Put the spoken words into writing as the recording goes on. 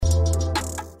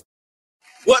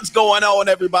What's going on,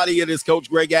 everybody? It is Coach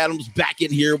Greg Adams back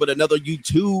in here with another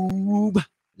YouTube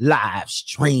live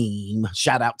stream.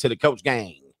 Shout out to the Coach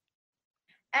Gang.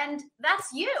 And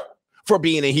that's you. For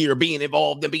being in here, being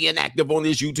involved, and being active on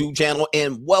this YouTube channel.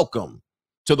 And welcome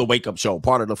to the Wake Up Show,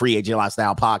 part of the Free Agent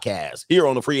Lifestyle podcast here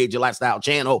on the Free Agent Lifestyle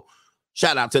channel.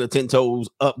 Shout out to the 10 Toes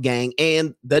Up Gang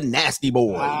and the Nasty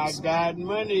Boys. I got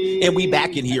money. And we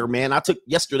back in here, man. I took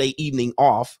yesterday evening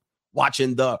off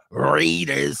watching the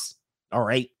Raiders, all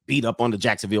right, beat up on the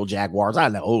Jacksonville Jaguars. I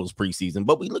know it was preseason,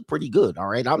 but we look pretty good, all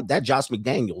right. I'm that Josh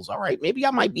McDaniels, all right. Maybe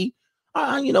I might be,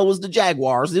 it was the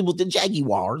Jaguars. It was the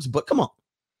Jaguars, but come on.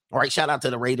 All right, shout out to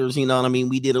the Raiders. You know what I mean?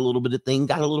 We did a little bit of thing,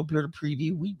 got a little bit of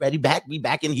preview. We ready back. We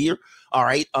back in here. All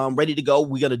right, ready to go.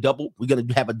 We're gonna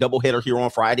have a double header here on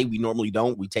Friday. We normally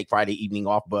don't. We take Friday evening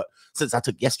off, but since I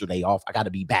took yesterday off, I got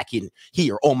to be back in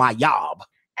here on my job.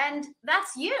 And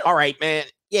that's you. All right, man.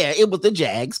 Yeah, it was the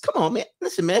Jags. Come on, man.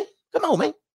 Listen, man. Come on,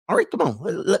 man. All right, come on.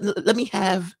 Let me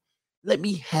have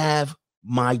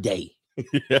my day.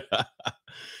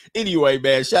 Anyway,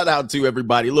 man, shout out to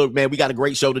everybody. Look, man, we got a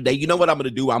great show today. You know what I'm going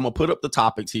to do? I'm going to put up the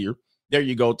topics here. There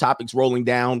you go. Topics rolling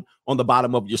down on the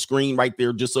bottom of your screen right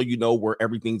there, just so you know where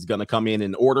everything's going to come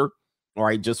in order. All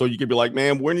right, just so you can be like,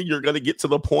 man, when are you going to get to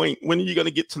the point? When are you going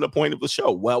to get to the point of the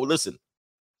show? Well, listen,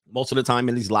 most of the time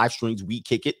in these live streams, we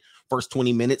kick it. First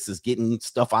 20 minutes is getting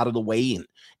stuff out of the way and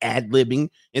ad-libbing.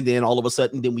 And then all of a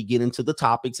sudden, then we get into the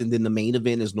topics. And then the main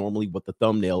event is normally what the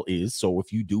thumbnail is. So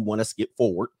if you do want to skip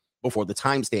forward before the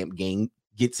timestamp game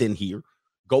gets in here,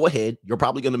 go ahead. You're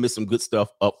probably going to miss some good stuff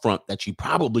up front that you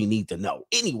probably need to know.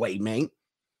 Anyway, man,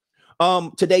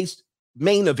 today's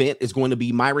main event is going to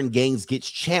be Myron Gaines gets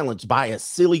challenged by a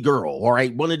silly girl. All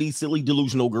right. One of these silly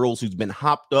delusional girls who's been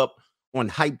hyped up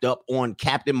on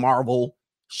Captain Marvel,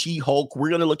 She-Hulk. We're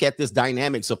going to look at this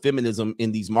dynamics of feminism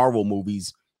in these Marvel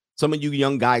movies. Some of you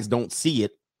young guys don't see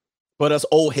it, but us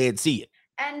old heads see it.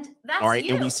 And that's all right.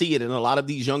 you. And we see it. And a lot of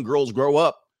these young girls grow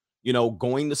up,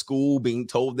 going to school, being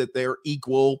told that they're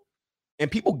equal.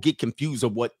 And people get confused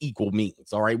of what equal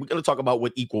means. All right. We're going to talk about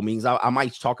what equal means. I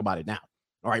might talk about it now.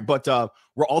 All right. But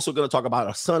we're also going to talk about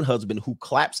a son husband who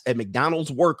claps at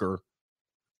McDonald's worker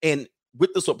and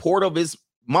with the support of his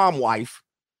mom wife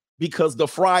because the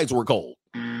fries were cold.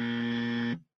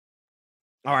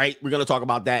 All right, we're going to talk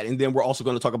about that. And then we're also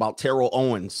going to talk about Terrell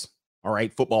Owens, all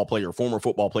right, former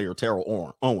football player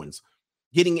Terrell Owens,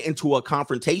 getting into a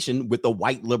confrontation with the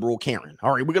white liberal Karen.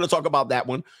 All right, we're going to talk about that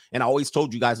one. And I always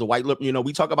told you guys the white liberal,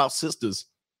 we talk about sisters.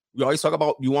 We always talk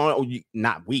about, you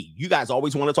guys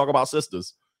always want to talk about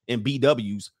sisters and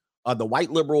BWs. The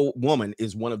white liberal woman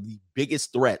is one of the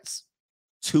biggest threats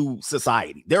to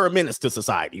society. They're a menace to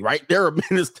society, right? They're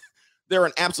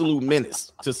an absolute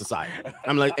menace to society.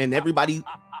 I'm like, and everybody,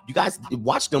 you guys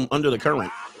watch them under the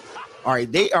current. All right,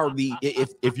 they are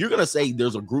if you're gonna say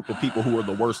there's a group of people who are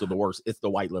the worst of the worst, it's the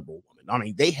white liberal woman. I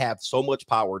mean, they have so much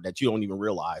power that you don't even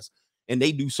realize, and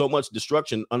they do so much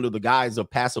destruction under the guise of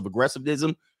passive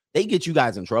aggressivism. They get you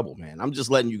guys in trouble, man. I'm just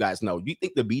letting you guys know. You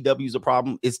think the BW is a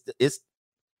problem?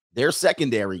 They're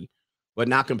secondary, but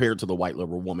not compared to the white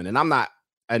liberal woman. And I'm not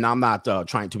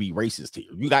trying to be racist here.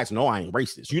 You guys know I ain't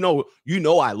racist. You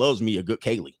know I loves me a good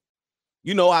Kaylee.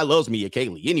 I loves me a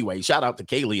Kaylee. Anyway, shout out to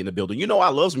Kaylee in the building. I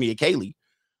loves me a Kaylee.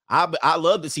 I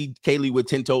love to see Kaylee with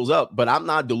 10 toes up, but I'm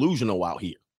not delusional out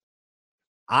here.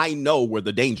 I know where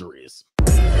the danger is.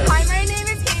 Hi, my name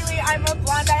is Kaylee. I'm a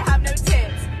blonde. I have no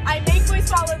tits. I make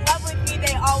boys fall in love with me.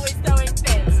 They always throwing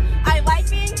fits. I like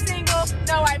being single.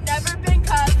 No, I've never been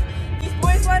cuffed. These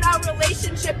boys want a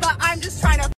relationship, but I'm just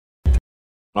trying to.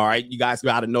 All right, you guys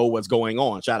got to know what's going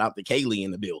on. Shout out to Kaylee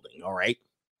in the building. All right.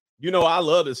 I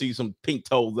love to see some pink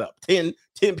toes up. 10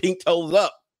 pink toes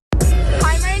up.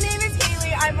 Hi, my name is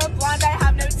Kaylee. I'm a blonde. I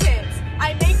have no tits.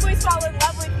 I make boys fall in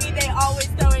love with me. They always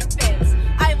throwing fits.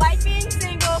 I like being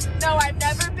single. No, I've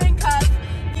never been cuffed.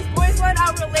 These boys want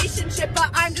a relationship,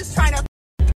 but I'm just trying to.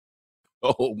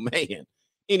 Oh, man.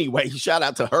 Anyway, shout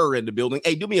out to her in the building.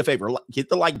 Hey, do me a favor. Hit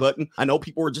the like button. I know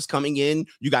people are just coming in.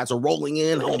 You guys are rolling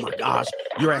in. Oh, my gosh.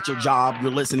 You're at your job.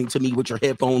 You're listening to me with your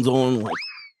headphones on. Like,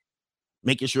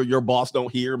 making sure your boss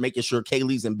don't hear. Making sure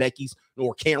Kaylee's and Becky's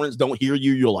or Karen's don't hear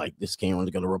you. You're like, this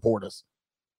Karen's going to report us.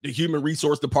 The human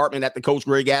resource department at the Coach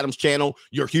Greg Adams channel.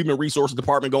 Your human resource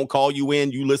department going to call you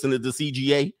in. You listen to the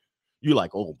CGA. You're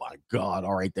like, oh, my God.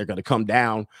 All right, they're going to come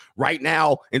down right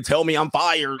now and tell me I'm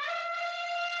fired.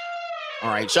 All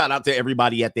right, shout out to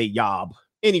everybody at their job.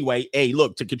 Anyway, hey,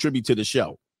 look, to contribute to the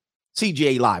show,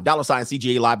 CGA Live, $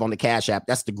 CGA Live on the Cash App.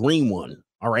 That's the green one.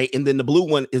 All right, and then the blue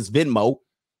one is Venmo.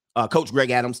 Coach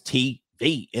Greg Adams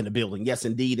TV in the building. Yes,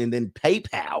 indeed. And then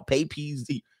PayPal,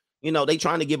 PayPZ. They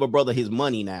trying to give a brother his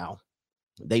money now.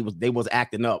 They was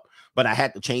acting up, but I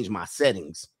had to change my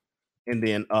settings. And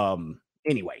then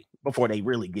anyway, before they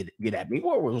really get at me,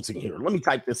 what was in here? Let me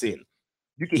type this in.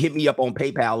 You can hit me up on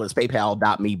PayPal. It's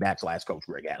paypal.me/Coach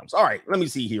Greg Adams. All right, let me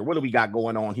see here. What do we got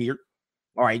going on here?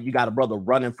 All right, you got a brother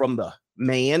running from the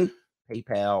man.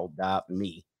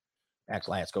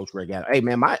 PayPal.me/Coach Greg Adams. Hey,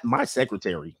 man, my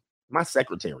secretary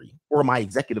or my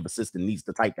executive assistant needs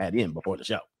to type that in before the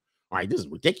show. All right, this is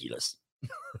ridiculous.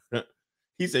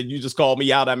 He said, you just called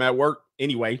me out. I'm at work.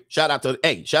 Anyway, shout out to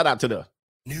the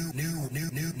new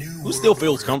who still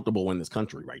feels comfortable in this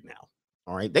country right now.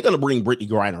 All right, they're going to bring Brittany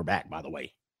Griner back, by the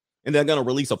way. And they're going to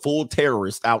release a full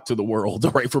terrorist out to the world,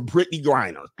 all right, for Brittany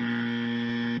Griner.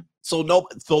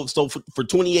 So for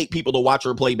 28 people to watch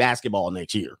her play basketball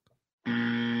next year.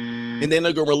 And then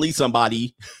they're going to release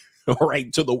somebody, all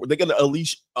right, they're going to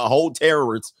unleash a whole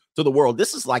terrorist to the world.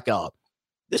 This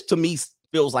to me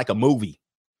feels like a movie.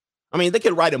 I mean, they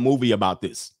could write a movie about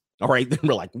this. All right. Then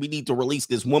we're like, we need to release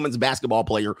this women's basketball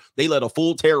player. They let a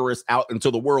full terrorist out into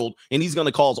the world, and he's going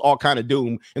to cause all kind of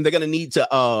doom. And they're going to need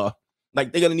a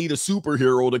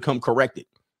superhero to come correct it.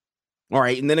 All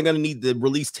right. And then they're going to need to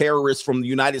release terrorists from the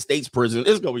United States prison.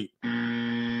 It's going to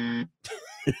be,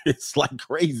 it's like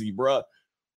crazy, bro.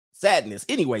 Sadness.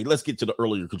 Anyway, let's get to the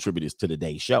earlier contributors to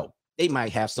today's show. They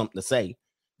might have something to say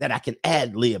that I can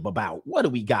ad lib about. What do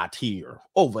we got here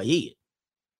over here?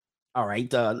 All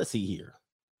right. Let's see here.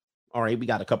 All right, we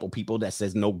got a couple people that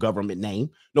says no government name.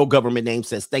 No government name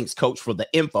says, thanks, Coach, for the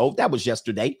info. That was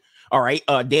yesterday. All right,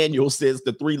 Daniel says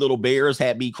the three little bears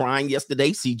had me crying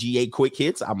yesterday. CGA quick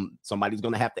hits. Somebody's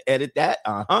going to have to edit that.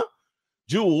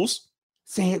 Jules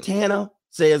Santana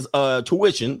says,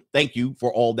 tuition, thank you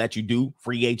for all that you do.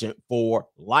 Free agent for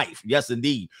life. Yes,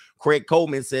 indeed. Craig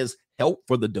Coleman says, help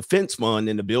for the defense fund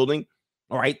in the building.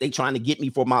 All right, they trying to get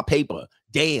me for my paper.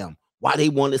 Damn, why they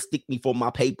want to stick me for my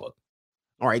paper?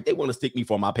 All right, they want to stick me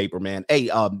for my paper, man.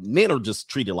 Hey, men are just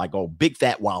treated like big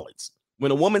fat wallets. When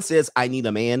a woman says, I need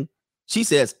a man, she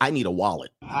says, I need a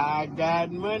wallet. I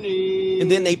got money.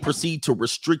 And then they proceed to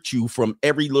restrict you from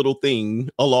every little thing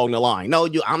along the line. No,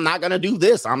 I'm not going to do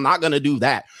this. I'm not going to do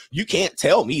that. You can't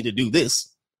tell me to do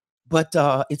this. But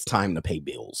it's time to pay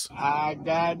bills. I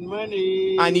got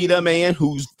money. I need a man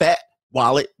who's fat.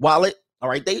 Wallet. All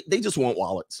right, they just want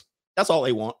wallets. That's all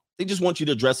they want. They just want you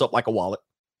to dress up like a wallet.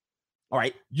 All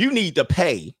right, you need to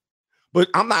pay, but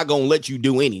I'm not going to let you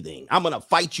do anything. I'm going to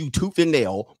fight you tooth and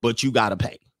nail, but you got to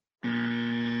pay.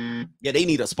 Yeah, they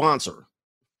need a sponsor.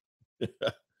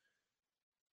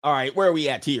 All right, where are we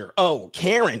at here? Oh,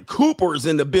 Karen Cooper's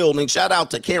in the building. Shout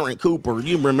out to Karen Cooper.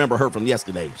 You remember her from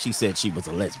yesterday. She said she was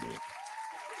a lesbian.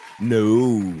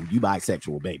 No, you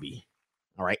bisexual, baby.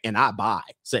 All right, and I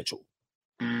bisexual.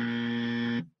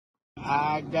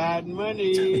 I got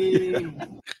money.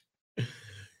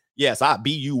 Yes, I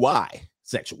B-U-Y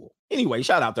sexual. Anyway,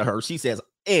 shout out to her. She says,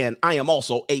 and I am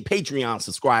also a Patreon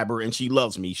subscriber, and she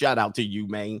loves me. Shout out to you,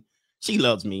 man. She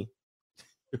loves me.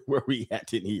 Where we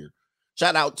at in here?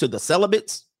 Shout out to the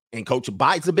celibates and Coach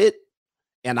Buys a Bit,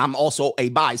 and I'm also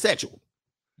a bisexual.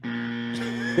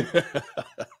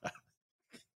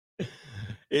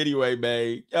 Anyway,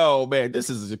 man. Oh, man, this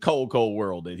is a cold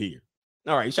world in here.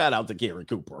 All right, shout out to Karen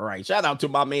Cooper. All right, shout out to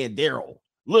my man, Daryl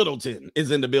Littleton is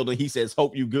in the building. He says,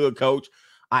 hope you good, Coach.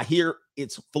 I hear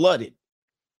it's flooded.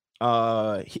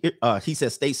 He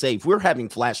says, stay safe. We're having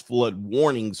flash flood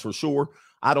warnings for sure.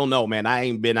 I don't know, man. I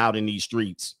ain't been out in these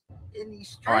streets.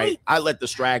 All right. I let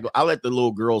the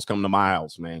little girls come to my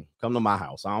house, man. Come to my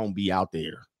house. I don't be out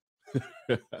there.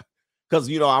 Because,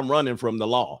 I'm running from the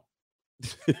law.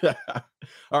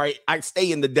 All right. I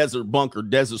stay in the desert bunker,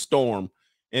 Desert Storm.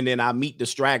 And then I meet the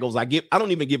straggles. I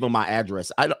don't even give them my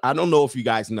address. I don't know if you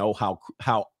guys know how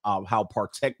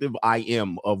protective I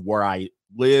am of where I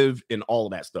live and all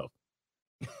of that stuff.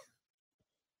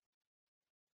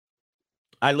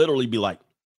 I literally be like,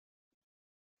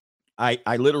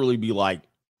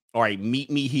 all right, meet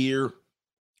me here.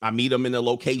 I meet them in a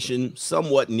location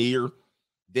somewhat near.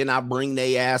 Then I bring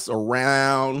their ass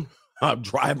around. I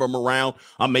drive them around.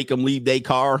 I make them leave their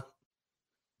car.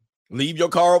 Leave your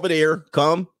car over there.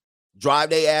 Come, drive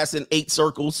their ass in 8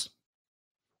 circles.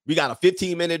 We got a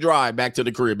 15-minute drive back to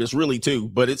the crib. It's really 2,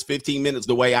 but it's 15 minutes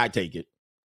the way I take it.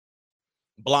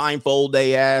 Blindfold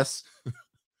their ass.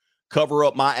 Cover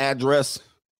up my address.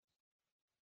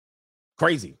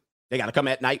 Crazy. They got to come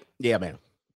at night. Yeah, man.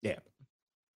 Yeah.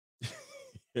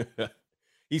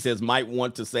 He says, might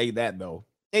want to say that, though.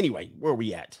 Anyway, where are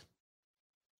we at?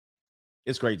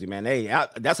 It's crazy, man. Hey,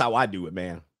 that's how I do it,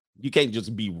 man. You can't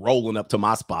just be rolling up to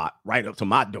my spot, right up to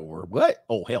my door. What?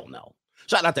 Oh, hell no.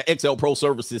 Shout out to XL Pro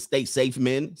Services. Stay safe,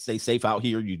 men. Stay safe out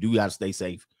here. You do got to stay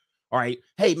safe. All right.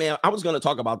 Hey, man, I was going to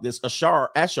talk about this.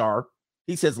 Ashar,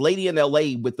 he says, lady in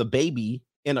LA with the baby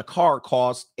in a car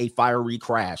caused a fiery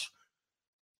crash.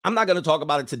 I'm not going to talk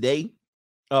about it today.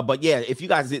 But yeah, if you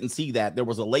guys didn't see that, there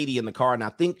was a lady in the car, and I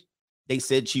think they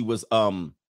said she was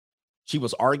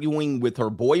arguing with her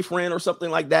boyfriend or something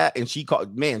like that. And she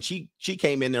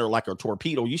came in there like a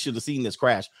torpedo. You should have seen this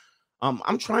crash.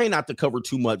 I'm trying not to cover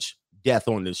too much death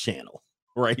on this channel,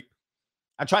 right?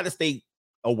 I try to stay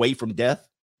away from death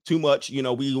too much. You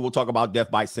know, we will talk about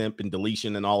death by simp and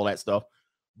deletion and all of that stuff.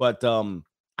 But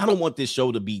I don't want this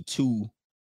show to be too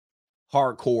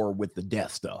hardcore with the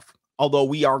death stuff. Although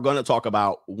we are going to talk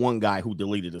about one guy who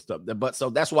deleted the stuff. But so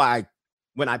that's why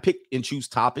when I pick and choose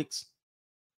topics,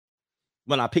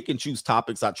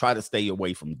 I try to stay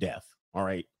away from death. All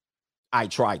right. I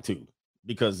try to,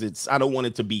 because I don't want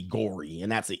it to be gory,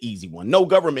 and that's an easy one. No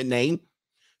government name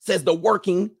says the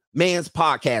Working Man's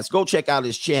Podcast. Go check out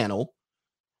his channel.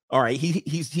 All right.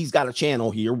 He's got a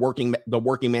channel here, the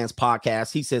Working Man's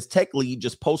Podcast. He says Tech Lead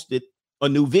just posted a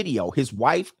new video. His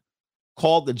wife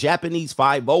called the Japanese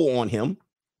 5-0 on him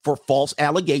for false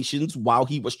allegations while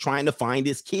he was trying to find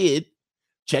his kid.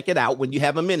 Check it out when you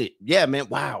have a minute. Yeah, man.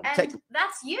 Wow. And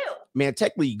that's you. Man,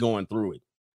 Tech Lead going through it.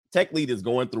 Tech Lead is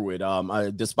going through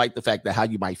it. Despite the fact that how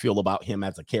you might feel about him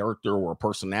as a character or a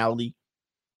personality,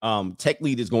 Tech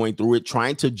Lead is going through it,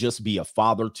 trying to just be a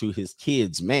father to his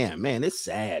kids. Man, it's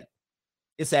sad.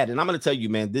 It's sad. And I'm going to tell you,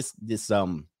 man, this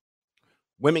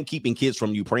women keeping kids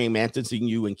from you, praying mantising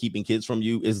you and keeping kids from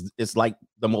you is like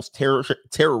the most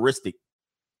terroristic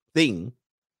thing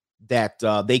that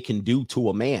they can do to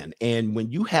a man. And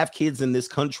when you have kids in this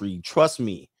country, trust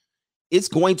me, it's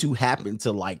going to happen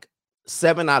to like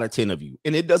 7 out of 10 of you.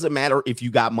 And it doesn't matter if you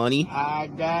got money. I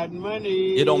got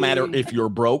money. It don't matter if you're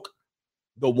broke.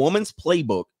 The woman's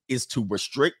playbook is to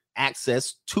restrict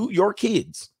access to your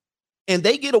kids. And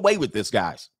they get away with this,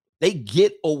 guys. They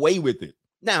get away with it.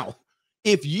 Now,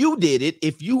 if you did it,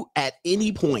 if you at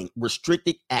any point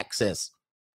restricted access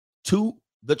to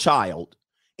the child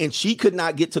and she could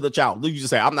not get to the child, you just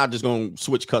say, I'm not just going to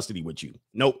switch custody with you.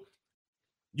 Nope.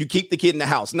 You keep the kid in the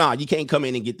house. Nah, you can't come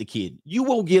in and get the kid. You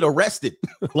will get arrested.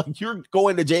 Like, you're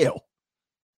going to jail.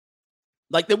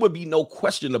 Like, there would be no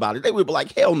question about it. They would be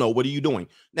like, hell no, what are you doing?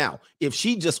 Now, if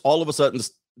she just all of a sudden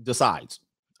decides,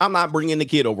 I'm not bringing the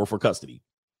kid over for custody.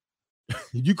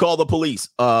 You call the police.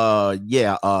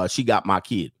 She got my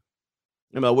kid.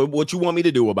 You know, what you want me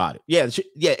to do about it? Yeah.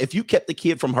 If you kept the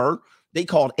kid from her, they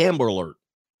called Amber Alert.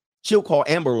 She'll call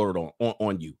Amber Alert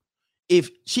on you. If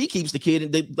she keeps the kid,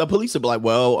 and the police will be like,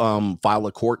 well, file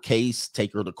a court case,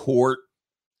 take her to court,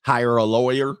 hire a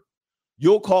lawyer.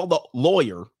 You'll call the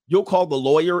lawyer,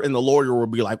 and the lawyer will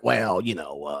be like, well,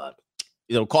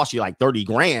 it'll cost you like 30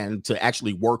 grand to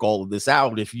actually work all of this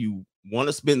out. If you want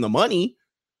to spend the money,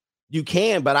 you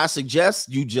can, but I suggest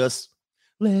you just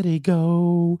let it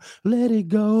go. Let it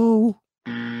go.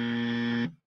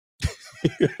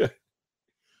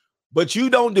 But you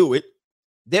don't do it.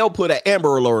 They'll put an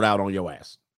Amber Alert out on your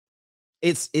ass.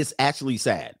 It's actually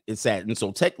sad. It's sad. And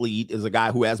so Tech Lead is a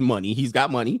guy who has money. He's got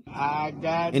money.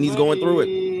 And he's going through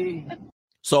it.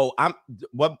 So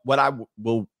what I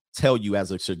will tell you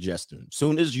as a suggestion,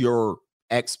 soon as your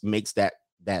ex makes that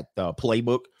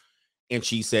playbook and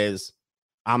she says,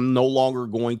 I'm no longer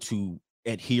going to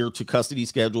adhere to custody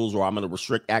schedules, or I'm going to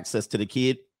restrict access to the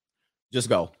kid, just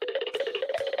go.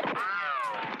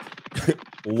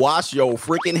 Wash your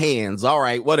freaking hands. All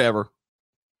right, whatever.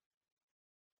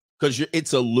 Because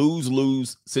it's a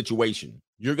lose-lose situation.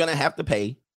 You're going to have to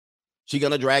pay. She's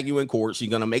going to drag you in court. She's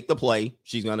going to make the play.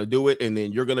 She's going to do it. And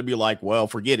then you're going to be like, well,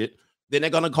 forget it. Then they're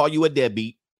going to call you a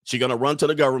deadbeat. She's going to run to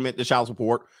the government, the child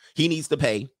support. He needs to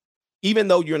pay, even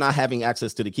though you're not having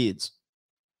access to the kids.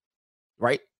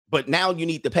 Right? But now you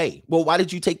need to pay. Well, why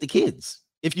did you take the kids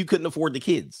if you couldn't afford the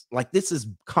kids? Like, this is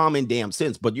common damn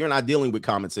sense, but you're not dealing with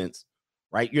common sense,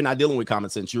 right? You're not dealing with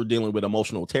common sense. You're dealing with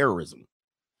emotional terrorism.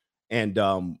 And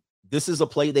this is a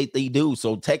play that they do.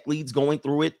 So Tech Lead's going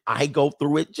through it. I go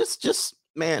through it. Just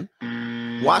man,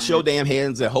 wash your damn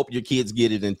hands and hope your kids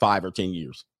get it in 5 or 10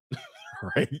 years.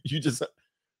 Right? You just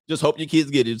hope your kids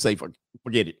get it and say,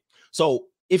 forget it. So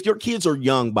if your kids are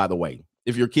young, by the way,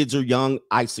 if your kids are young,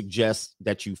 I suggest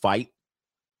that you fight,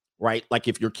 right? Like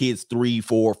if your kid's 3,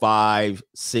 4, 5,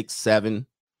 6, 7,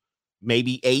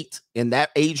 maybe 8 in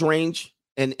that age range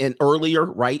and earlier,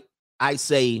 right? I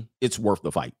say it's worth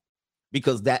the fight,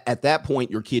 because that at that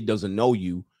point, your kid doesn't know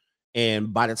you.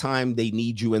 And by the time they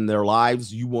need you in their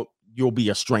lives, you'll be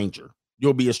a stranger.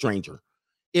 You'll be a stranger.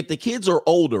 If the kids are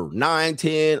older, 9,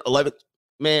 10, 11,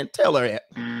 man, tell her that.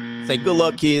 Say, good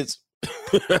luck, kids.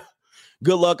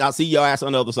 Good luck. I'll see your ass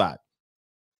on the other side.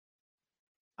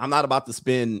 I'm not about to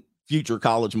spend future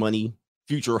college money,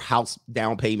 future house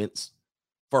down payments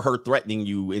for her threatening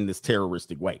you in this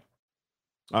terroristic way.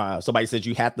 Somebody says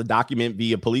you have to document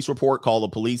via police report, call the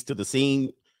police to the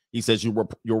scene. He says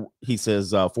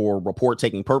for report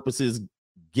taking purposes,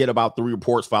 get about 3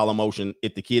 reports, file a motion.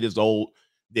 If the kid is old,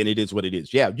 then it is what it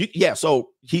is. Yeah. So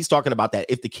he's talking about that.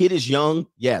 If the kid is young,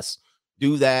 yes,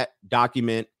 do that,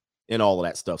 document, and all of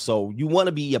that stuff. So you want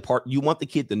to be a part. You want the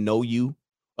kid to know you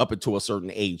up until a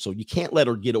certain age. So you can't let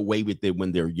her get away with it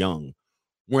when they're young.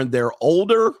 When they're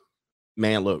older,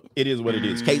 man, look, it is what it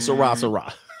is. Que sera,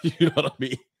 sera. You know what I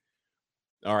mean?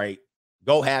 All right.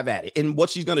 Go have at it. And what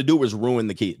she's going to do is ruin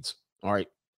the kids. All right.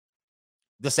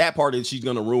 The sad part is she's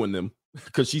going to ruin them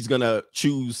because she's going to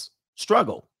choose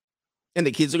struggle. And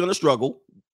the kids are going to struggle.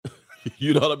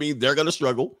 You know what I mean? They're going to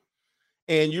struggle.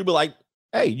 And you'll be like,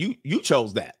 hey, you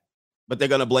chose that. But they're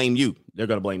going to blame you. They're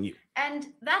going to blame you. And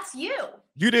that's you.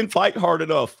 You didn't fight hard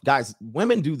enough. Guys,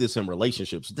 women do this in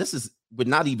relationships. This is, but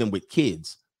not even with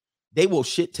kids. They will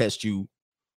shit test you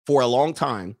for a long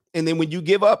time. And then when you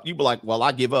give up, you be like, well,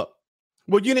 I give up.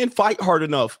 Well, you didn't fight hard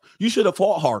enough. You should have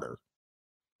fought harder.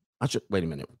 Wait a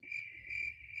minute.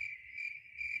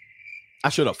 I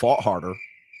should have fought harder.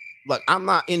 Look, I'm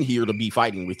not in here to be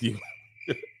fighting with you.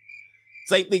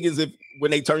 Same thing as if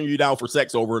when they turn you down for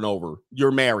sex over and over,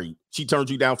 you're married. She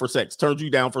turns you down for sex, turns you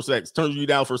down for sex, turns you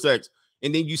down for sex.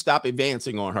 And then you stop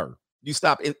advancing on her. You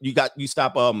stop, what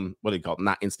do they call it?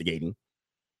 Not instigating.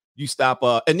 You stop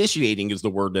initiating is the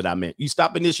word that I meant. You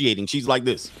stop initiating. She's like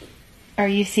this. Are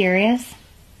you serious?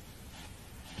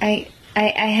 I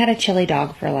had a chili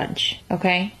dog for lunch,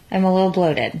 okay? I'm a little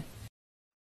bloated.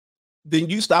 Then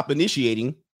you stop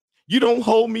initiating. You don't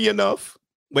hold me enough.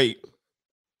 Wait.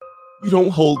 You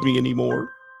don't hold me anymore.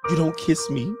 You don't kiss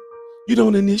me. You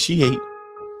don't initiate.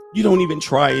 You don't even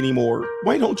try anymore.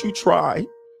 Why don't you try?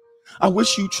 I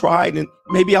wish you tried and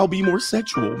maybe I'll be more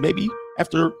sexual. Maybe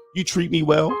after you treat me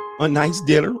well, a nice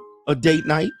dinner, a date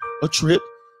night, a trip,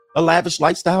 a lavish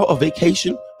lifestyle, a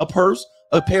vacation, a purse,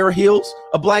 a pair of heels,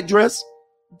 a black dress,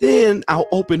 then I'll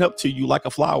open up to you like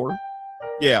a flower.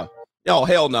 Yeah. Oh,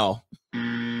 hell no.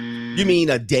 You mean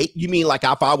a date? You mean like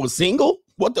if I was single?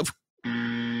 What the?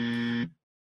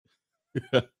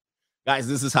 Guys,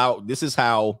 this is how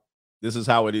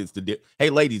it is to dip. Hey,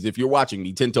 ladies, if you're watching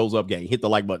me, 10 toes up gang, hit the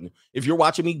like button. If you're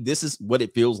watching me, this is what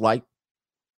it feels like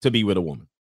to be with a woman.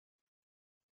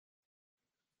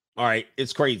 All right,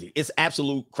 it's crazy. It's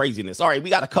absolute craziness. All right, we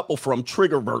got a couple from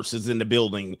Trigger Verses in the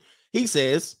building. He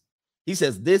says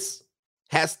this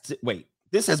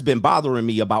has been bothering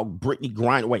me about Brittney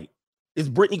Griner. Wait, is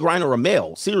Brittney Griner a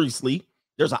male? Seriously,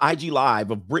 there's an IG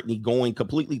live of Brittney going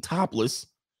completely topless,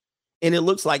 and it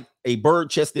looks like a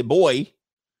bird-chested boy,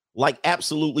 like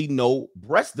absolutely no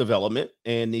breast development.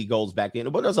 And he goes back in,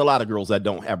 but there's a lot of girls that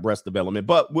don't have breast development.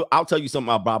 But I'll tell you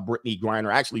something about Brittney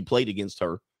Griner. I actually played against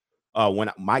her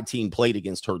when my team played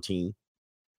against her team.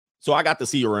 So I got to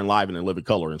see her in live and in living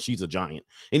color, and she's a giant.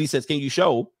 And he says, can you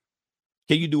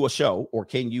do a show, or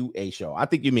can you a show? I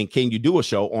think you mean, can you do a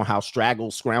show on how Straggle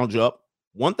scrounge up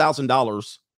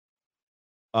 $1,000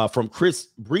 from Chris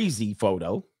Breezy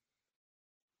photo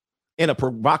in a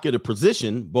provocative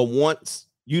position, but wants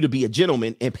you to be a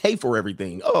gentleman and pay for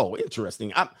everything. Oh,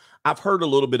 interesting. I've heard a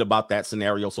little bit about that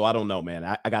scenario, so I don't know, man.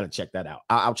 I got to check that out.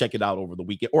 I'll check it out over the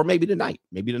weekend, or maybe tonight.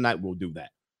 Maybe tonight we'll do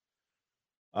that.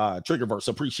 Triggerverse,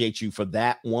 appreciate you for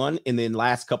that one. And then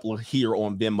last couple of here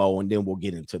on Venmo, and then we'll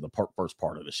get into the first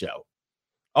part of the show.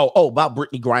 Oh, about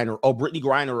Brittney Griner. Oh, Brittney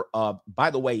Griner. By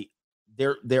the way,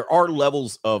 there are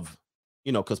levels of,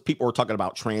 because people are talking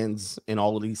about trans and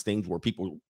all of these things where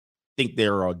people think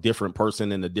they're a different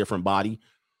person in a different body.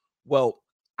 Well,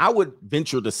 I would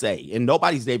venture to say, and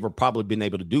nobody's ever probably been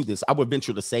able to do this, I would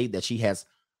venture to say that she has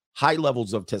high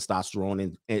levels of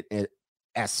testosterone, and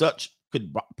as such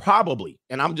could probably,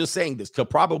 and I'm just saying this, could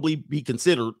probably be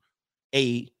considered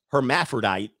a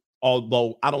hermaphrodite,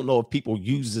 although I don't know if people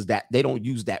uses that. They don't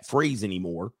use that phrase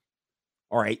anymore.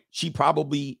 All right. She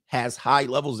probably has high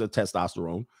levels of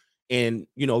testosterone, and,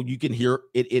 you can hear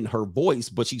it in her voice,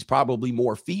 but she's probably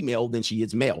more female than she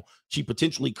is male. She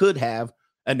potentially could have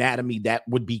anatomy that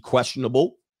would be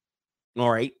questionable. All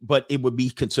right. But it would be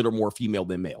considered more female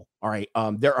than male. All right.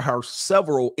 There are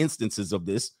several instances of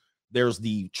this. There's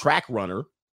the track runner.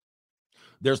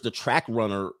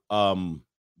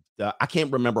 I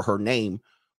can't remember her name,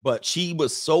 but she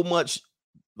was so much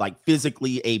like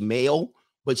physically a male,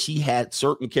 but she had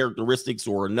certain characteristics,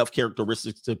 or enough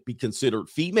characteristics to be considered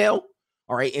female.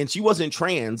 All right. And she wasn't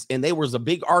trans. And there was a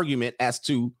big argument as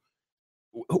to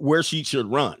where she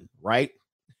should run, right?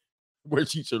 Where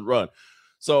she should run.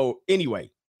 So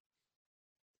anyway,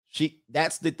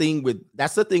 That's the thing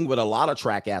with a lot of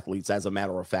track athletes, as a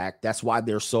matter of fact. That's why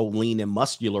they're so lean and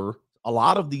muscular. A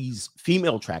lot of these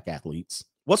female track athletes,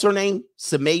 what's her name?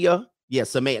 Samaya? Yeah,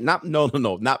 Samaya.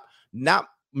 Not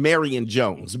Marion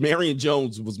Jones. Marion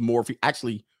Jones was more,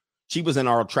 actually, she was in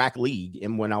our track league.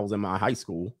 And when I was in my high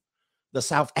school, the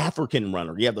South African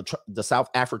runner. Yeah, the South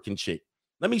African chick.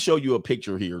 Let me show you a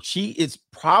picture here. She is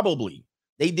probably,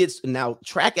 now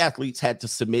track athletes had to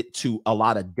submit to a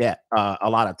lot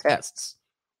of tests,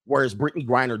 whereas Brittany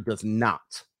Griner does not.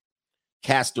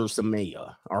 Caster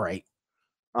Semenya, all right.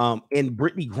 In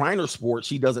Brittany Griner sport,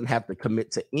 she doesn't have to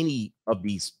commit to any of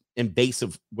these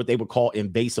invasive, what they would call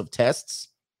invasive tests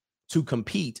to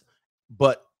compete,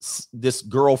 but this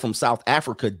girl from South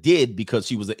Africa did, because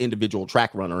she was an individual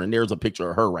track runner, and there's a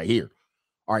picture of her right here.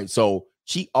 All right, so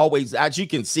she always, as you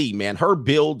can see, man, her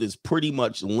build is pretty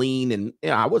much lean and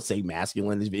I would say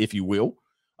masculine, if you will.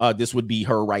 This would be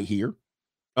her right here.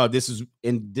 This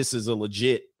is a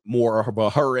legit more of a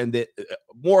her, and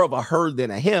more of a her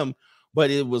than a him. But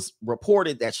it was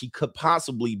reported that she could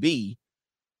possibly be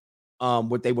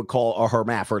what they would call a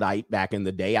hermaphrodite back in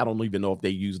the day. I don't even know if they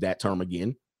use that term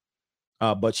again.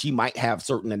 But she might have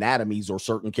certain anatomies or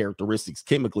certain characteristics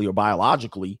chemically or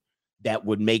biologically that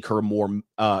would make her more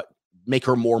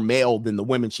male than the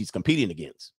women she's competing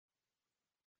against.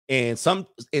 And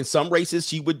in some races,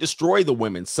 she would destroy the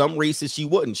women. Some races she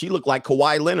wouldn't. She looked like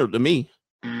Kawhi Leonard to me.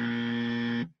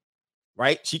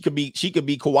 Right? She could be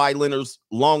Kawhi Leonard's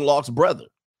long lost brother.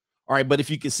 All right, but if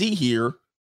you can see here,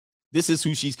 this is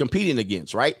who she's competing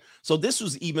against, right? So this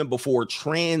was even before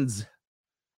trans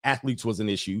athletes was an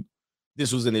issue.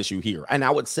 This was an issue here. And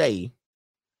I would say,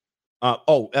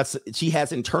 she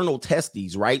has internal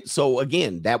testes, right? So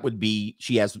again, that would be,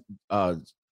 she has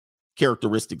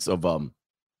characteristics of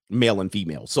male and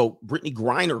female. So Brittany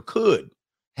Griner could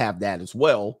have that as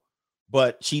well,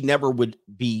 but she never would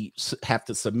have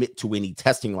to submit to any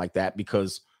testing like that,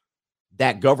 because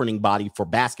that governing body for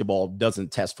basketball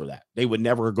doesn't test for that. They would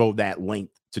never go that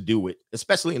length to do it,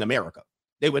 especially in America.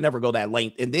 They would never go that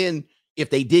length. And then if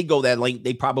they did go that length,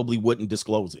 they probably wouldn't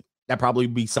disclose it. That probably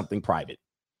be something private.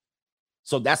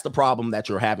 So that's the problem that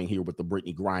you're having here with the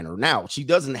Brittany Griner. Now, she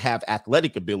doesn't have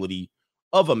athletic ability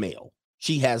of a male.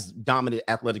 She has dominant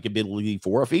athletic ability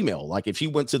for a female. Like if she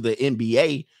went to the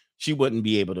NBA, she wouldn't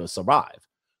be able to survive.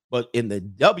 But in the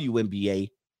WNBA,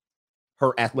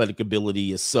 her athletic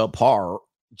ability is subpar,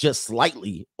 just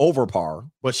slightly over par,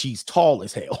 but she's tall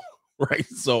as hell, right?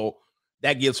 So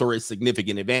that gives her a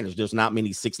significant advantage. There's not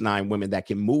many 6'9" women that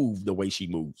can move the way she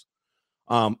moves.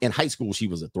 In high school, she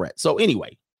was a threat. So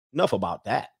anyway, enough about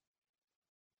that.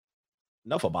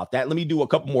 Let me do a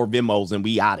couple more Venmos and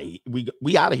we out of here.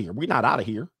 We out of here. We're not out of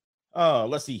here.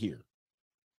 Let's see here.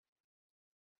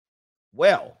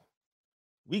 Well,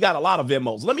 we got a lot of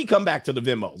Venmos. Let me come back to the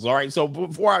Venmos. All right. So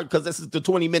because this is the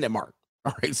 20-minute mark.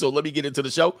 All right. So let me get into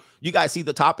the show. You guys see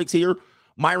the topics here.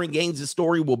 Myron Gaines'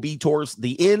 story will be towards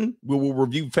the end. We will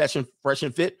review Fresh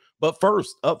and Fit. But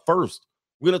up first,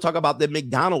 we're going to talk about the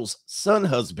McDonald's son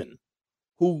husband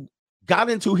who got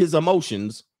into his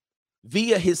emotions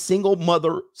via his single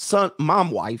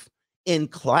mom wife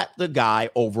and clapped the guy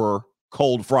over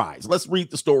cold fries. Let's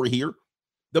read the story here.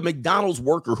 The McDonald's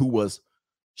worker who was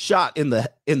shot in the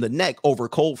neck over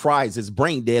cold fries is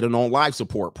brain dead and on life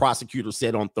support, prosecutors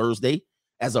said on Thursday,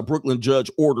 as a Brooklyn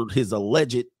judge ordered his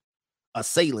alleged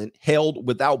assailant held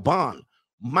without bond.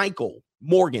 Michael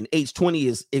Morgan, age 20,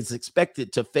 is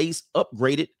expected to face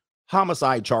upgraded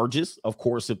homicide charges, of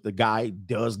course, if the guy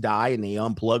does die and they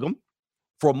unplug him,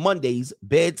 for Monday's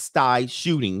Bed-Stuy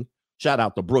shooting, shout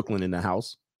out to Brooklyn in the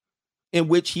house, in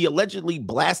which he allegedly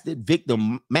blasted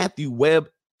victim Matthew Webb,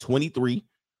 23,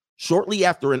 shortly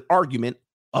after an argument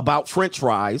about French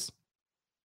fries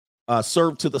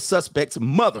served to the suspect's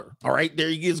mother. All right, there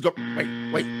he is.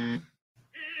 Wait.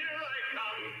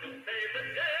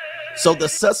 So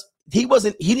he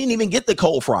didn't even get the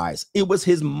cold fries. It was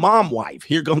his mom wife.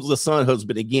 Here comes the son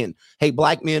husband again. Hey,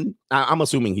 black men, I'm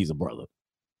assuming he's a brother.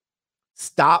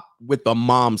 Stop with the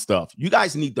mom stuff. You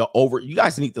guys need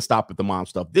to stop with the mom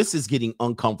stuff. This is getting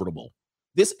uncomfortable.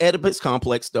 This Oedipus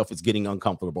complex stuff is getting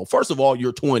uncomfortable. First of all,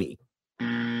 you're 20.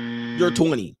 You're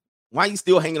 20. Why are you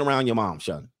still hanging around your mom,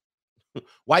 Sean?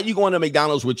 Why are you going to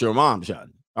McDonald's with your mom,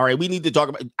 Sean? All right,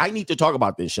 I need to talk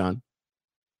about this, Sean.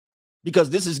 Because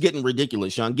this is getting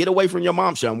ridiculous, Sean. Get away from your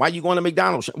mom, Sean. Why are you going to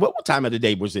McDonald's, Sean? What time of the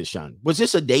day was this, Sean? Was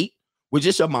this a date? Was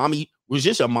this a mommy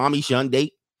Sean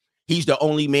date? He's the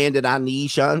only man that I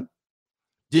need, Sean.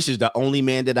 This is the only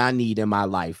man that I need in my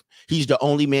life. He's the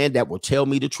only man that will tell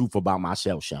me the truth about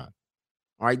myself, Sean.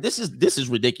 All right, this is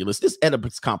ridiculous. This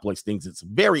Oedipus complex thing is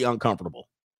very uncomfortable.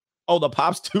 Oh, the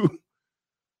pops too.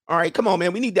 All right, come on,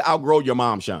 man. We need to outgrow your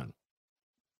mom, Sean.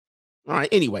 All right,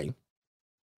 anyway.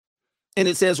 And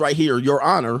it says right here, Your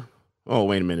Honor. Oh,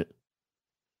 wait a minute.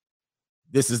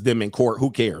 This is them in court.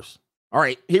 Who cares? All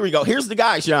right, here we go. Here's the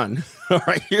guy, Sean. All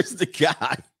right, here's the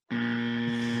guy.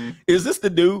 Is this the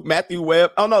dude, Matthew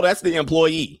Webb? Oh, no, that's the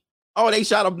employee. Oh, they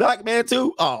shot a black man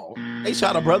too? Oh, they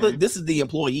shot a brother. This is the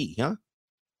employee, huh?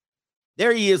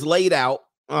 There he is laid out.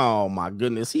 Oh, my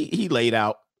goodness. He laid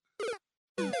out.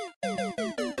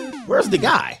 Where's the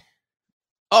guy?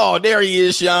 Oh, there he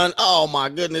is, Sean. Oh, my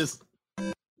goodness.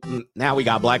 Now we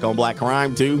got black on black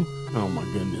crime, too. Oh, my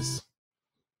goodness.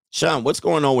 Sean, what's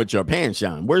going on with your pants,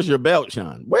 Sean? Where's your belt,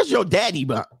 Sean? Where's your daddy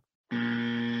belt?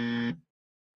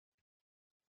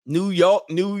 New York.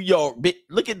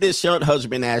 Look at this Sean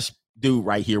husband ass dude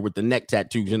right here with the neck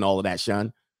tattoos and all of that,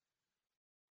 Sean.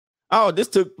 Oh, this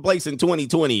took place in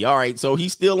 2020. All right, so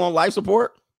he's still on life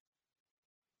support?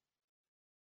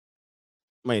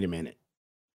 Wait a minute.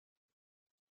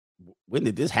 When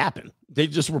did this happen? They're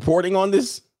just reporting on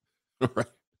this? All right.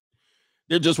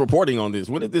 They're just reporting on this.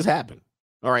 When did this happen?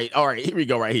 All right, here we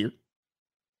go right here.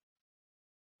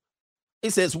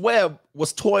 It says Webb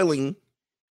was toiling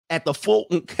at the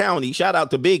Fulton County, shout out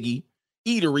to Biggie,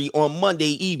 eatery on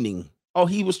Monday evening. Oh,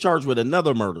 he was charged with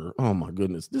another murder. Oh, my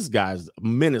goodness. This guy's a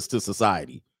menace to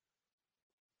society.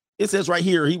 It says right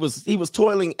here, he was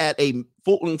toiling at a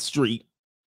Fulton Street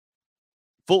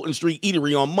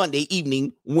eatery on Monday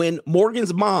evening when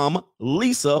Morgan's mom,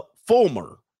 Lisa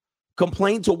Fulmer,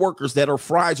 complained to workers that her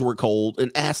fries were cold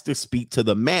and asked to speak to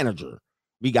the manager.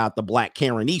 We got the black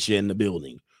Karen Isha in the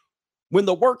building. When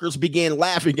the workers began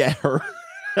laughing at her.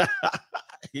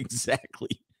 Exactly.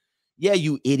 Yeah,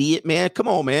 you idiot, man. Come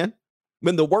on, man.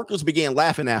 When the workers began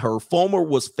laughing at her, Fulmer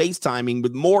was FaceTiming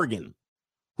with Morgan,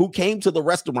 who came to the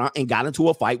restaurant and got into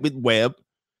a fight with Webb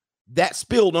that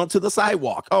spilled onto the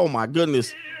sidewalk. Oh, my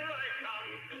goodness.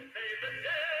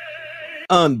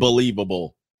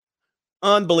 Unbelievable.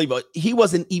 He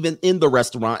wasn't even in the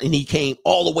restaurant, and he came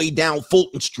all the way down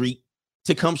Fulton Street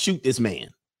to come shoot this man.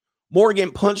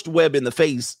 Morgan punched Webb in the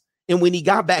face, and when he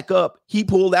got back up, he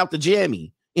pulled out the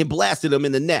jammy and blasted him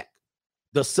in the neck.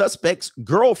 The suspect's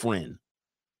girlfriend,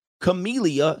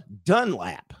 Camelia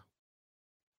Dunlap.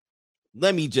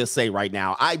 Let me just say right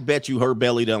now, I bet you her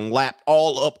belly done lapped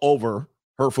all up over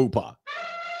her fupa.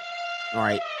 All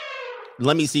right.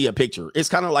 Let me see a picture. It's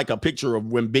kind of like a picture of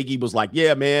when Biggie was like,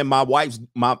 yeah, man, my wife's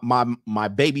my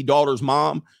baby daughter's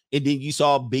mom. And then you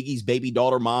saw Biggie's baby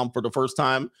daughter mom for the first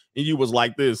time. And you was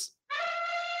like this.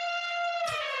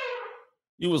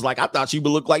 You was like, I thought she would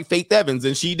look like Faith Evans,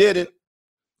 and she didn't.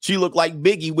 She looked like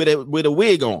Biggie with a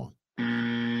wig on.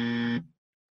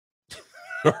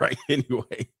 All right.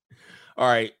 Anyway. All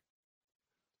right.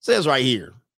 Says right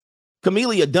here,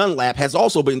 Camelia Dunlap has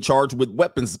also been charged with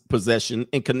weapons possession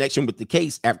in connection with the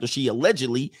case after she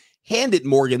allegedly handed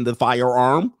Morgan the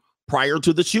firearm prior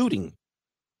to the shooting.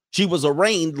 She was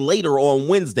arraigned later on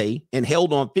Wednesday and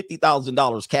held on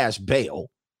 $50,000 cash bail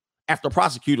after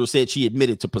prosecutors said she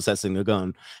admitted to possessing a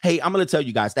gun. Hey, I'm going to tell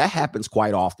you guys, that happens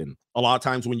quite often. A lot of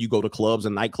times when you go to clubs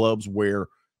and nightclubs where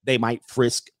they might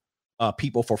frisk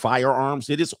people for firearms,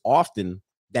 it is often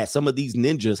that some of these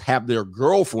ninjas have their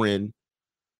girlfriend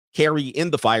carry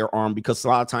in the firearm because a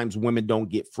lot of times women don't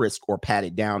get frisked or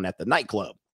patted down at the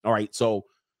nightclub. All right. So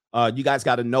you guys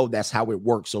got to know that's how it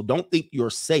works. So don't think you're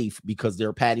safe because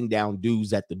they're patting down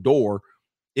dudes at the door.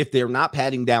 If they're not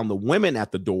patting down the women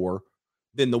at the door,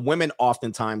 then the women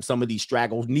oftentimes, some of these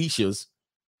straggle niches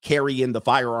carry in the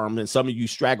firearm. And some of you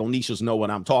straggle niches know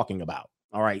what I'm talking about.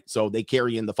 All right. So they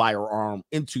carry in the firearm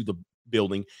into the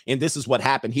building. And this is what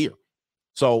happened here.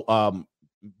 So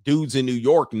dudes in New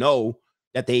York know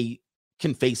that they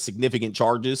can face significant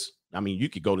charges. I mean, you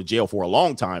could go to jail for a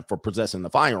long time for possessing the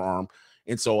firearm.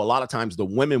 And so a lot of times the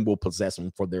women will possess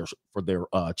them for their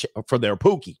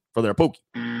pookie.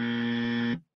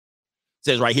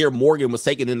 Says right here, Morgan was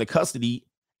taken into custody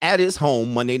at his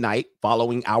home Monday night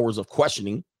following hours of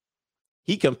questioning.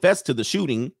 He confessed to the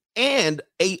shooting and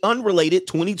a unrelated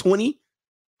 2020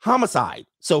 homicide.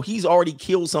 So he's already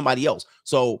killed somebody else.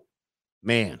 So,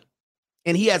 man,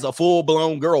 and he has a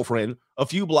full-blown girlfriend a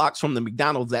few blocks from the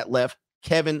McDonald's that left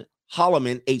Kevin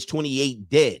Holloman, age 28,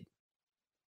 dead.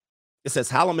 It says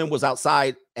Holloman was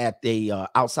outside at a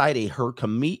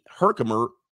Herkimer,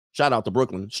 shout out to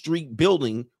Brooklyn, Street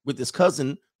building with his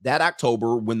cousin that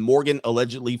October when Morgan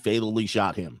allegedly fatally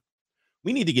shot him.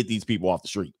 We need to get these people off the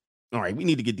street. All right, we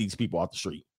need to get these people off the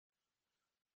street.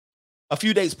 A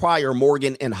few days prior,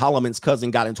 Morgan and Holloman's cousin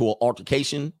got into an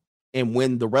altercation, and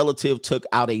when the relative took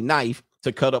out a knife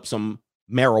to cut up some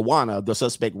marijuana, the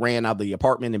suspect ran out of the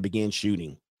apartment and began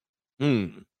shooting.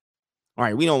 All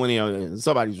right, we don't want any.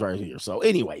 Somebody's right here. So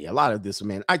anyway, a lot of this,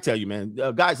 man. I tell you, man,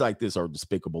 guys like this are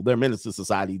despicable. They're menace to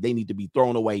society. They need to be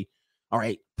thrown away. All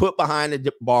right, put behind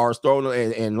the bars, thrown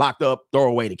and locked up. Throw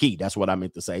away the key. That's what I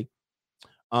meant to say.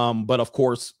 But of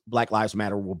course, Black Lives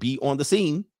Matter will be on the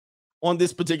scene on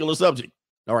this particular subject.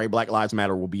 All right, Black Lives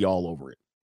Matter will be all over it.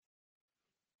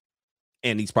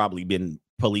 And he's probably been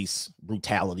police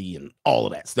brutality and all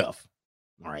of that stuff.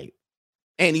 All right.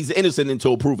 And he's innocent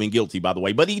until proven guilty, by the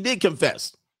way. But he did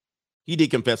confess. He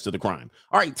did confess to the crime.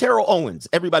 All right, Terrell Owens.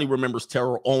 Everybody remembers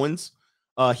Terrell Owens.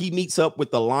 He meets up with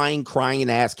the lying, crying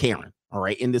ass Karen. All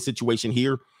right, in this situation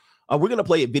here. We're going to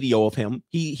play a video of him.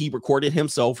 He recorded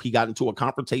himself. He got into a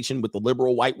confrontation with the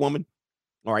liberal white woman.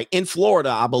 All right, in Florida,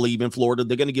 I believe in Florida.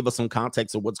 They're going to give us some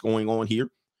context of what's going on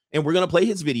here. And we're going to play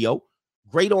his video.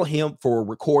 Great on him for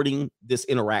recording this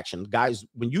interaction. Guys,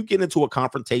 when you get into a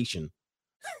confrontation,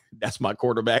 that's my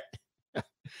quarterback.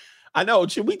 I know.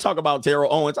 Should we talk about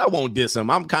Terrell Owens? I won't diss him.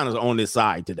 I'm kind of on this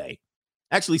side today.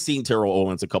 Actually seen Terrell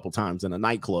Owens a couple times in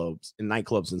nightclubs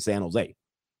in San Jose.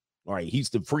 All right. He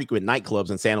used to frequent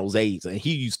nightclubs in San Jose, and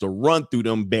he used to run through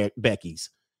them Becky's.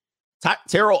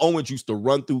 Terrell Owens used to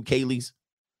run through Kaylee's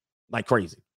like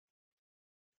crazy.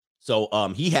 So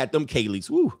he had them Kaylee's.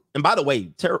 Woo. And by the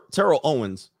way, Terrell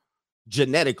Owens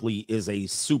genetically is a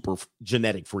super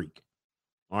genetic freak.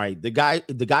 All right. The guy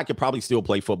could probably still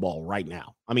play football right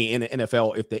now. I mean, in the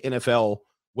NFL, if the NFL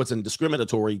wasn't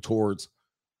discriminatory towards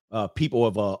people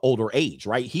of older age,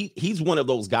 right? He's one of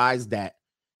those guys that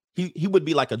he would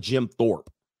be like a Jim Thorpe,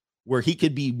 where he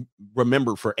could be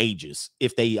remembered for ages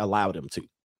if they allowed him to.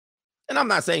 And I'm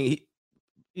not saying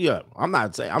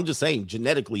I'm just saying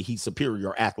genetically he's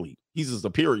superior athlete. He's a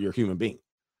superior human being.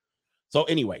 So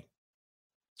anyway,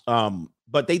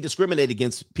 but they discriminate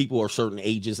against people of certain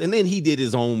ages. And then he did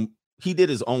his own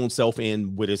self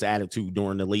in with his attitude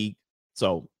during the league.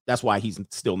 So that's why he's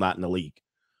still not in the league.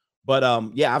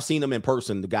 But yeah, I've seen him in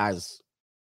person. The guy's,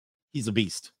 he's a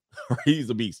beast. He's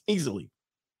a beast easily.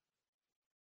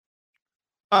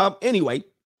 Anyway,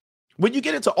 when you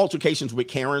get into altercations with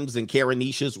Karens and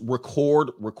Karenishas,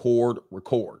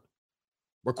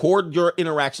 record your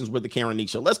interactions with the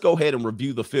Karenisha. Let's go ahead and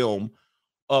review the film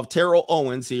of Terrell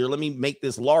Owens here. Let me make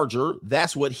this larger.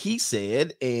 That's what he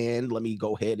said. And let me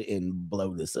go ahead and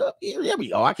blow this up here. There we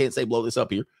go. I can't say blow this up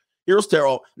here. Here's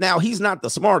Terrell. Now, he's not the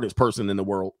smartest person in the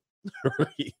world.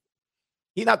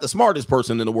 He's not the smartest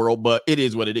person in the world, but it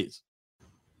is what it is.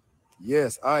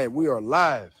 Yes, we are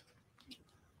live.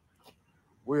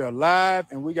 We are live,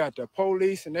 and we got the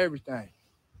police and everything.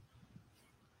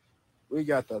 We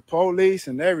got the police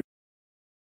and everything.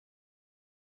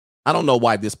 I don't know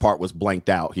why this part was blanked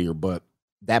out here, but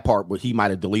that part, he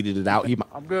might have deleted it out.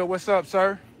 I'm good. What's up,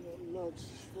 sir?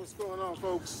 What's going on,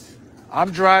 folks?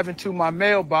 I'm driving to my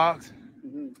mailbox.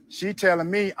 She telling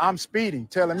me I'm speeding,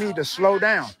 telling me to slow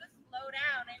down. Slow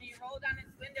down, and he rolled down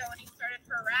his window and he started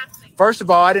harassing. First of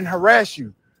all, I didn't harass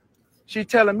you. She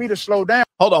telling me to slow down.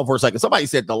 Hold on for a second. Somebody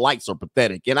said the lights are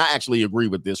pathetic, and I actually agree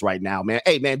with this right now, man.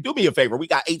 Hey, man, do me a favor. We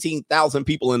got 18,000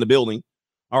 people in the building.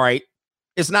 All right.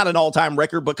 It's not an all-time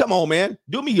record, but come on, man.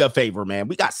 Do me a favor, man.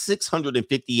 We got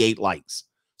 658 likes.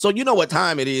 So you know what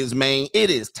time it is, man. It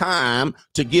is time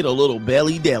to get a little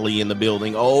belly deli in the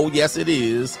building. Oh, yes, it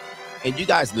is. And you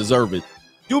guys deserve it.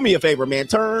 Do me a favor, man.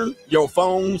 Turn your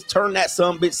phones, turn that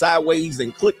sumbitch sideways,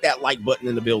 and click that like button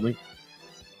in the building.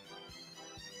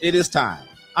 It is time.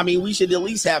 I mean, we should at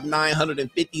least have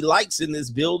 950 likes in this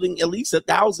building, at least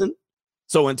 1,000.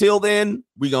 So until then,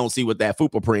 we're going to see what that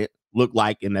fupa print look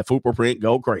like, and that fupa print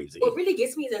go crazy. What really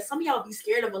gets me is that some of y'all be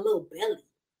scared of a little belly.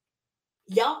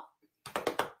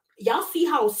 Y'all see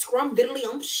how scrum-diddly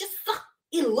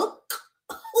it look?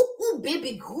 Ooh,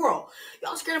 baby girl.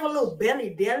 Y'all scared of a little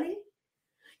belly deli?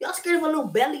 Y'all scared of a little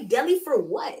belly deli for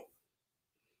what?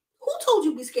 Who told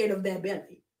you be scared of that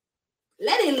belly?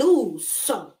 Let it loose.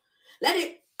 Let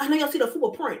it. I know y'all see the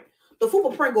fupa print. The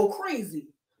fupa print go crazy.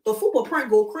 The fupa print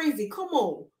go crazy. Come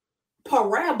on.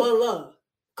 Parabola.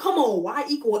 Come on.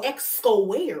 Y = X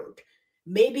squared.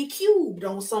 Maybe cubed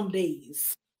on some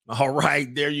days. All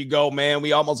right. There you go, man.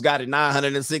 We almost got it.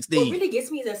 960. What really gets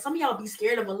me is that some of y'all be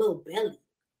scared of a little belly.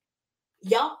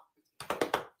 Y'all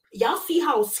see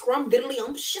how scrum-diddly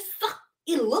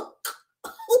it look?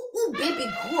 Ooh,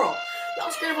 baby girl. Y'all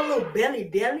scared of a little belly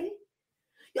deli?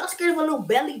 Y'all scared of a little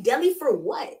belly deli for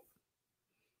what?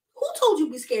 Who told you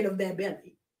be scared of that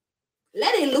belly?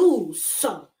 Let it loose.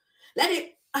 Let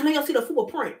it. I know y'all see the fupa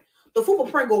print. The fupa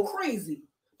print go crazy.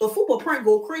 The fupa print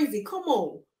go crazy. Come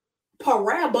on.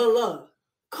 Parabola.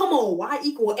 Come on.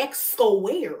 Y = X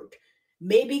squared.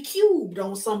 maybe cubed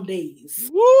on some days.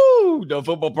 Woo! The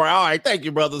football pro. All right, thank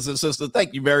you, brothers and sisters.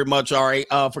 Thank you very much. All right,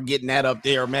 for getting that up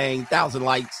there, man. 1,000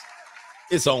 likes.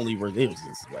 It's only ridiculous.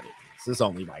 This is what it is. It's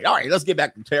only right. All right, let's get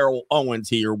back to Terrell Owens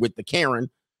here with the Karen,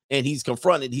 and he's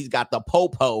confronted. He's got the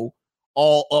popo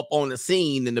all up on the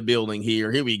scene in the building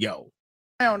here. Here we go.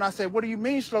 And I said, what do you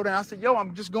mean slow down? I said, yo,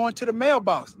 I'm just going to the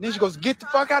mailbox. And then she goes, get the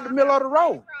fuck out the middle of the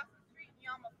road.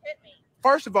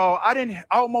 First of all, I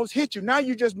almost hit you. Now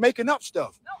you're just making up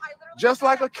stuff. Just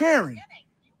like a Karen.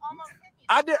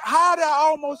 How did I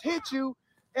almost hit you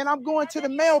and I'm going to the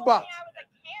mailbox?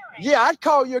 Yeah, I'd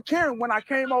call you a Karen when I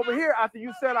came over here after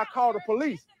you said I called the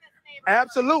police.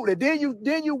 Absolutely. Then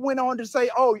you went on to say,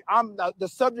 oh, I'm the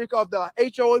subject of the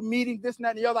HOA meeting, this and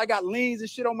that and the other. I got liens and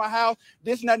shit on my house,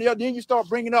 this and that and the other. Then you start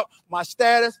bringing up my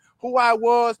status, who I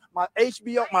was, my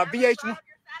HBO, my VH1.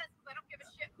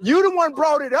 You the one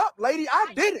brought it up, lady. I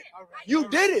did it. You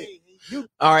did it.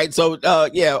 All right. So,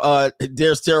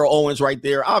 there's Terrell Owens right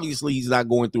there. Obviously, he's not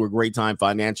going through a great time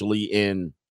financially,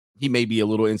 and he may be a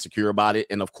little insecure about it.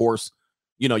 And of course,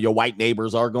 you know, your white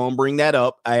neighbors are going to bring that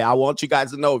up. I want you guys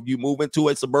to know, if you move into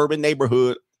a suburban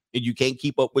neighborhood and you can't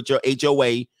keep up with your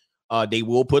HOA, they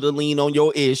will put a lien on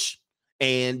your ish,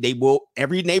 and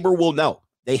every neighbor will know.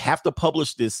 They have to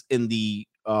publish this they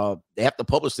have to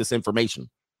publish this information.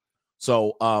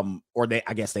 So,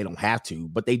 I guess they don't have to,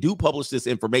 but they do publish this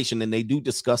information, and they do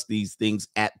discuss these things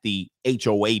at the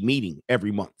HOA meeting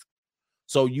every month.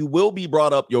 So you will be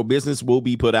brought up, your business will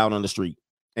be put out on the street,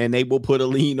 and they will put a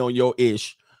lien on your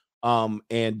ish. And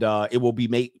it will be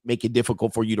make it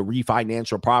difficult for you to refinance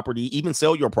your property, even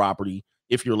sell your property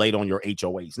if you're late on your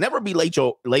HOAs. Never be late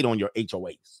on your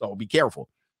HOAs. So be careful.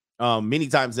 Many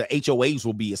times the HOAs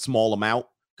will be a small amount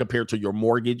compared to your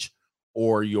mortgage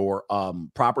or your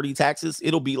property taxes.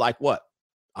 It'll be like what,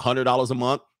 $100 a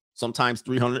month, sometimes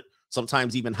 $300,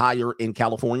 sometimes even higher in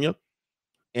California.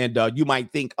 And you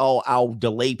might think, oh, I'll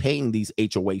delay paying these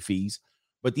HOA fees.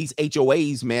 But these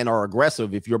HOAs, man, are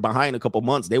aggressive. If you're behind a couple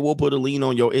months, they will put a lien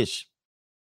on your ish.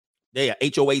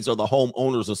 HOAs are the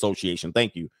Homeowners Association.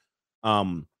 Thank you.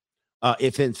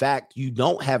 If in fact you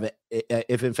don't have it,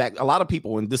 if in fact a lot of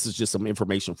people, and this is just some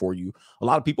information for you, a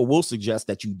lot of people will suggest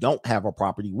that you don't have a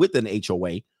property with an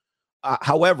HOA.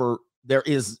 However, there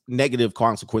is negative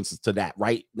consequences to that,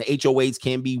 right? The HOAs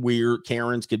can be weird.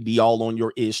 Karens can be all on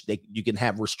your ish. You can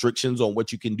have restrictions on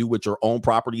what you can do with your own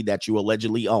property that you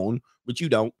allegedly own, which you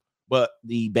don't. But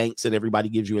the banks and everybody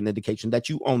gives you an indication that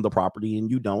you own the property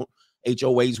and you don't.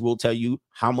 HOAs will tell you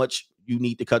how much you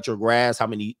need to cut your grass, how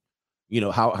many, you know,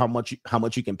 how much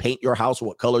you can paint your house,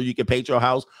 what color you can paint your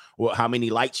house, or how many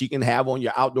lights you can have on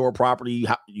your outdoor property.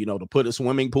 You know, to put a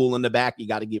swimming pool in the back, you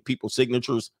got to get people's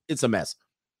signatures. It's a mess.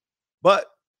 But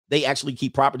they actually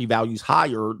keep property values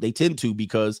higher. They tend to,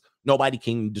 because nobody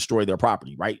can destroy their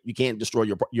property, right? You can't destroy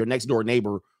your next door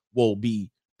neighbor will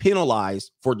be penalized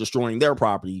for destroying their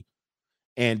property,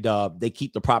 and they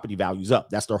keep the property values up.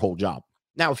 That's their whole job.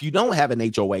 Now, if you don't have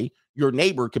an HOA, your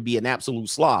neighbor could be an absolute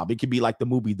slob. It could be like the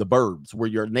movie The Burbs, where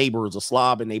your neighbor is a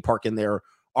slob and they park in their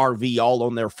RV all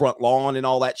on their front lawn and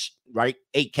all that, right?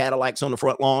 8 Cadillacs on the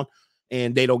front lawn,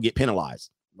 and they don't get penalized,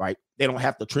 right? They don't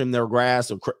have to trim their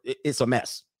grass. It's a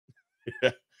mess.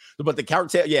 But the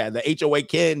cartel, the HOA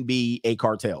can be a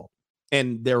cartel.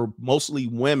 And they're mostly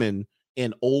women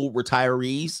and old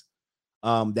retirees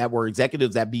that were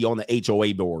executives that be on the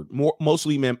HOA board.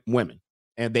 Mostly women.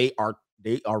 And they are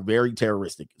very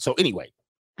terroristic. So anyway,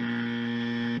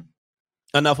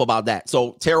 enough about that.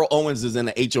 So Terrell Owens is in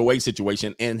an HOA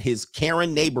situation, and his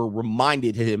Karen neighbor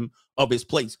reminded him of his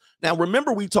place. Now,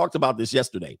 remember, we talked about this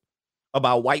yesterday,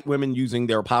 about white women using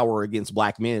their power against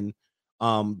black men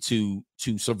to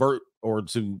subvert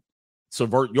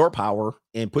your power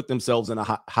and put themselves in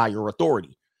a higher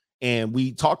authority. And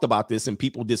we talked about this, and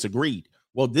people disagreed.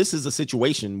 Well, this is a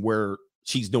situation where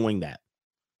she's doing that.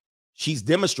 She's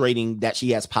demonstrating that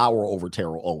she has power over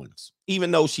Terrell Owens,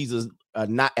 even though she's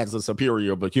not as a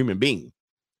superior of a human being.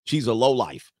 She's a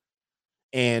lowlife.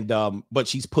 And but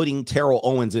she's putting Terrell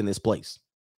Owens in this place.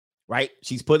 Right?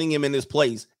 She's putting him in this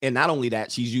place. And not only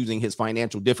that, she's using his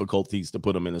financial difficulties to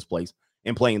put him in this place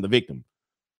and playing the victim.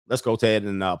 Let's go ahead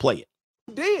and play it.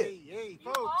 Did. Hey,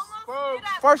 folks.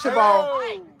 First of all,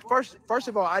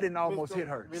 I didn't almost hit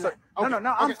her. Sir, okay.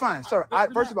 No, I'm fine, sir.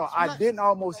 First of all, I didn't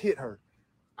almost hit her.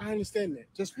 I understand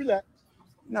that. Just relax.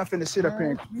 I'm not finna sit up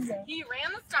here. He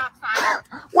ran the stop sign.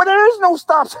 Well, there is no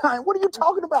stop sign. What are you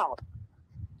talking about?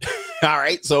 All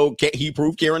right. So he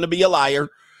proved Karen to be a liar.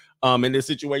 In this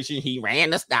situation, he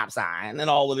ran the stop sign and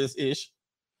all of this ish.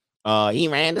 He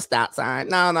ran the stop sign.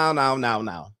 No. I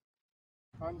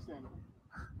understand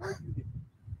that.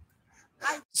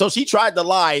 So she tried to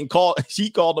lie and she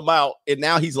called him out, and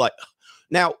now he's like,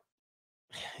 now.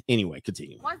 Anyway,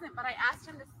 continue. It wasn't, but I asked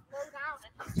him to slow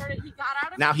down, and he got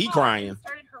out of now his he car crying. and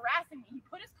started harassing me. He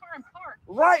put his car in park.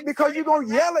 Right, because you're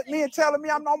gonna yell at me and telling me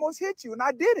I'm almost hit you, and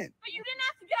I didn't. But you didn't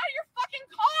have to get out of your fucking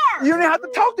car. You didn't have to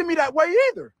talk to me that way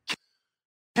either,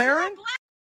 Karen.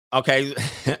 Okay,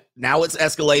 now it's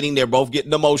escalating. They're both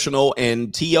getting emotional,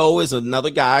 and T.O. is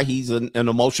another guy. He's an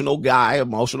emotional guy,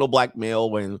 emotional black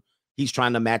male, and he's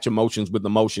trying to match emotions with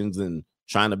emotions and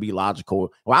trying to be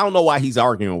logical. Well, I don't know why he's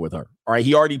arguing with her. All right,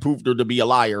 he already proved her to be a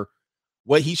liar.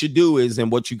 What he should do is,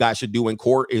 and what you guys should do in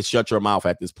court is shut your mouth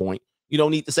at this point. You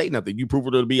don't need to say nothing. You prove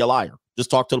her to be a liar. Just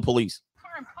talk to the police.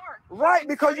 Right,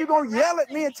 because you're gonna yell at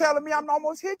me and telling me I'm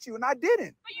almost hit you, and I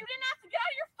didn't. But you didn't have to get out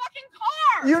of your fucking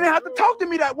car. You didn't have to talk to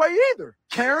me that way either,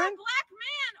 Karen. You're a black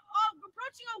man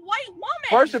approaching a white woman.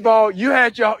 First of all, you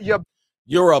had your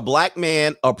You're a black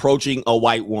man approaching a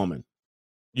white woman.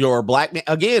 You're a black man.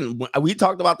 Again, we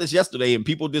talked about this yesterday and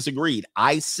people disagreed.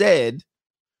 I said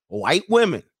white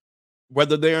women,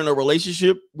 whether they're in a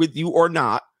relationship with you or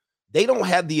not, they don't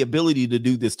have the ability to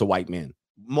do this to white men.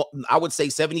 I would say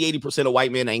 70-80% of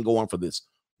white men ain't going for this.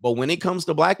 But when it comes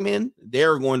to black men,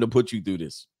 they're going to put you through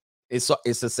this. It's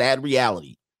a sad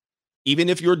reality. Even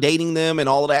if you're dating them and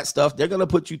all of that stuff, they're going to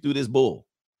put you through this bull.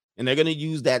 And they're going to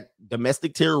use that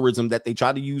domestic terrorism that they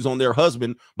try to use on their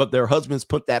husband, but their husbands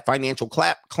put that financial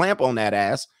clamp on that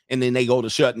ass, and then they go to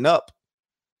shutting up.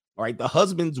 All right, the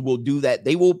husbands will do that.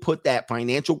 They will put that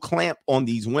financial clamp on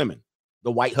these women,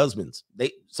 the white husbands.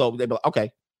 They'll be like,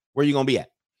 okay, where are you going to be at?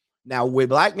 Now, with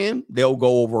black men, they'll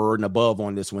go over and above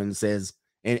on this one and says,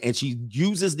 and she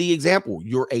uses the example,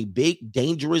 you're a big,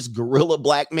 dangerous gorilla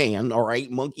black man, all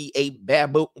right, monkey, ape,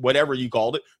 baboon, whatever you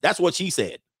called it. That's what she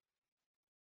said.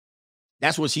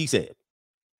 That's what she said.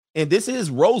 And this is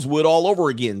Rosewood all over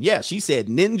again. Yeah, she said,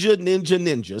 ninja, ninja,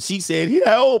 ninja. She said,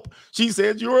 help. She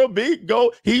said, you're a big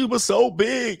goat. He was so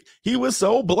big. He was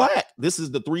so black. This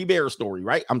is the Three Bears story,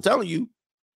 right? I'm telling you,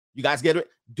 you guys get it?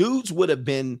 Dudes would have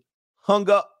been hung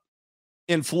up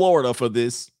in Florida for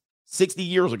this 60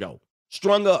 years ago.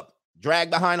 Strung up,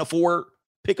 dragged behind a Ford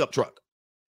pickup truck.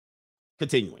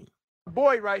 Continuing.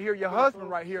 Boy right here, your husband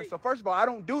right here. So first of all, I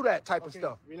don't do that type of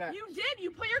stuff. Relax. You did.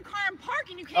 You put your car in park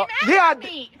and you came at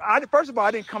me. First of all,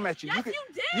 I didn't come at you. Yes, you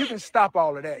did. You can stop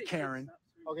all of that, Karen.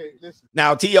 Okay, listen.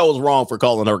 Now, T.O. is wrong for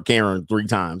calling her Karen 3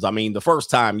 times. I mean, the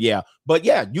first time, yeah. But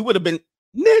yeah, you would have been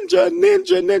ninja,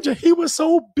 ninja, ninja. He was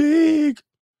so big.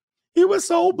 He was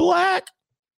so black.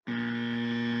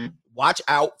 Watch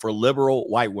out for liberal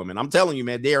white women. I'm telling you,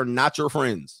 man, they are not your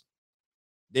friends.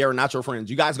 They are not your friends.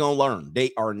 You guys going to learn.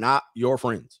 They are not your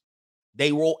friends.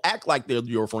 They will act like they're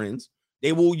your friends.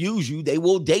 They will use you. They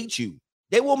will date you.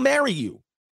 They will marry you.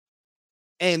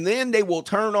 And then they will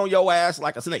turn on your ass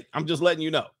like a snake. I'm just letting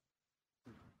you know.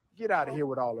 Get out of here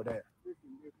with all of that.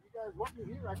 Listen, if you guys want me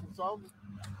here, I can solve it.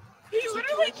 He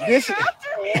literally came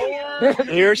after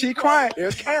me. Here she crying.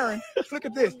 There's Karen. Look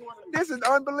at this. This is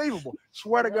unbelievable.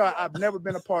 Swear to God, I've never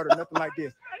been a part of nothing like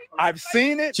this. I've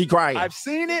seen it. She crying. I've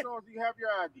seen it. You have your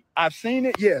ID. I've seen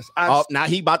it. Yes. Now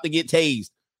he about to get tased.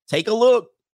 Take a look.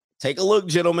 Take a look,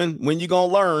 gentlemen. When you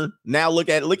gonna learn? Now look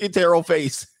at Terrell's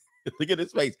face. Look at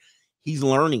his face. He's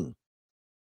learning.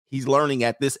 He's learning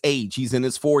at this age. He's in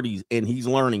his 40s, and he's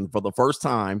learning for the first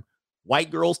time. White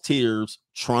girl's tears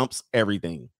trumps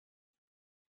everything.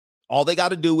 All they got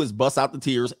to do is bust out the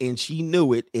tears, and she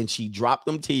knew it, and she dropped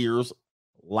them tears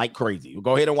like crazy.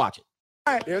 Go ahead and watch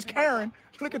it. There's Karen.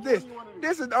 Look at this.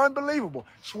 This is unbelievable.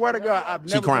 Swear to God, I've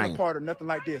never been a part of nothing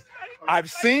like this.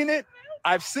 I've seen it.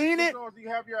 I've seen it. You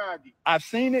have your ID. I've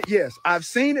seen it. Yes, I've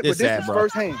seen it, but this is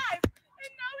firsthand.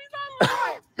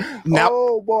 Now,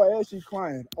 oh boy, as she's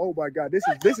crying. Oh my God, this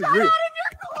is real.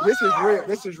 This is real.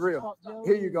 This is real.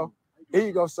 Here you go. Here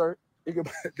you go, sir.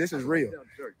 This is real.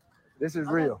 This is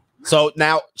real. So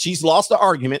now she's lost the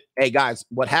argument. Hey guys,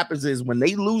 what happens is when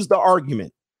they lose the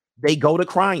argument, they go to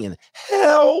crying.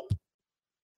 Help!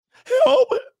 Help!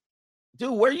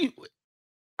 Dude, where you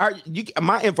are? You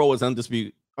my info is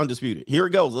undisputed. Here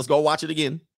it goes. Let's go watch it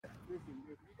again.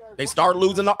 They start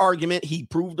losing the argument. He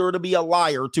proved her to be a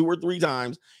liar 2 or 3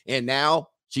 times, and now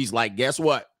she's like, "Guess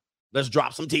what? Let's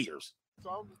drop some tears."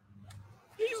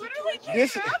 He literally came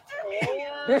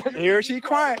after me. Here she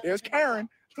crying. There's Karen.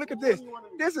 Look at this.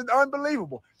 This is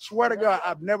unbelievable. Swear to God,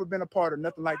 I've never been a part of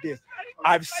nothing like this.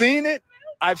 I've seen it.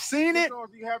 I've seen it.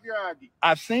 You have your ID.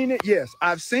 I've seen it. Yes,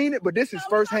 I've seen it, but this is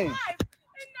firsthand.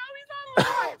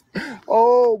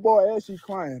 Oh boy, as she's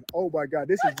crying. Oh my God,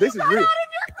 this is real.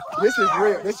 This is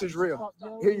real. This is real.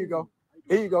 Here you go.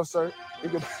 Here you go, sir.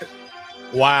 Here you go.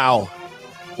 Wow.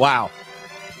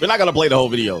 We're not gonna play the whole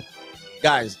video.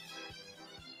 Guys,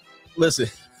 listen.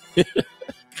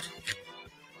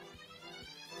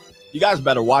 You guys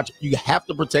better watch. You have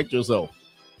to protect yourself.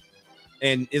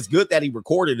 And it's good that he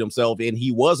recorded himself and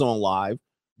he was on live,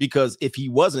 because if he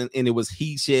wasn't and it was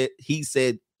he said,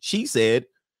 she said,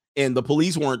 and the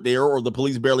police weren't there or the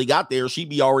police barely got there, she'd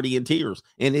be already in tears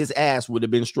and his ass would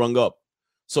have been strung up.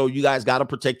 So you guys got to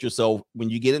protect yourself when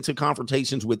you get into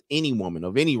confrontations with any woman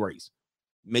of any race.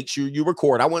 Make sure you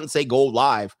record. I wouldn't say go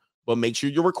live, but make sure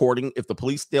you're recording. If the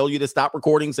police tell you to stop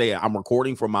recording, say I'm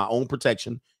recording for my own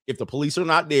protection. If the police are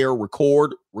not there,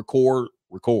 record.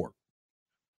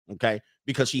 Okay?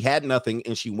 Because she had nothing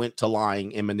and she went to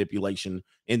lying and manipulation,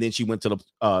 and then she went to the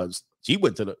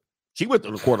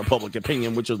court of public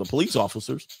opinion, which are the police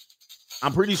officers.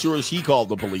 I'm pretty sure she called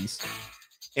the police,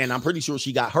 and I'm pretty sure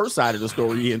she got her side of the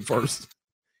story in first,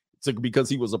 because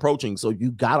he was approaching. So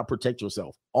you gotta protect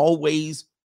yourself. Always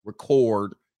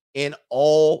record in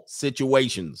all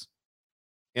situations.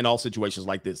 In all situations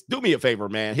like this. Do me a favor,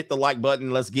 man. Hit the like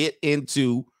button. Let's get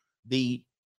into the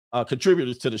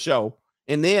contributors to the show.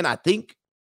 And then I think,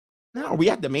 now, are we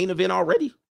at the main event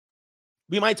already?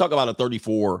 We might talk about a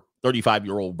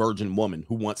 35-year-old virgin woman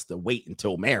who wants to wait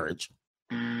until marriage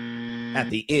at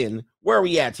the end. Where are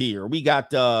we at here? We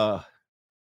got,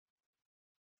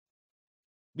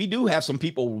 we do have some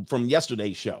people from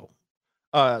yesterday's show.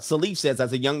 Salif says,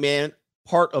 as a young man,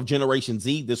 part of Generation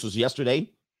Z, this was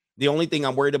yesterday. The only thing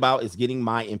I'm worried about is getting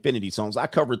my Infinity songs. I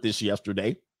covered this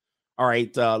yesterday. All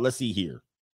right, let's see here.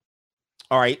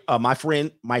 All right, my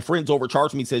friends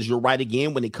overcharged me, says, you're right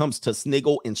again. When it comes to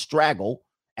sniggle and straggle,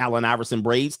 Allen Iverson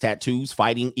braids, tattoos,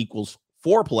 fighting equals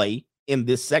foreplay in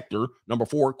this sector. Number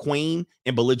 4, queen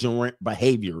and belligerent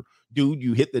behavior. Dude,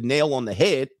 you hit the nail on the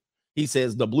head. He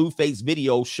says the Blueface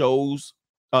video show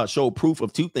proof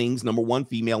of two things. Number 1,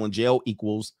 female in jail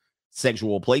equals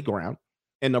sexual playground.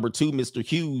 And number 2, Mr.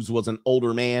 Hughes was an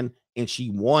older man and she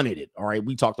wanted it. All right,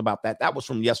 we talked about that. That was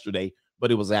from yesterday,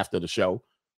 but it was after the show.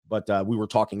 But we were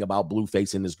talking about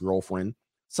Blueface and his girlfriend.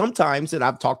 Sometimes, and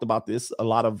I've talked about this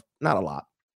not a lot.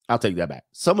 I'll take that back.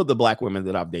 Some of the black women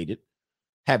that I've dated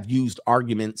have used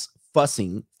arguments,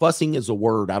 fussing. Fussing is a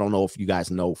word. I don't know if you guys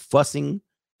know. Fussing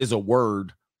is a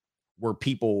word where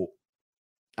people,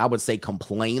 I would say,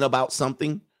 complain about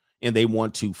something and they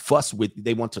want to fuss with,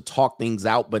 they want to talk things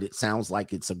out, but it sounds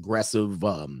like it's aggressive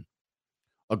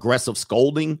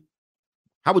scolding.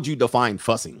 How would you define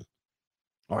fussing?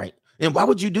 All right. And why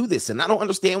would you do this? And I don't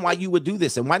understand why you would do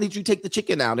this. And why did you take the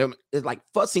chicken out? It's like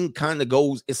fussing kind of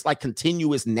goes, it's like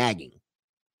continuous nagging.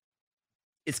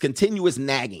 It's continuous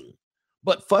nagging.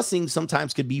 But fussing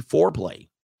sometimes could be foreplay,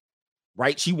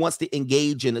 right? She wants to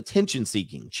engage in attention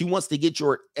seeking. She wants to get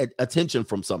your attention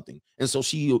from something. And so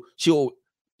she'll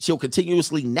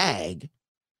continuously nag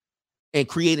and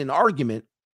create an argument.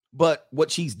 But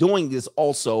what she's doing is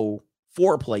also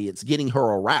foreplay. It's getting her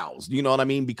aroused. You know what I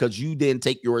mean? Because you then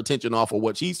take your attention off of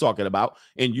what she's talking about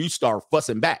and you start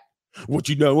fussing back. What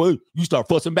you know? You start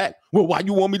fussing back. Well, why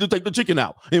you want me to take the chicken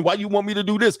out? And why you want me to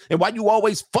do this? And why you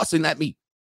always fussing at me?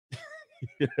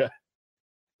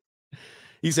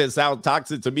 He said, sound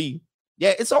toxic to me.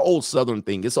 Yeah, it's an old Southern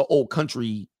thing. It's an old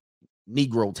country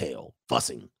Negro tale,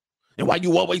 fussing. And why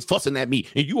you always fussing at me?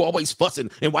 And you always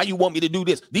fussing. And why you want me to do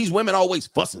this? These women always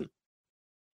fussing.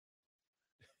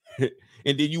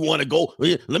 And then you want to go,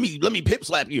 let me pip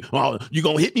slap you. Oh, you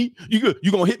gonna hit me? You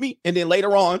gonna hit me? And then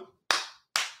later on,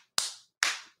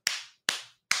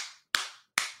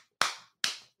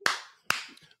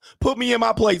 put me in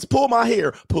my place, pull my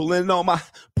hair, pulling on my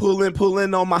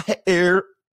hair.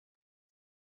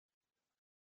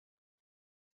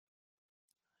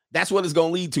 That's what it's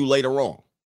gonna lead to later on.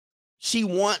 She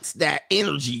wants that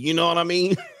energy, you know what I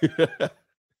mean?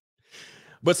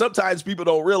 But sometimes people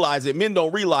don't realize it. Men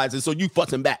don't realize it. So you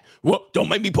fussing back. Well, don't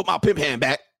make me put my pimp hand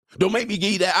back. Don't make me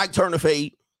give you that Ike Turner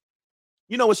fade.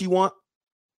 You know what she want?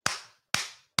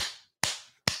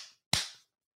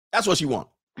 That's what she want.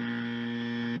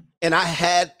 And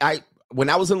when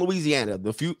I was in Louisiana,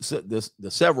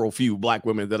 the several few black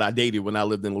women that I dated when I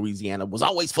lived in Louisiana was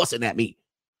always fussing at me.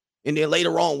 And then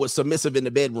later on was submissive in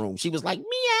the bedroom. She was like,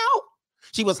 meow.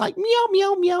 She was like, meow,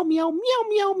 meow, meow, meow, meow,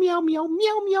 meow, meow, meow, meow,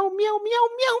 meow, meow, meow,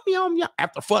 meow, meow, meow,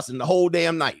 after fussing the whole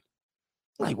damn night.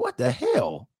 Like, what the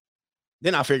hell?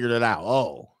 Then I figured it out.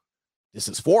 Oh, this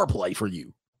is foreplay for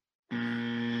you.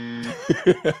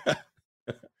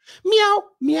 Meow,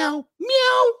 meow,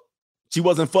 meow. She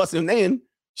wasn't fussing then.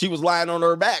 She was lying on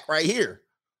her back right here.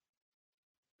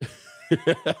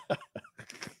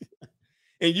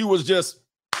 And you was just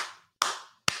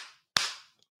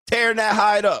tearing that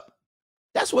hide up.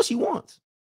 That's what she wants.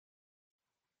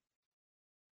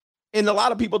 And a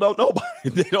lot of people don't know about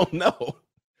it. They don't know.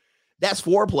 That's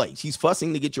foreplay. She's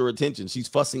fussing to get your attention. She's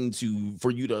fussing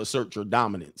for you to assert your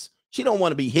dominance. She don't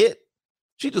want to be hit.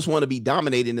 She just want to be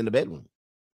dominated in the bedroom.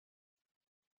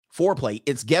 Foreplay.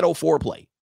 It's ghetto foreplay.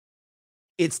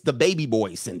 It's the baby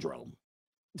boy syndrome.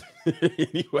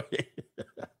 Anyway.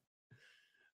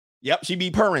 Yep, she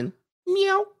be purring.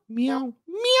 Meow, meow,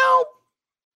 meow.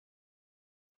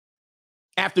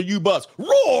 After you bust,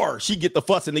 roar, she get the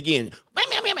fussing again.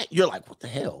 You're like, what the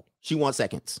hell? She wants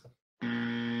seconds.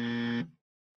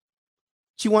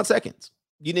 She wants seconds.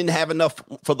 You didn't have enough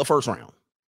for the first round.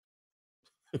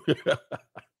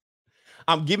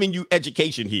 I'm giving you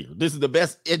education here. This is the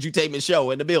best edutainment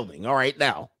show in the building. All right,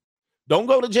 now, don't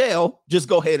go to jail. Just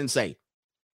go ahead and say,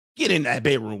 get in that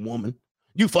bedroom, woman.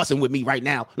 You fussing with me right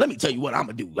now. Let me tell you what I'm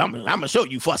going to do. I'm going to show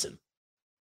you fussing.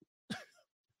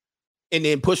 And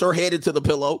then push her head into the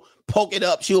pillow, poke it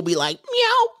up. She'll be like,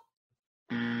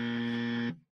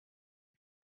 meow.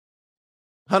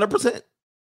 100%.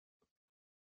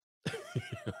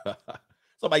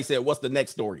 Somebody said, what's the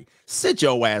next story? Sit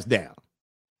your ass down.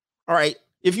 All right.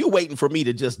 If you're waiting for me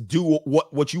to just do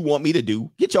what you want me to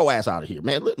do, get your ass out of here,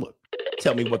 man. Look,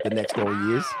 tell me what the next story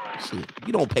is. Shit,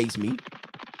 you don't pace me.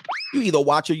 You either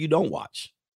watch or you don't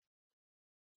watch.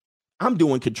 I'm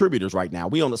doing contributors right now.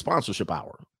 We on the sponsorship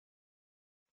hour.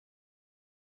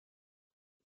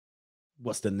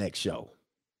 What's the next show?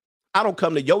 I don't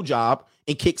come to your job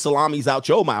and kick salamis out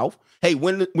your mouth. Hey,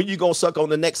 when you gonna suck on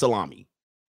the next salami?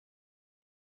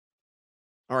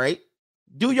 All right.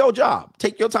 Do your job.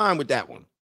 Take your time with that one.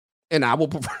 And I will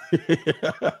prefer.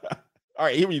 All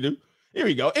right, here we do. Here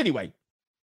we go. Anyway.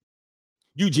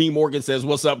 Eugene Morgan says,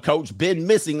 what's up, coach? Been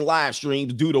missing live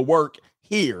streams due to work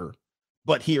here,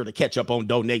 but here to catch up on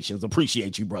donations.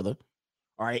 Appreciate you, brother.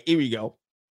 All right, here we go.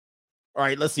 All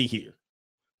right, let's see here.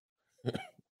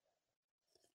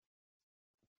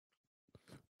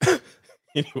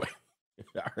 Anyway.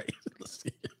 All right, let's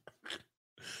see.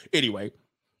 Anyway,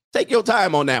 take your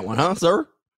time on that one, huh, sir?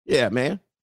 Yeah, man.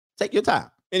 Take your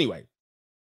time. Anyway,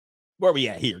 where we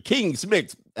at here? King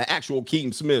Smith, the actual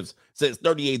King Smiths, says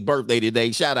 38th birthday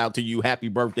today. Shout out to you. Happy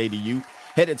birthday to you.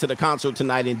 Headed to the concert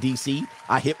tonight in D.C.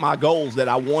 I hit my goals that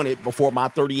I wanted before my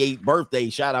 38th birthday.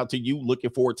 Shout out to you. Looking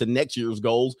forward to next year's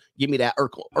goals. Give me that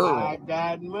Urkel. I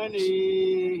got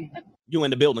money. You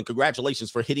in the building.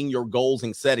 Congratulations for hitting your goals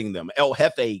and setting them. El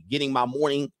Jefe getting my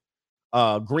morning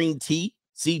green tea.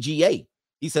 CGA.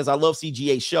 He says, I love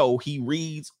CGA show. He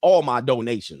reads all my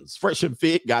donations. Fresh and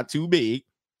Fit got too big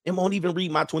and won't even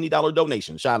read my $20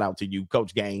 donation. Shout out to you,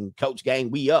 Coach Gang. Coach Gang,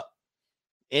 we up.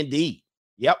 Indeed.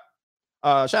 Yep.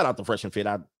 Shout out to Fresh and Fit.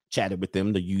 I chatted with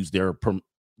them to use their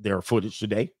footage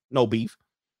today. No beef.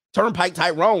 Turnpike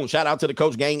Tyrone. Shout out to the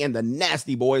Coach Gang and the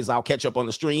Nasty Boys. I'll catch up on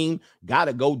the stream.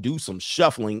 Gotta go do some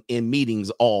shuffling in meetings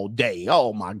all day.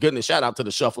 Oh my goodness. Shout out to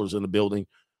the shufflers in the building.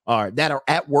 All right, that are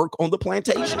at work on the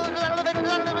plantation.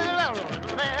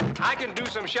 I can do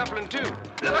some shuffling too.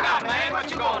 Look out, man.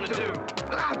 What you going to do?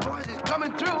 Look out, boys. It's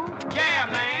coming through. Yeah,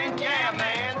 man. Yeah,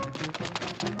 man.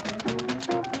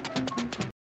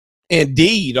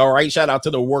 Indeed. All right. Shout out to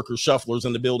the worker shufflers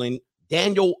in the building.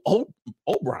 Daniel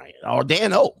O'Brien or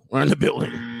Dan O are in the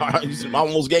building. All right, I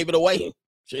almost gave it away.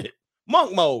 Shit.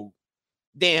 Monk mode.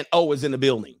 Dan O is in the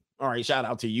building. All right. Shout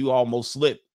out to you. Almost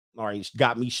slipped. All right.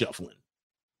 Got me shuffling.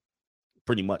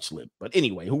 Pretty much slipped. But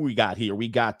anyway, who we got here? We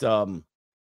got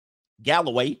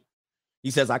Galloway.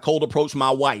 He says, I cold approach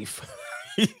my wife.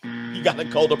 You got to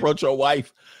cold approach your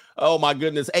wife. Oh my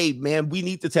goodness. Hey man, we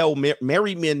need to tell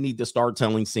married men need to start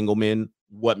telling single men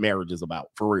what marriage is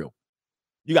about. For real.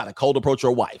 You got to cold approach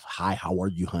your wife. Hi, how are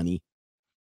you, honey?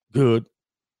 Good.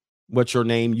 What's your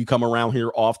name? You come around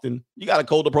here often. You got to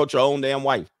cold approach your own damn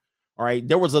wife. All right.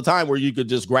 There was a time where you could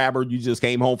just grab her. You just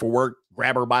came home from work,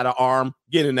 grab her by the arm,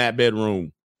 get in that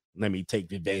bedroom. Let me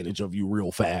take advantage of you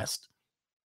real fast.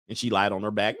 And she lied on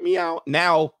her back. Meow.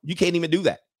 Now you can't even do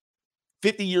that.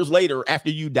 50 years later,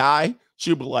 after you die,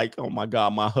 she'll be like, oh my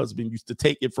God, my husband used to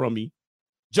take it from me.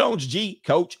 Jones G,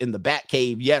 coach in the Bat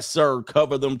Cave. Yes, sir.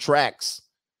 Cover them tracks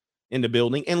in the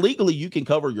building. And legally, you can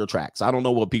cover your tracks. I don't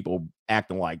know what people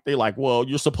acting like. They're like, well,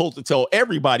 you're supposed to tell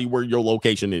everybody where your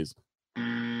location is.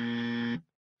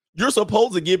 You're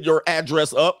supposed to give your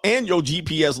address up and your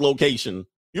GPS location.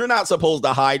 You're not supposed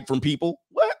to hide from people.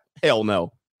 What? Hell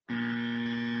no.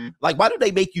 Like, why do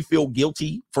they make you feel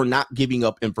guilty for not giving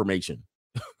up information?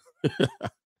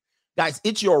 Guys,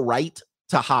 it's your right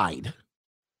to hide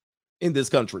in this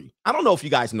country. I don't know if you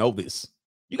guys know this.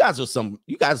 You guys are some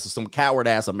coward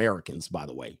ass Americans, by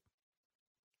the way.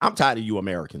 I'm tired of you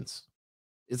Americans.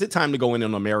 Is it time to go in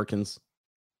on Americans?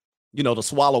 You know, the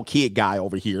Swallow Kid guy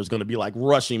over here is going to be like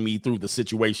rushing me through the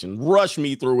situation. Rush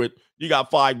me through it. You got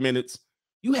 5 minutes.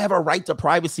 You have a right to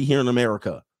privacy here in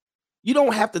America. You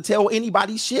don't have to tell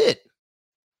anybody shit.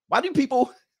 Why do people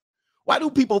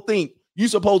think you're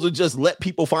supposed to just let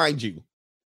people find you?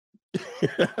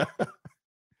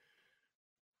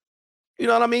 You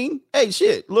know what I mean? Hey,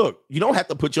 shit, look, you don't have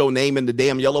to put your name in the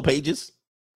damn yellow pages.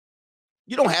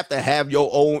 You don't have to have your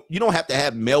own, you don't have to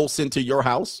have mail sent to your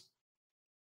house.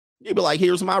 You'd be like,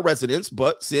 here's my residence,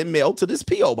 but send mail to this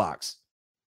P.O. box.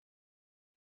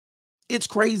 It's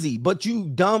crazy, but you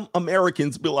dumb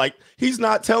Americans be like, he's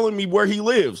not telling me where he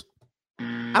lives.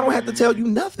 I don't have to tell you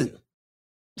nothing.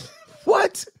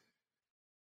 What?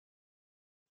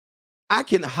 I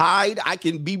can hide. I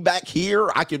can be back here.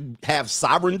 I can have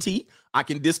sovereignty. I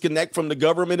can disconnect from the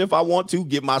government if I want to,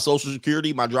 give my social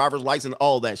security, my driver's license,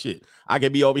 all that shit. I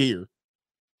can be over here.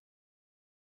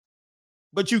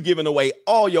 But you giving away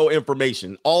all your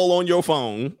information, all on your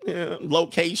phone,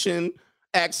 location,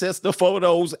 access to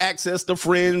photos, access to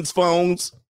friends'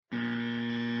 phones.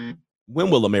 When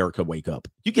will America wake up?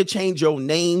 You can change your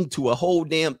name to a whole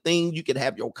damn thing. You can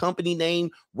have your company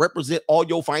name represent all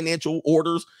your financial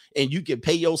orders, and you can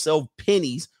pay yourself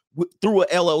pennies through a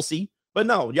LLC. But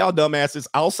no, y'all dumbasses,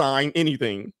 I'll sign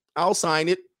anything. I'll sign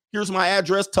it. Here's my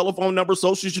address, telephone number,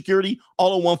 social security,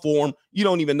 all in one form. You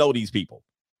don't even know these people.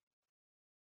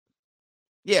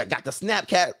 Yeah, got the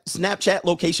Snapchat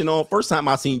location on. First time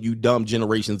I seen you dumb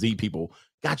Generation Z people.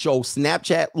 Got your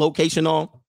Snapchat location on.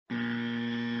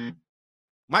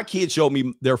 My kids showed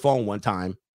me their phone one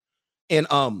time, and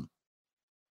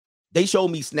they showed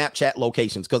me Snapchat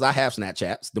locations because I have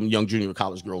Snapchats. Them young junior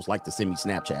college girls like to send me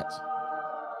Snapchats.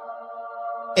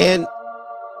 And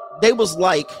they was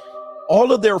like,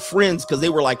 all of their friends, because they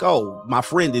were like, oh, my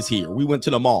friend is here. We went to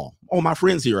the mall. Oh, my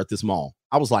friend's here at this mall.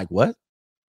 I was like, what?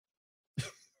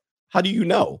 How do you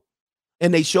know?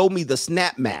 And they showed me the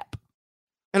Snap map.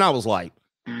 And I was like,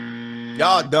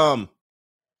 y'all dumb.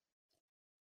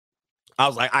 I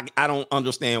was like, I don't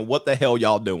understand what the hell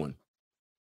y'all doing.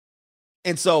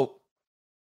 And so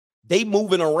they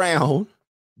moving around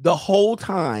the whole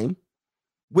time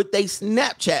with their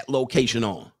Snapchat location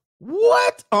on.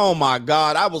 What? Oh my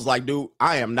God. I was like, dude,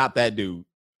 I am not that dude.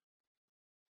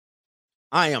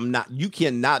 I am not. You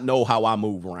cannot know how I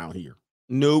move around here.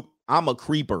 Nope. I'm a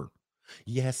creeper.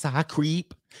 Yes, I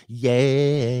creep.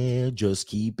 Yeah, just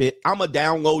keep it. I'm a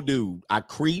down low dude. I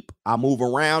creep. I move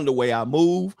around the way I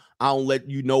move. I don't let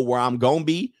you know where I'm going to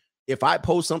be. If I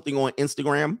post something on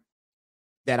Instagram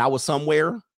that I was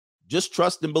somewhere, just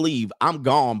trust and believe I'm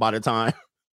gone by the time.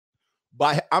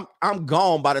 I'm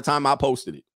gone by the time I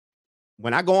posted it.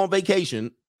 When I go on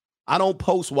vacation, I don't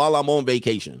post while I'm on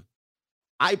vacation.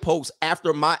 I post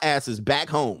after my ass is back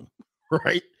home,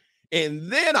 right?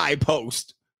 And then I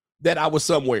post that I was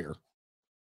somewhere.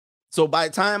 So by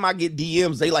the time I get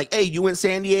DMs, they like, hey, you in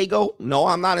San Diego? No,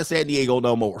 I'm not in San Diego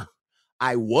no more.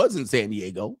 I was in San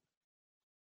Diego.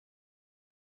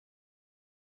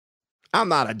 I'm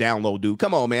not a down low dude.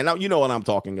 Come on, man. Now, you know what I'm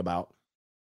talking about.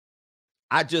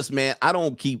 I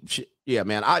don't keep shit. Yeah,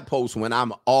 man. I post when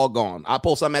I'm all gone. I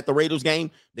post I'm at the Raiders game.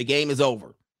 The game is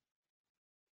over.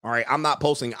 All right. I'm not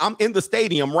posting. I'm in the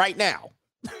stadium right now.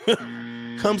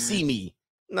 Come see me.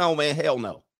 No, man. Hell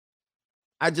no.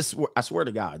 I swear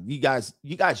to God, you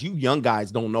young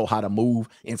guys don't know how to move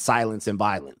in silence and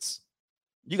violence.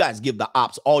 You guys give the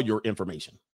ops all your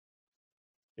information.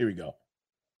 Here we go.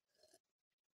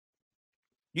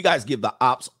 You guys give the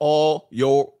ops all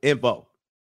your info.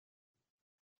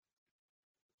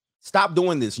 Stop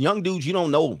doing this. Young dudes, you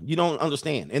don't know. You don't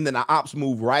understand. And then the ops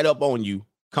move right up on you,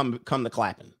 come to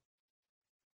clapping.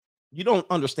 You don't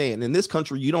understand. In this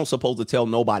country, you don't supposed to tell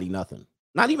nobody nothing.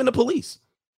 Not even the police.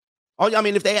 Oh, I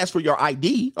mean, if they ask for your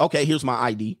ID, okay, here's my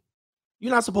ID.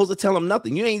 You're not supposed to tell them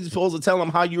nothing. You ain't supposed to tell them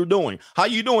how you're doing. How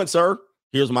you doing, sir?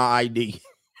 Here's my ID.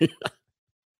 You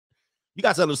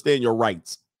guys understand your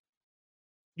rights.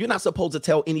 You're not supposed to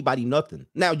tell anybody nothing.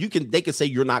 Now, they can say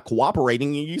you're not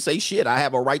cooperating, and you say, shit, I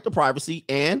have a right to privacy,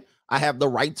 and I have the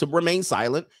right to remain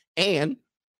silent, and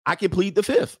I can plead the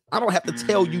fifth. I don't have to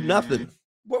tell you nothing.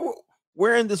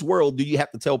 Where in this world do you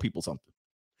have to tell people something?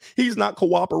 He's not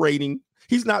cooperating.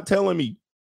 He's not telling me.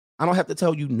 I don't have to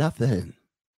tell you nothing.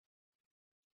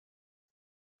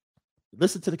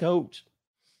 Listen to the coach.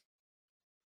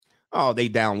 Oh, they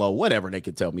down low. Whatever, they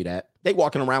can tell me that. They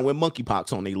walking around with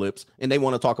monkeypox on their lips, and they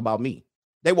want to talk about me.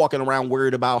 They walking around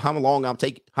worried about how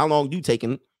long you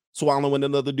taking swallowing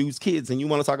another dude's kids, and you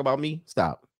want to talk about me?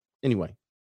 Stop. Anyway.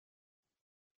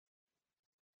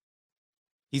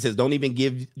 He says, don't even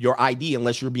give your ID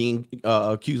unless you're being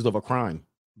accused of a crime.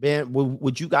 Man,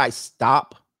 would you guys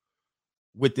stop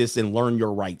with this and learn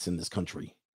your rights in this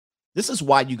country. This is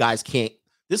why you guys can't.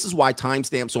 This is why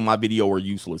timestamps on my video are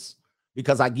useless,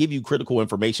 because I give you critical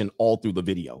information all through the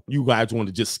video. You guys want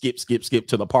to just skip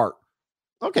to the part.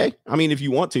 Okay. I mean, if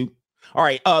you want to. All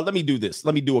right. Let me do this.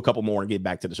 Let me do a couple more and get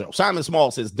back to the show. Simon Small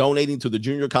says donating to the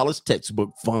Junior College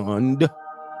Textbook Fund.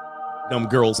 Them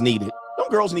girls need it. Them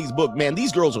girls need this book, man.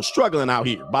 These girls are struggling out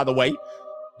here. By the way,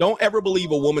 don't ever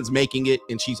believe a woman's making it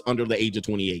and she's under the age of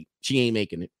 28. She ain't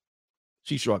making it.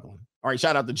 She's struggling. All right.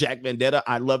 Shout out to Jack Vendetta.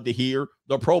 I'd love to hear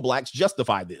the pro-blacks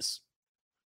justify this.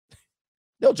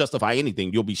 They'll justify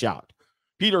anything. You'll be shocked.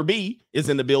 Peter B is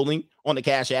in the building on the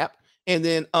Cash App. And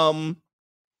then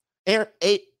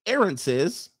Aaron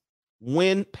says,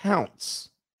 when pounce.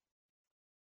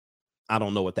 I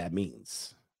don't know what that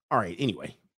means. All right.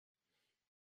 Anyway,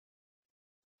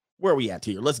 where are we at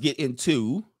here? Let's get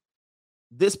into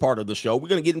this part of the show. We're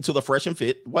going to get into the fresh and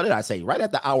fit. What did I say? Right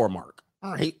at the hour mark.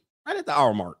 All right. Right at the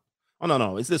hour mark. Oh,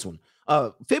 no. It's this one.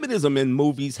 Feminism in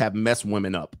movies have messed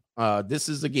women up. This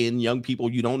is, again, young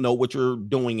people. You don't know what you're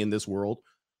doing in this world.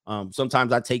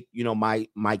 Sometimes I take,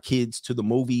 my kids to the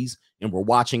movies and we're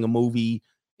watching a movie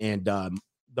and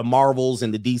the Marvels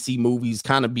and the DC movies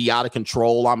kind of be out of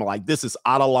control. I'm like, this is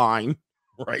out of line,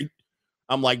 right?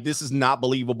 I'm like, this is not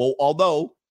believable.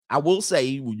 Although I will say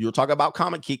you're talking about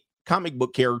comic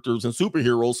book characters and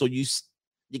superheroes. So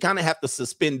you kind of have to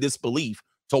suspend disbelief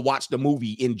to watch the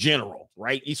movie in general,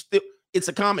 right? It's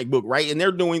a comic book, right? And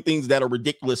they're doing things that are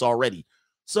ridiculous already.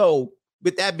 So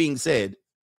with that being said,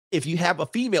 if you have a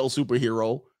female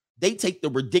superhero, they take the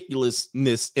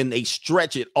ridiculousness and they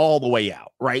stretch it all the way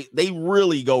out, right? They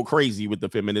really go crazy with the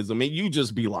feminism and you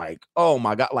just be like, oh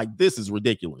my God, like this is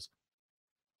ridiculous.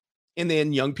 And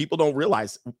then young people don't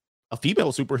realize a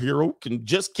female superhero can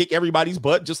just kick everybody's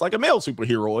butt just like a male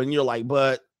superhero. And you're like,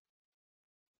 but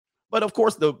of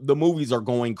course the movies are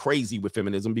going crazy with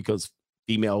feminism because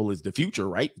female is the future,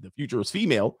 right? The future is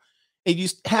female. And you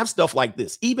have stuff like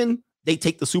this. Even they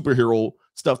take the superhero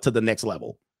stuff to the next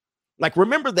level. Like,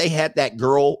 remember they had that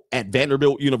girl at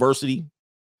Vanderbilt University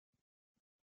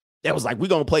that was like, we're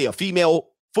going to play a female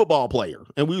football player.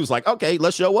 And we was like, okay,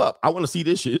 let's show up. I want to see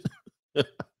this shit.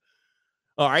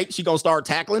 All right. She going to start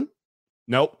tackling.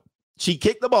 Nope. She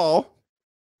kicked the ball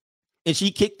and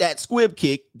she kicked that squib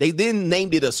kick. They then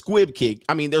named it a squib kick.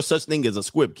 I mean, there's such thing as a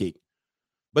squib kick,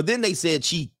 but then they said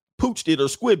she pooched it or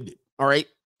squibbed it. All right.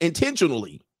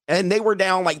 Intentionally. And they were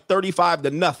down like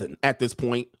 35-0 at this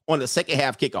point on the second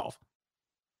half kickoff.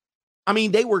 I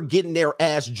mean, they were getting their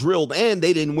ass drilled and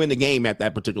they didn't win the game at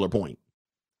that particular point.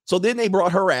 So then they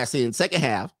brought her ass in second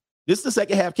half. This is the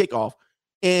second half kickoff.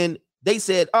 And they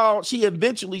said, oh, she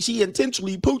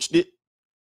intentionally pooched it.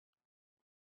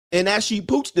 And as she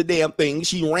pooched the damn thing,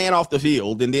 she ran off the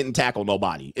field and didn't tackle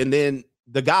nobody. And then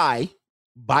the guy,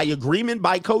 by agreement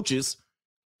by coaches,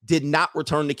 did not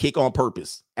return the kick on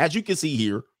purpose. As you can see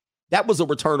here, that was a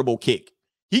returnable kick.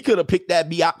 He could have picked that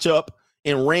biatch up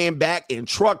and ran back and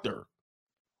trucked her.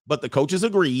 But the coaches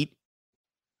agreed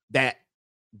that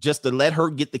just to let her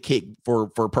get the kick for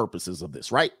purposes of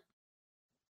this, right?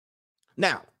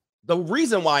 Now, the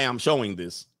reason why I'm showing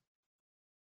this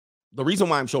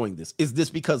is this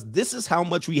because this is how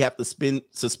much we have to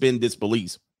suspend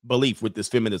disbelief with this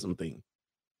feminism thing.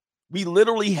 We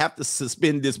literally have to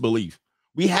suspend disbelief.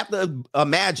 We have to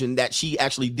imagine that she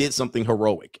actually did something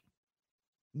heroic,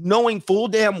 knowing full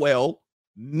damn well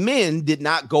men did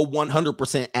not go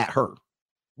 100% at her.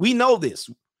 We know this.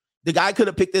 The guy could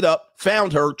have picked it up,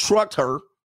 found her, trucked her.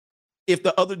 If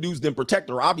the other dudes didn't protect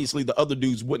her, obviously the other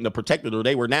dudes wouldn't have protected her.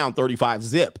 They were down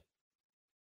 35-0.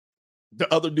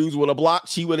 The other dudes would have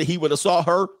blocked. He would have saw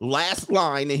her last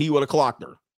line and he would have clocked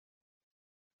her.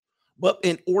 But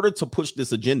in order to push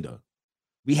this agenda,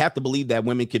 we have to believe that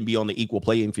women can be on the equal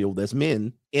playing field as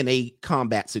men in a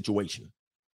combat situation.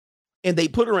 And they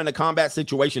put her in a combat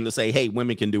situation to say, hey,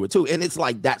 women can do it too. And it's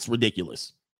like, that's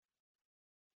ridiculous.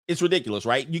 It's ridiculous,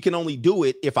 right? You can only do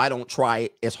it if I don't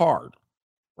try as hard,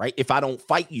 right? If I don't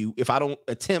fight you, if I don't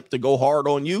attempt to go hard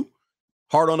on you,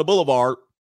 hard on the boulevard,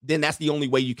 then that's the only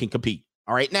way you can compete.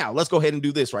 All right, now let's go ahead and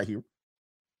do this right here.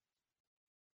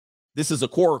 This is a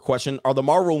core question. Are the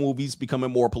Marvel movies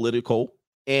becoming more political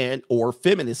and or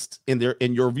feminist in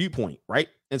your viewpoint, right?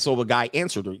 And so the guy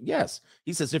answered her, yes.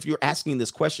 He says, if you're asking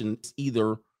this question, it's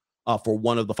either for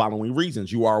one of the following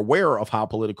reasons. You are aware of how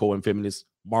political and feminist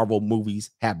Marvel movies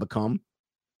have become,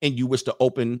 and you wish to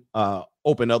open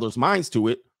others' minds to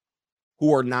it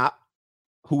who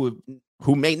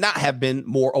may not have been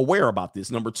more aware about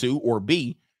this. Number two, or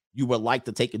B, you would like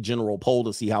to take a general poll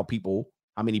to see how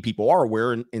many people are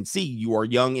aware, and C, you are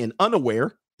young and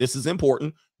unaware. This is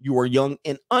important. You are young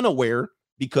and unaware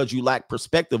because you lack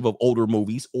perspective of older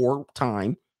movies or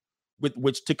time with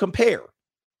which to compare.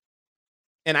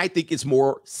 And I think it's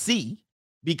more C,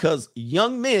 because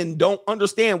young men don't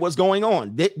understand what's going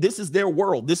on. This is their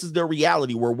world. This is their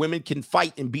reality where women can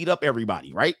fight and beat up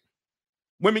everybody, right?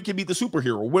 Women can be the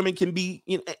superhero. Women can be,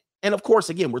 and of course,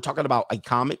 again, we're talking about a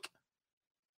comic.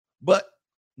 But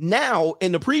now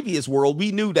in the previous world,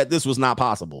 we knew that this was not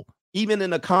possible. Even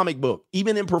in a comic book,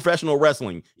 even in professional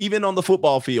wrestling, even on the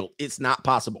football field, it's not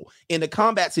possible. In a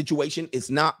combat situation, it's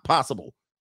not possible.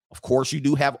 Of course, you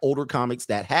do have older comics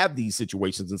that have these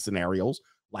situations and scenarios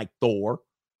like Thor,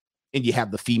 and you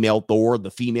have the female Thor,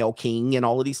 the female king, and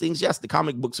all of these things. Yes, the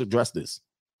comic books address this.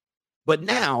 But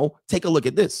now, take a look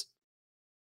at this.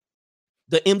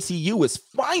 The MCU is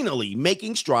finally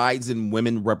making strides in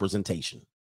women representation.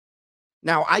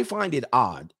 Now, I find it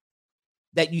odd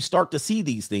that you start to see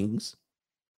these things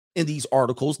in these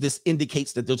articles. This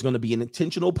indicates that there's going to be an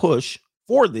intentional push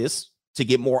for this to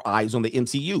get more eyes on the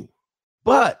MCU.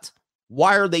 But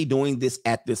why are they doing this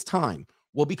at this time?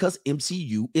 Well, because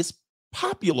MCU is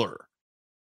popular.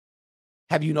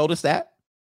 Have you noticed that?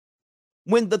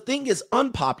 When the thing is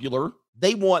unpopular,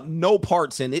 they want no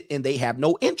parts in it and they have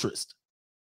no interest.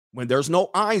 When there's no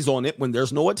eyes on it, when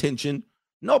there's no attention,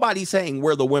 nobody's saying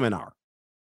where the women are.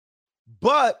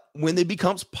 But when it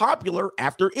becomes popular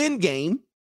after Endgame,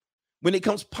 when it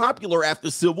becomes popular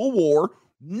after Civil War,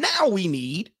 now we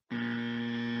need,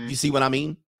 you see what I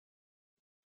mean?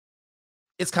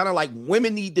 It's kind of like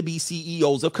women need to be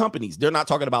CEOs of companies. They're not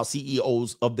talking about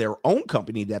CEOs of their own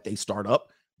company that they start up.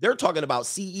 They're talking about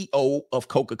CEO of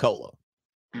Coca-Cola.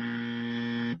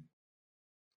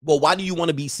 Well, why do you want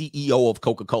to be CEO of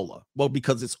Coca-Cola? Well,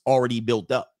 because it's already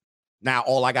built up. Now,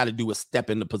 all I got to do is step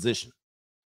into position.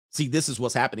 See, this is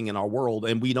what's happening in our world,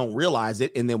 and we don't realize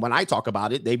it. And then when I talk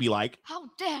about it, they be like, How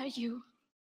dare you?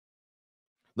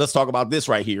 Let's talk about this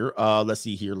right here. Let's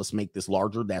see here. Let's make this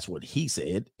larger. That's what he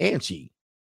said. And she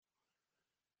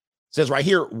says right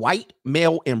here, white,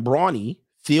 male, and brawny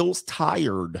feels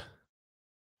tired.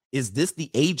 Is this the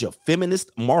age of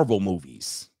feminist Marvel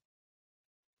movies?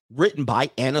 Written by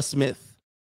Anna Smith.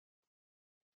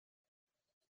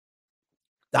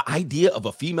 The idea of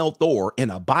a female Thor and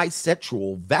a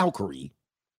bisexual Valkyrie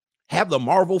have the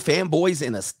Marvel fanboys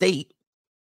in a state,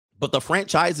 but the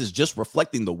franchise is just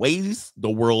reflecting the ways the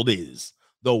world is.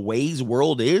 The ways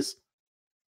world is,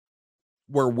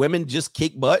 where women just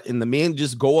kick butt and the men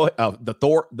just go.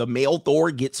 The male Thor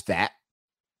gets fat.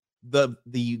 The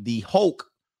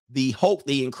Hulk,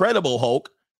 the Incredible Hulk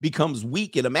becomes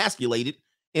weak and emasculated,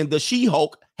 and the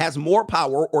She-Hulk has more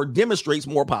power or demonstrates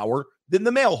more power than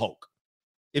the male Hulk.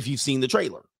 If you've seen the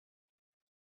trailer.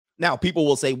 Now, people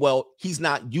will say, well, he's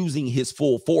not using his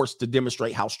full force to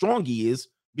demonstrate how strong he is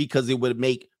because it would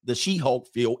make the She-Hulk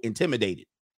feel intimidated.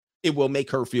 It will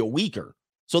make her feel weaker.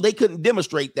 So they couldn't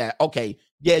demonstrate that, okay,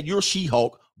 yeah, you're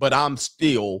She-Hulk, but I'm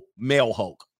still male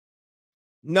Hulk.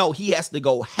 No, he has to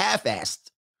go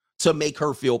half-assed to make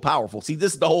her feel powerful. See,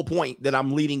 this is the whole point that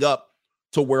I'm leading up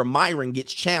to, where Myron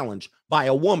gets challenged by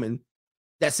a woman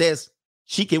that says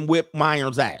she can whip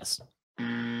Myron's ass.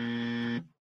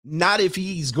 Not if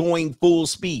he's going full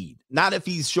speed, not if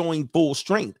he's showing full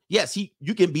strength. Yes,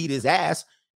 you can beat his ass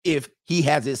if he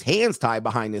has his hands tied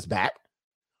behind his back,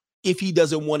 if he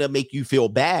doesn't want to make you feel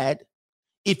bad,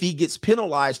 if he gets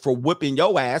penalized for whipping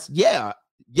your ass.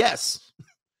 Yes,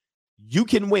 you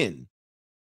can win.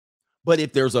 But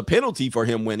if there's a penalty for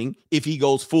him winning, if he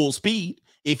goes full speed,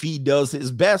 if he does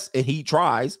his best and he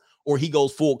tries, or he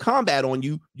goes full combat on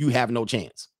you, you have no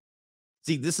chance.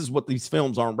 See, this is what these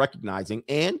films aren't recognizing,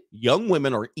 and young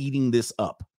women are eating this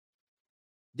up.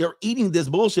 They're eating this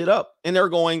bullshit up, and they're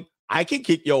going, I can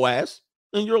kick your ass.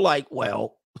 And you're like,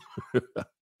 well,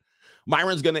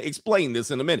 Myron's going to explain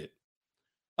this in a minute.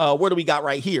 What do we got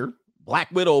right here? Black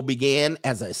Widow began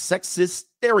as a sexist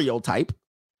stereotype.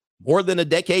 More than a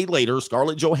decade later,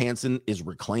 Scarlett Johansson is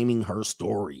reclaiming her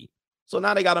story. So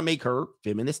now they got to make her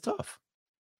feminist tough.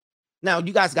 Now,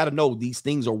 you guys got to know these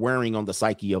things are wearing on the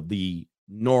psyche of the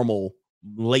normal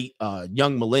late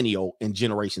young millennial and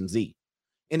Generation Z.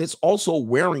 And it's also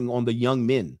wearing on the young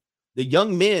men. The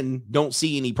young men don't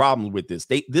see any problems with this.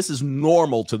 This is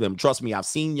normal to them. Trust me, I've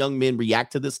seen young men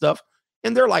react to this stuff,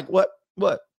 and they're like, what?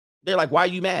 They're like, why are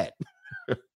you mad?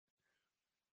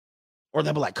 Or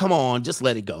they'll be like, come on, just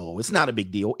let it go. It's not a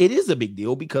big deal. It is a big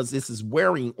deal because this is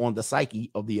wearing on the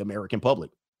psyche of the American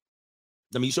public.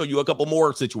 Let me show you a couple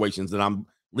more situations that I'm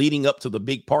leading up to the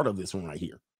big part of this one right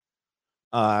here.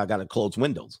 I got to close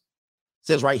windows. It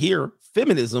says right here,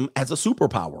 feminism as a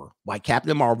superpower, why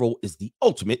Captain Marvel is the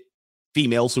ultimate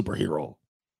female superhero.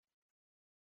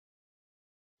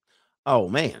 Oh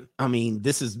man, I mean,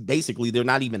 this is basically they're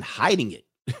not even hiding it.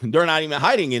 They're not even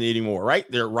hiding it anymore, right?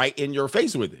 They're right in your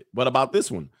face with it. What about this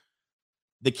one?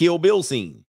 The Kill Bill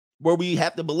scene, where we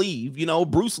have to believe,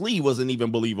 Bruce Lee wasn't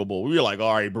even believable. We were like,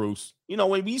 all right, Bruce.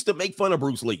 When we used to make fun of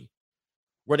Bruce Lee,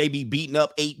 where they be beating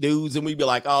up 8 dudes, and we'd be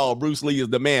like, oh, Bruce Lee is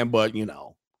the man, but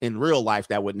in real life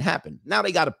that wouldn't happen. Now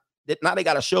they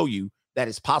gotta show you that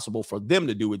it's possible for them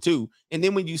to do it too. And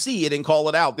then when you see it and call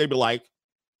it out, they'd be like,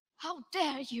 how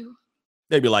dare you?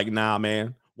 They'd be like, nah,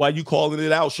 man, why you calling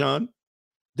it out, Sean?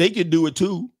 They can do it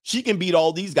too. She can beat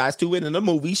all these guys too. And in the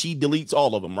movie, she deletes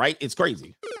all of them, right? It's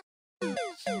crazy.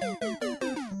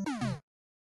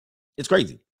 It's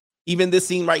crazy. Even this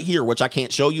scene right here, which I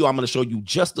can't show you, I'm going to show you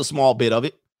just a small bit of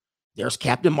it. There's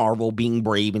Captain Marvel being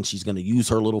brave, and she's going to use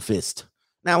her little fist.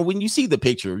 Now, when you see the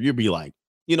picture, you'll be like,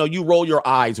 you roll your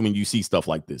eyes when you see stuff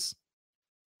like this.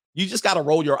 You just got to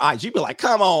roll your eyes. You'd be like,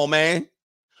 come on, man.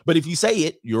 But if you say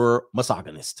it, you're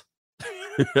misogynist.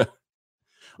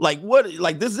 Like, what?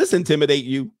 Like, does this intimidate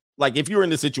you? Like, if you're in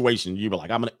this situation, you'd be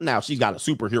like, now she's got a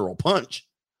superhero punch.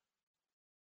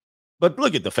 But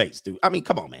look at the face, dude. I mean,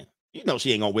 come on, man.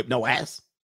 She ain't gonna whip no ass.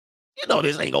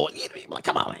 This ain't going. Like,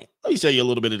 come on, man. Let me show you a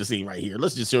little bit of the scene right here.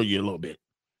 Let's just show you a little bit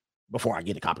before I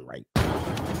get a copyright.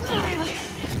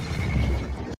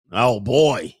 Oh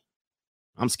boy,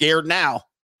 I'm scared now.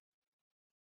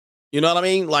 You know what I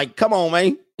mean? Like, come on,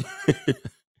 man.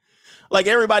 Like,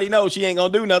 everybody knows she ain't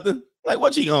gonna do nothing. Like,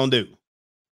 what she gonna do?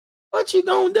 What she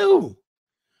gonna do?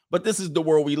 But this is the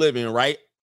world we live in, right?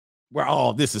 Where,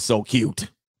 oh, this is so cute.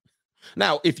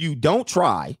 Now, if you don't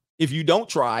try,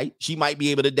 she might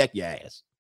be able to deck your ass.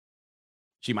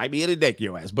 She might be able to deck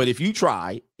your ass. But if you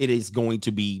try, it is going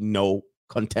to be no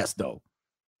contesto.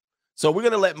 So we're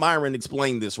going to let Myron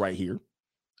explain this right here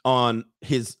on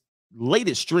his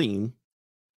latest stream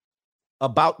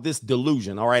about this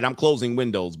delusion. All right, I'm closing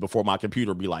windows before my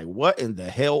computer be like, what in the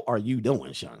hell are you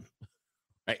doing, Sean?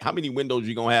 Right, how many windows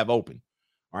you going to have open?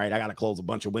 All right, I got to close a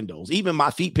bunch of windows, even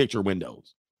my feet picture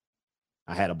windows.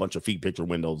 I had a bunch of feet picture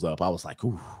windows up. I was like,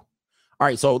 ooh. All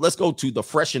right, so let's go to the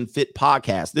Fresh and Fit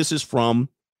podcast. This is from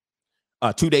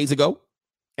 2 days ago,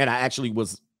 and I actually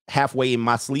was halfway in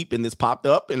my sleep, and this popped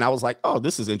up, and I was like, oh,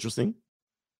 this is interesting.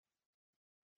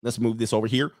 Let's move this over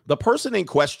here. The person in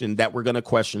question that we're going to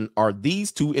question are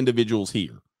these 2 individuals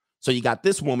here. So you got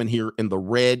this woman here in the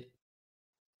red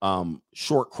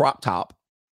short crop top,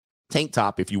 tank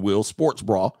top, if you will, sports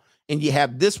bra. And you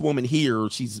have this woman here.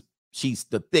 She's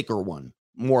the thicker one,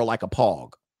 more like a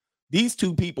pog. These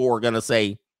 2 people are going to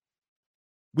say,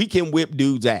 we can whip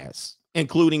dude's ass,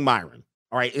 including Myron.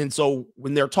 All right. And so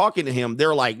when they're talking to him,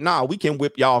 they're like, nah, we can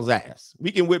whip y'all's ass.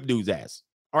 We can whip dude's ass.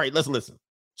 All right, let's listen.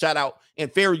 Shout out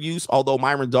and fair use, although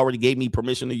Myron's already gave me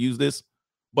permission to use this,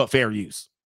 but fair use.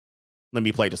 Let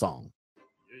me play the song.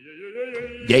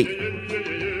 Yay.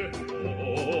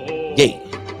 Yay.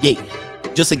 Yay.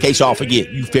 Just in case y'all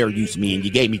forget, you fair use me, and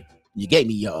you gave me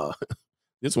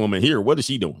this woman here. What is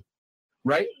she doing?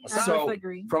 Right? So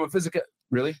from a physical,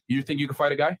 really? You think you can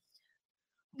fight a guy?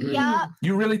 Yeah.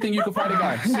 You really think you can fight a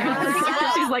guy?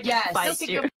 She's like, yes.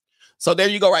 So there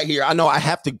you go right here. I know I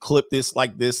have to clip this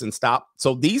like this and stop.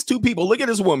 So these 2 people, look at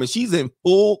this woman. She's in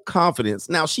full confidence.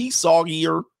 Now she's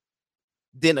soggier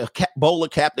than a bowl of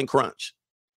Captain Crunch.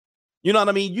 You know what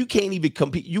I mean? You can't even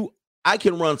compete. I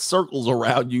can run circles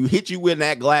around you, hit you in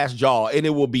that glass jaw, and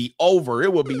it will be over.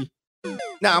 It will be.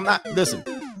 Now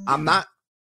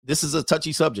this is a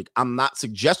touchy subject. I'm not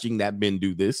suggesting that men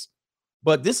do this,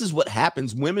 but this is what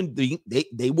happens. Women,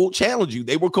 they will challenge you.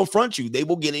 They will confront you. They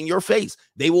will get in your face.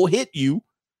 They will hit you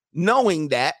knowing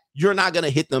that you're not going to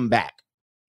hit them back.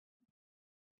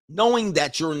 Knowing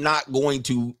that you're not going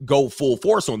to go full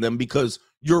force on them because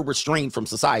you're restrained from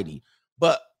society.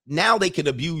 But now they can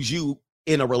abuse you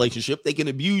in a relationship. They can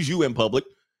abuse you in public.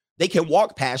 They can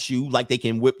walk past you like they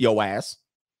can whip your ass,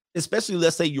 especially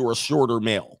let's say you're a shorter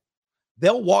male.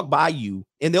 They'll walk by you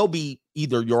and they'll be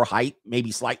either your height,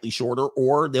 maybe slightly shorter,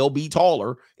 or they'll be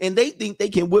taller, and they think they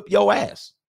can whip your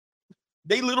ass.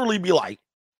 They literally be like,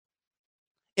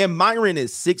 and Myron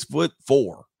is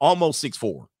 6'4", almost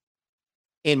 6'4".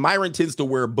 And Myron tends to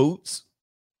wear boots.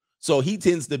 So he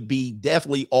tends to be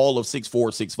definitely all of 6'4",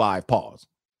 6'5", pause.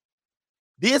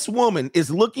 This woman is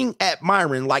looking at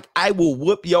Myron like, I will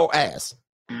whoop your ass.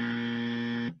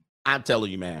 I'm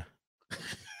telling you, man.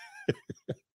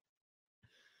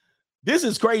 This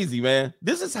is crazy, man.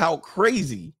 This is how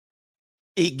crazy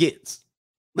it gets.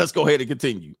 Let's go ahead and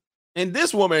continue. And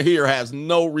this woman here has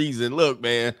no reason. Look,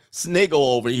 man, Sniggle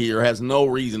over here has no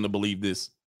reason to believe this.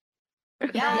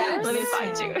 Yes. Let me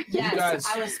find you. Yes, guys-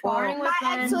 I was sparring with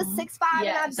My ex was 6'5" and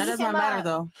I beat That does him not matter up.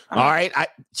 though. All right.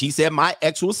 She said my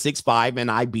ex was 6'5" and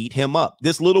I beat him up.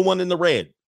 This little one in the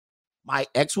red. My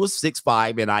ex was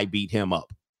 6'5" and I beat him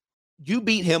up. You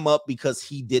beat him up because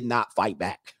he did not fight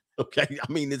back. Okay.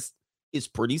 I mean, it's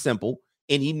pretty simple.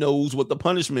 And he knows what the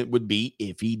punishment would be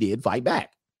if he did fight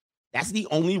back. That's the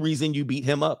only reason you beat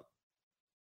him up.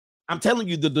 I'm telling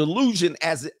you, the delusion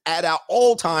is at our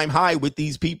all-time high with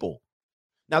these people.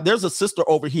 Now, there's a sister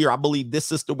over here. I believe this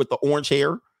sister with the orange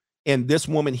hair and this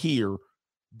woman here,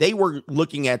 they were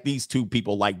looking at these two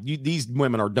people like these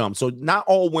women are dumb. So not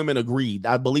all women agreed.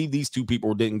 I believe these two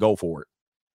people didn't go for it.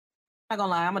 I'm not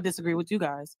gonna lie, I'm gonna disagree with you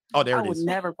guys. Oh, there I it would is.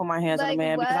 never put my hands on a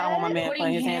man because I don't want my man Putting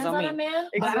putting his hands on me. a man?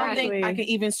 But I don't think I can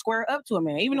even square up to a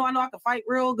man, even though I know I can fight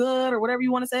real good or whatever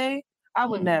you want to say. I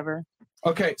would never.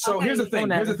 Okay, so Okay, here's the thing.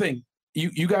 Here's the thing.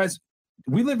 You guys,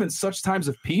 we live in such times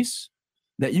of peace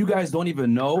that you guys don't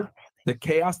even know the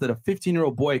chaos that a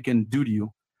 15-year-old boy can do to you.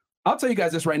 I'll tell you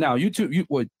guys this right now. You two,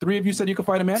 three of you said you could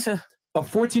fight a man? A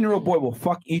 14-year-old boy will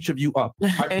fuck each of you up.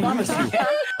 I promise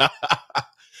you.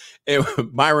 And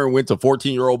Myron went to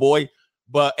 14-year-old boy,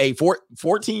 but a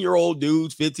 14-year-old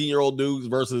dudes, 15-year-old dudes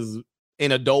versus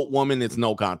an adult woman, it's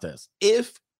no contest.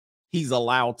 If he's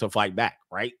allowed to fight back,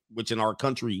 right? Which in our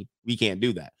country, we can't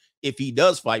do that. If he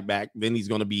does fight back, then he's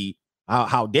going to be,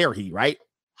 how dare he, right?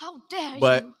 How dare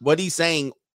But you? what he's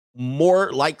saying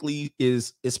more likely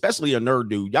is, especially a nerd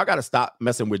dude, y'all got to stop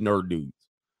messing with nerd dudes.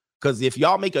 Because if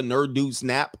y'all make a nerd dude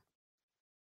snap,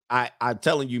 I'm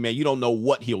telling you, man, you don't know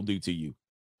what he'll do to you.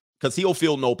 Because he'll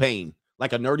feel no pain.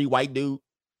 Like a nerdy white dude,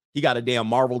 he got a damn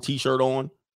Marvel t-shirt on.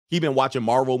 He been watching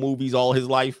Marvel movies all his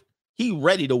life. He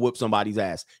ready to whip somebody's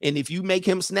ass. And if you make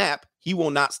him snap, he will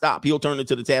not stop. He'll turn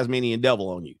into the Tasmanian devil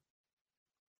on you.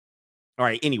 All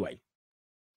right, anyway.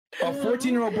 A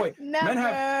 14-year-old boy. Men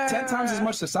have 10 times as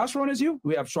much testosterone as you.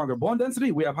 We have stronger bone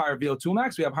density. We have higher VO2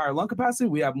 max. We have higher lung capacity.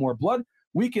 We have more blood.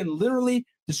 We can literally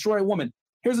destroy a woman.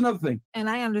 Here's another thing. And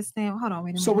I understand. Hold on,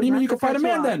 wait a minute. So what do you mean you Not can to fight a cut you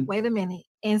man off. then? Wait a minute.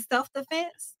 In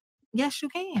self-defense, yes, you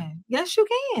can. Yes, you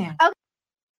can. Okay.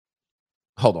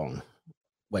 Hold on.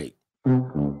 Wait.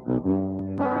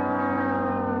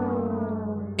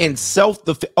 In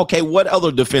self-defense. Okay, what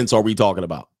other defense are we talking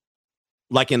about?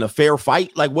 Like in a fair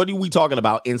fight? Like, what are we talking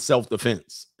about in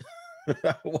self-defense?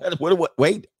 what?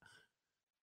 Wait.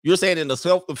 You're saying in a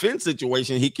self-defense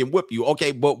situation, he can whip you.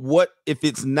 Okay, but what if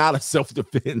it's not a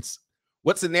self-defense?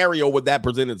 What scenario would that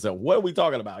present itself? What are we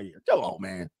talking about here? Come on,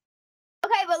 man.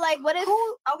 Okay, but like, what if?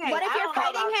 Okay, what if I you're don't know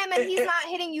fighting about- him and he's not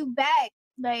hitting you back?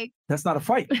 Like, That's not a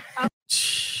fight.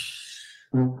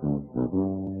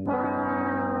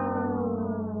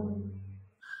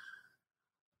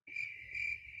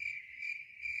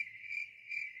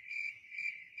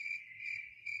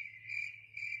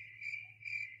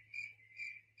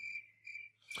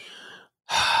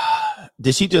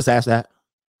 Did she just ask that?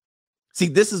 See,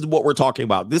 this is what we're talking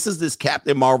about. This is this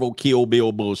Captain Marvel Kill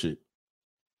Bill bullshit.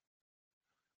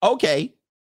 Okay.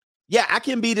 Yeah, I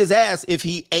can beat his ass if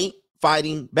he ain't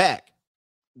fighting back.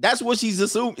 That's what she's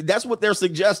assuming. That's what they're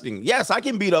suggesting. Yes, I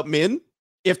can beat up men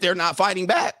if they're not fighting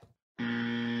back.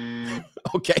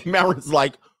 Okay, Marin's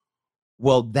like,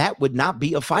 well, that would not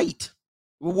be a fight.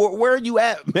 Where are you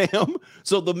at, ma'am?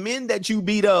 So the men that you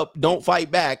beat up don't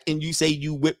fight back, and you say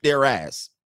you whip their ass.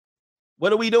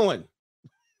 What are we doing?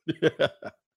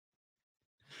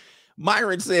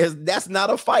 Myron says that's not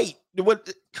a fight. What?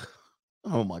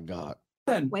 Oh my God.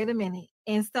 Wait a minute.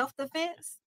 In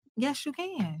self-defense, yes, you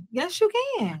can. Yes, you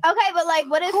can. okay, but like,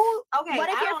 what if? Okay, what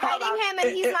if I you're don't know fighting about- him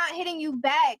and he's not hitting you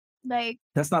back? Like,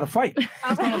 That's not a fight.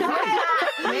 Okay.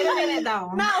 Wait a minute,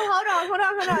 though. no, hold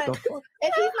on.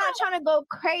 If he's not trying to go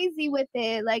crazy with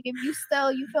it, like if you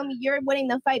still, you feel me, you're winning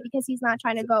the fight because he's not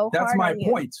trying to go That's hard my on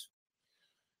you. point.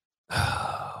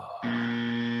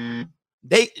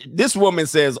 This woman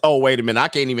says, oh, wait a minute, I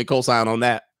can't even co-sign on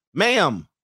that. Ma'am,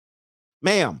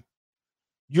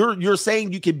 you're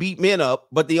saying you can beat men up,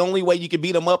 but the only way you can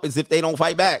beat them up is if they don't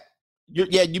fight back.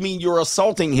 You mean you're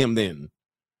assaulting him then?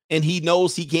 And he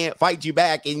knows he can't fight you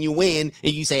back, and you win,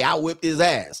 and you say, I whipped his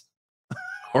ass.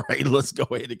 All right, let's go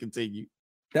ahead and continue.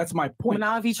 That's my But point.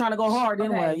 now if he's trying to go hard,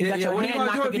 then what? You got your what are you hand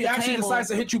gonna do knocked if he against the actually table decides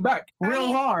to hit you back?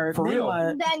 real hard. For then real.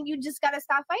 what? Then you just gotta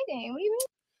stop fighting. What do you mean?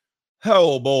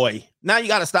 Oh boy. Now you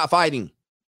got to stop fighting.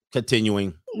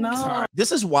 Continuing. No.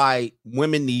 This is why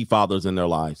women need fathers in their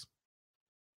lives.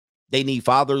 They need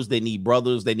fathers, they need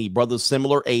brothers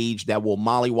similar age that will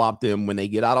mollywop them when they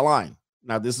get out of line.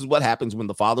 Now, this is what happens when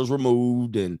the father's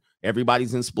removed and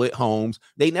everybody's in split homes.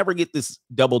 They never get this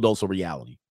double dose of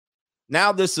reality.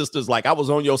 Now this sister's like, I was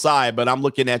on your side, but I'm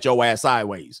looking at your ass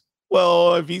sideways.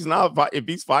 Well, if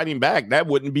he's fighting back, that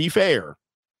wouldn't be fair.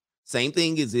 Same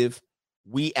thing as if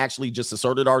we actually just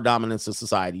asserted our dominance in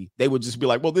society. They would just be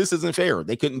like, well, this isn't fair.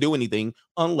 They couldn't do anything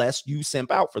unless you simp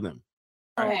out for them.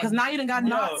 Because now you done got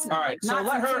knots. All right, so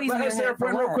let her say her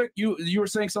point real quick. You were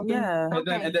saying something,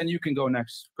 and then you can go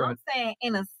next. Go ahead. I'm saying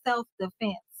in a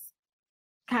self-defense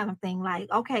kind of thing,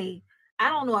 like, okay, I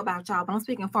don't know about y'all, but I'm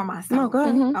speaking for myself. No, go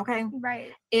ahead. Okay,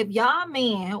 Right. if y'all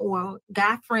man or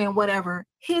guy friend, whatever,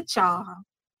 hit y'all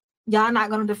not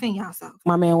gonna defend yourself.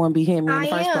 My man wouldn't be hitting me in I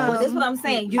the first am. place. Well, this is what I'm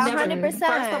saying. You never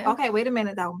 100%. Okay, wait a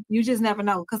minute though. You just never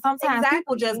know, because sometimes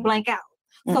people just Exactly. blank out.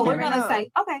 So we're gonna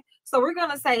say, okay. So we're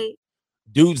gonna say,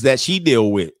 Dudes that she deal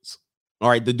with. All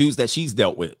right, the dudes that she's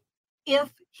dealt with.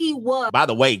 if he was, By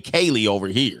the way, Kaylee over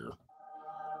here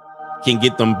can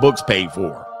get them books paid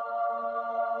for.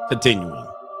 Continuing.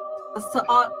 so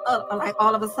like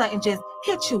all of a sudden just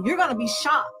hit you, you're gonna be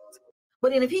shocked.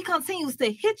 But then if he continues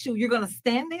to hit you, you're gonna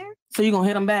stand there. So you're gonna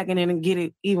hit him back and then get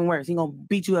it even worse. He's gonna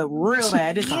beat you up real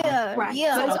bad this time. Yeah, Right.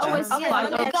 yeah. So It's okay. always Okay. yeah.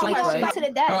 Okay. It goes back to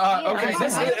the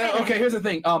death. Okay, here's the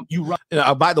thing. You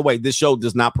run. By the way, this show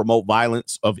does not promote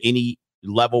violence of any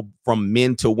level from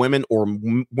men to women or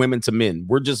women to men.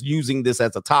 We're just using this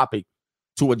as a topic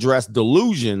to address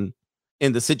delusion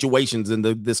in the situations, and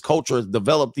this culture has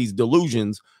developed these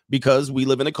delusions because we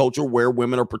live in a culture where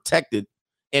women are protected,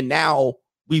 and now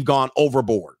we've gone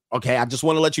overboard. Okay, I just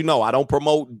want to let you know I don't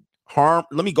promote harm.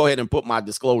 Let me go ahead and put my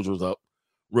disclosures up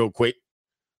real quick,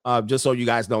 just so you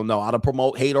guys don't know. I don't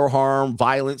promote hate or harm,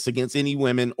 violence against any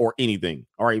women or anything.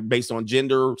 All right, based on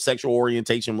gender, sexual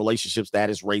orientation, relationship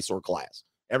status, race, or class.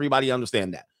 Everybody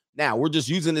understand that. Now we're just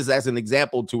using this as an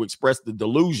example to express the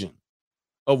delusion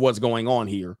of what's going on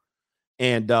here.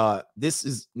 And this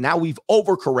is now we've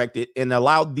overcorrected and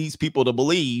allowed these people to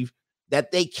believe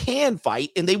that they can fight,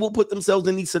 and they will put themselves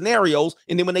in these scenarios.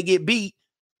 And then when they get beat,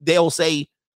 they'll say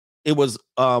it was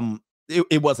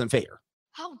it wasn't fair.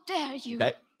 How dare you?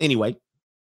 Okay. Anyway,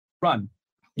 run.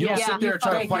 You don't sit there and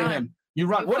try to fight him. You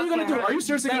run. What are you gonna do? Are you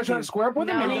seriously gonna try to square up with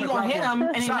him? And then you gonna hit him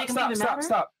and then Stop, make him stop, even stop, madder?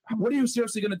 stop. What are you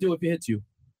seriously gonna do if he hits you?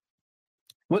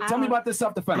 What? Tell me about this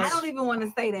self-defense. I don't even want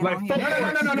to say that. Like, on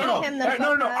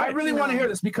here. no. I really want to hear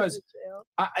this because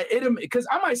because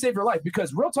I might save your life.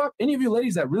 Because real talk, any of you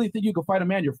ladies that really think you can fight a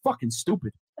man, you're fucking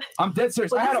stupid. I'm dead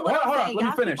serious. But I had this is what hold I'm on. saying. Let me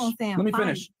Y'all finish. keep on saying Let me fight.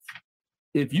 finish.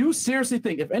 If you seriously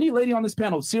think, if any lady on this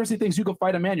panel seriously thinks you can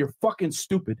fight a man, you're fucking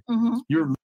stupid.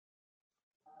 You're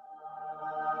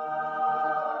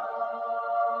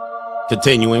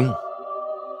continuing.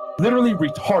 literally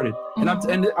retarded. And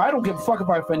I don't give a fuck if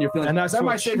I offend your feelings. And that's that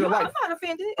what might save your No, life. I'm not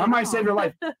offended. I might save your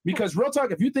life. Because real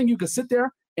talk, if you think you could sit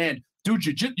there and do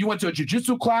you went to a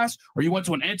jiu-jitsu class, or you went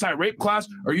to an anti-rape class,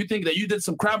 or you think that you did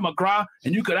some Krav Maga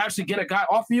and you could actually get a guy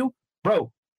off you,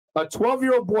 bro, a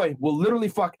 12-year-old boy will literally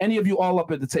fuck any of you all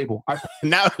up at the table.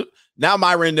 Now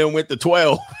Myron then went to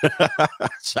 12.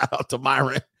 Shout out to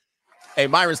Myron. Hey,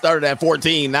 Myron started at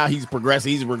 14. Now he's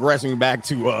progressing. He's regressing back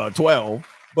to 12.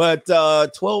 But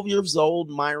 12 years old,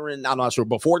 Myron, I'm not sure,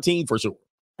 but 14 for sure.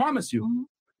 Promise you.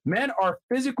 Men are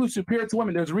physically superior to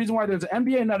women. There's a reason why there's an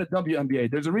NBA, not a WNBA.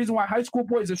 There's a reason why high school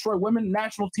boys destroy women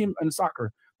national team in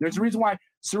soccer. There's a reason why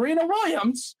Serena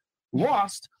Williams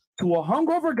lost to a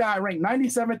hungover guy ranked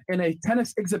 97th in a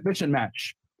tennis exhibition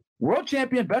match. World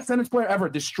champion, best tennis player ever,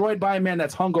 destroyed by a man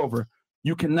that's hungover.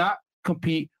 You cannot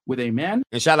compete with a man.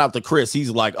 And shout out to Chris.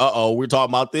 He's like, we're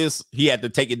talking about this. He had to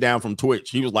take it down from Twitch.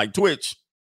 He was like, Twitch,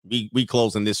 we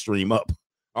closing this stream up.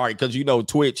 All right, because you know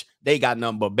Twitch, they got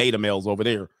nothing but beta males over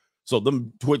there. So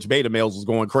them Twitch beta males was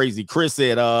going crazy. Chris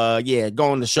said, yeah,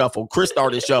 go on the shuffle. Chris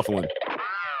started shuffling.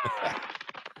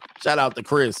 Shout out to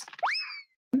Chris.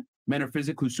 Men are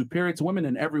physically superior to women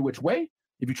in every which way.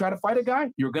 If you try to fight a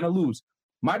guy, you're going to lose.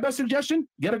 My best suggestion,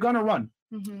 get a gun or run.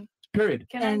 Period.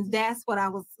 And that's what I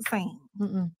was saying.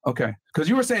 Okay. Because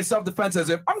you were saying self-defense as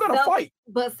if I'm going to fight.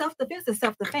 But self-defense is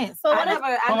self-defense. So I what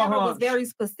if- never was very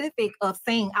specific of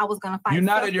saying I was going to fight. You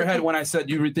nodded your head when I said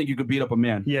you think you could beat up a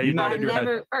man. Yeah, you nodded your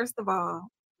head. First of all,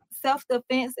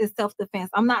 self-defense is self-defense.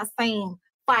 I'm not saying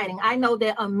fighting. I know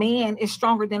that a man is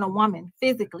stronger than a woman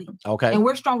physically. Okay. And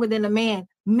we're stronger than a man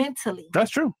mentally.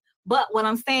 That's true. But what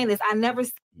I'm saying is I never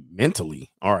Mentally.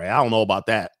 All right. I don't know about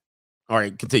that. All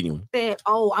right. Continuing. said,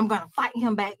 oh, I'm going to fight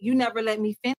him back. You never let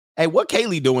me Hey, what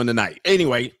Kaylee doing tonight?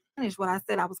 Anyway. finish what I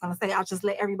said I was going to say. I'll just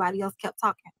let everybody else keep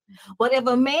talking. But if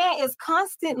a man is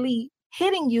constantly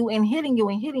hitting you and hitting you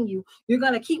and hitting you, you're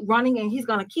going to keep running and he's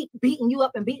going to keep beating you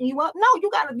up and beating you up. No, you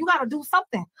got to do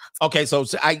something. Okay. So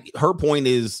her point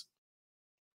is,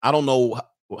 I don't know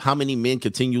how many men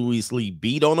continuously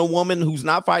beat on a woman who's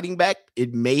not fighting back.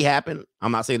 It may happen.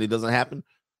 I'm not saying it doesn't happen,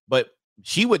 but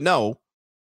she would know.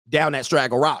 down that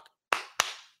Straggle Rock.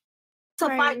 To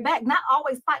fight back, not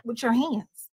always fight with your hands,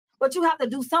 but you have to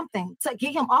do something to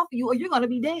get him off of you, or you're gonna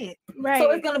be dead. Right. So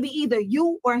it's gonna be either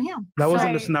you or him. That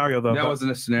wasn't the scenario, though. That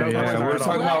wasn't a scenario. That wasn't Yeah, a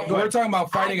scenario we were talking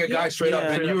about fighting a guy straight up,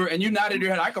 Yeah. and you nodded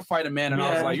your head. I could fight a man, and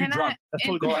I was like, "You drunk?" That's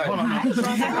totally Go ahead. Hold on. Yeah,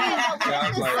 I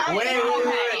was like, Wait.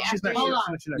 She's next. Hold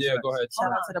on. Yeah, go ahead.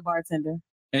 Shout out to the bartender.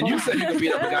 And you said you could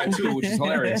beat up a guy too, which is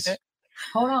hilarious.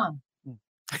 Hold on.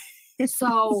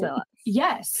 So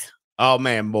yes. Oh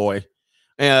man, boy.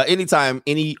 Anytime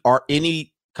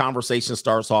any conversation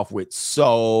starts off with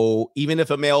so, even if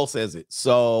a male says it,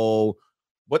 so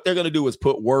what they're gonna do is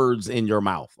put words in your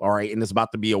mouth. All right. And it's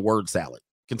about to be a word salad.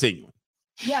 Continue.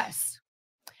 Yes.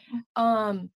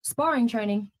 Sparring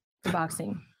training for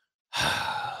boxing.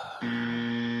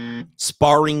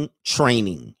 Sparring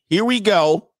training. Here we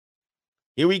go.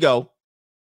 He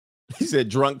said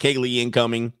drunk Kaylee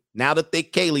incoming. Now the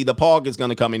thick Kaylee, the pog, is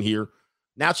gonna come in here.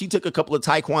 Now she took a couple of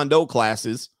Taekwondo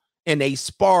classes and they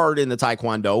sparred in the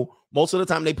Taekwondo. Most of the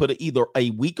time they put either a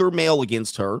weaker male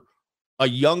against her, a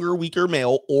younger, weaker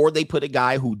male, or they put a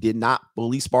guy who did not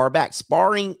fully spar back.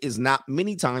 Sparring is not,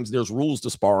 many times there's rules to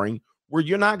sparring where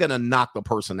you're not going to knock the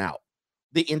person out.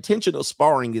 The intention of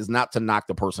sparring is not to knock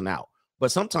the person out.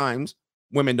 But sometimes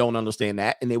women don't understand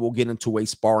that, and they will get into a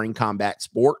sparring combat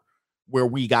sport where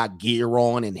we got gear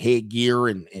on and headgear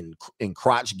and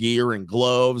crotch gear and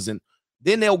gloves, and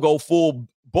then they'll go full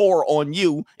bore on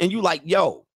you, and you like,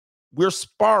 yo, we're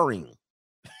sparring.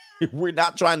 We're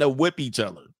not trying to whip each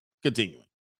other. Continuing.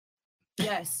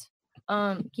 Yes.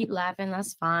 Keep laughing.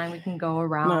 That's fine. We can go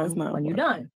around when you're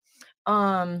done.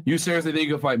 You seriously think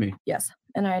you can fight me? Yes.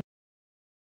 And I.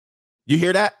 You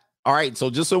hear that? All right.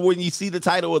 So just so when you see the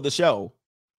title of the show,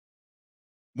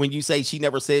 when you say she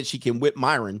never said she can whip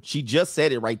Myron, she just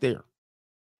said it right there.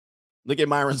 Look at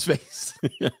Myron's face.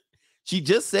 She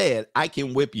just said, I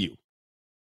can whip you.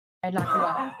 I'd knock you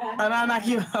out. And I'll knock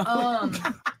you out.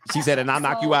 She said, and I'll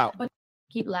knock you out. But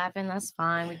keep laughing. That's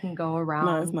fine. We can go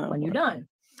around when you're done.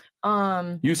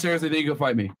 You seriously think you can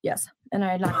fight me? Yes. And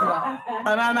I'd knock you out.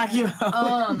 And I'll knock you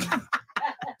out.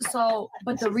 So,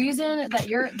 but the reason that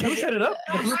you're. Can we set it up?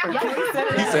 He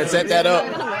said, set that up.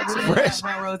 Fresh.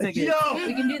 Yo.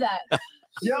 We can do that.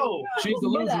 Yo, she's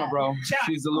delusional, bro.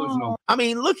 She's delusional. I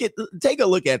mean, take a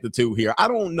look at the two here. I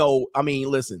don't know. I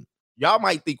mean, listen, y'all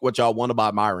might think what y'all want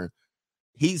about Myron.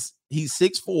 He's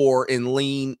 6'4" and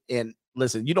lean, and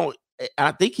listen, you don't.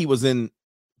 I think he was in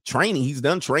training. He's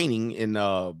done training in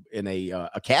a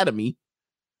academy.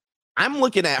 I'm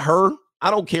looking at her.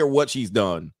 I don't care what she's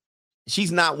done.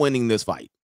 She's not winning this fight.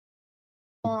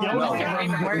 Tell the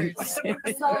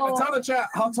chat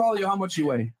how tall are you, how much you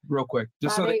weigh, real quick.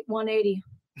 Just 5'8", 180.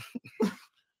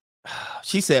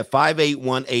 She said 5'8",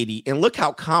 180, and look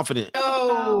how confident.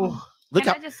 Oh, look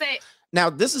can how. I just say? Now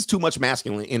this is too much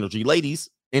masculine energy, ladies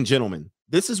and gentlemen.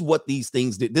 This is what these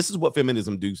things did. This is what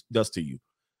feminism does to you.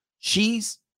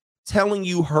 She's telling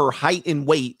you her height and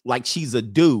weight like she's a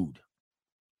dude.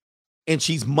 And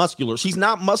she's muscular. She's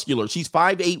not muscular. She's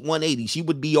 5'8", 180. She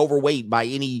would be overweight by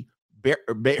any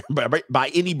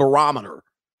barometer.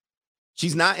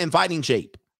 She's not in fighting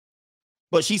shape.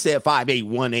 But she said 5'8",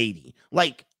 180.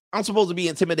 Like, I'm supposed to be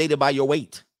intimidated by your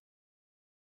weight.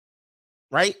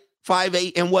 Right?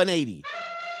 5'8" and 180.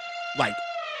 Like,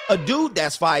 a dude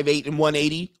that's 5'8" and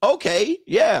 180, okay,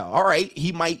 yeah, all right.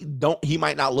 He might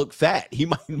not look fat. He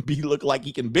might look like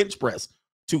he can bench press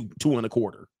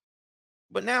 2.25.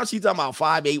 But now she's talking about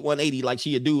 5'8", 180 like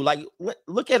she a dude. Like,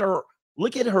 look at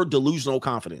her delusional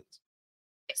confidence.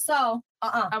 So,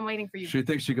 I'm waiting for you. She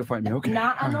thinks she can fight me. Okay.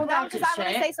 Not, I know that because I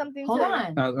want to say something. Hold too.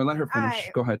 on. Let her finish.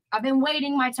 Right. Go ahead. I've been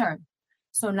waiting my turn.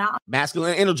 So now.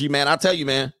 Masculine energy, man. I tell you,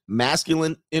 man.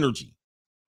 Masculine energy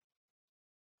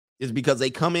is because they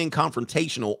come in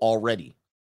confrontational already.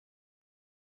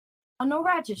 No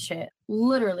ratchet shit.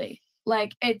 Literally.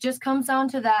 Like, it just comes down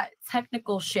to that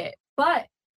technical shit. But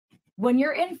when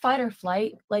you're in fight or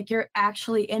flight, like, you're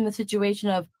actually in the situation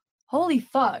of, holy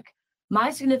fuck, my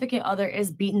significant other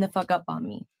is beating the fuck up on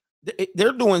me.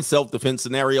 They're doing self-defense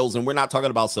scenarios, and we're not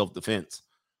talking about self-defense.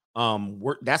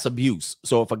 That's abuse.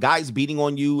 So if a guy's beating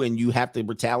on you and you have to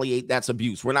retaliate, that's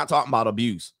abuse. We're not talking about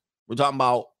abuse. We're talking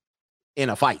about in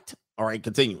a fight. All right,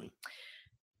 continuing.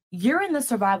 You're in the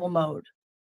survival mode.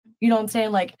 You know what I'm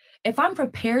saying? Like, if I'm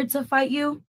prepared to fight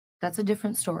you, that's a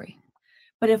different story.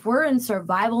 But if we're in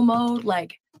survival mode,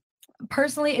 like,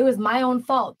 personally, it was my own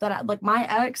fault that my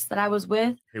ex that I was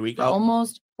with Here we for go.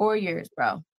 almost 4 years,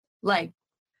 bro. Like,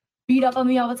 beat up on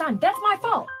me all the time. That's my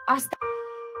fault.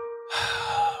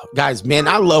 Guys, man,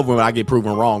 I love when I get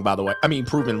proven wrong, by the way. I mean,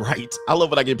 proven right. I love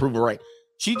when I get proven right.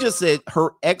 She just said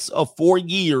her ex of 4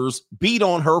 years beat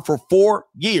on her for 4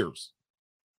 years.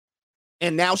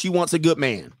 And now she wants a good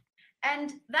man.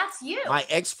 And that's you. My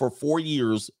ex for 4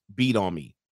 years beat on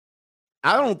me.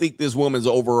 I don't think this woman's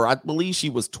over. I believe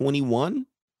she was 21.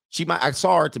 I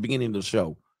saw her at the beginning of the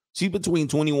show. She's between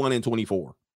 21 and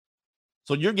 24.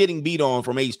 So you're getting beat on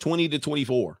from age 20 to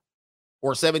 24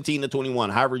 or 17 to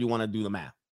 21, however you want to do the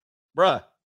math. Bruh.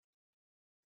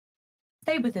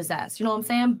 Stay with his ass. You know what I'm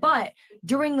saying? But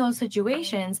during those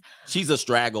situations, she's a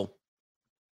straggle.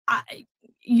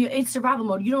 It's survival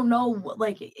mode. You don't know,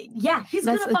 like, yeah, he's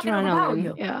That's gonna fucking overpower adrenaline,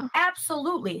 you. yeah.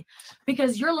 Absolutely.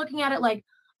 Because you're looking at it like,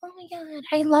 oh my God,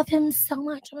 I love him so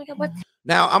much. Oh my God, what?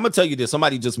 Now, I'm going to tell you this.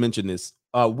 Somebody just mentioned this.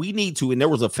 We need to, and there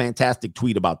was a fantastic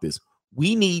tweet about this.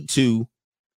 We need to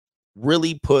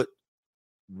really put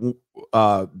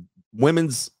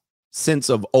women's sense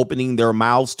of opening their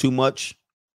mouths too much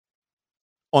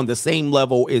on the same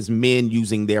level as men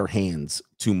using their hands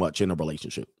too much in a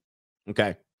relationship.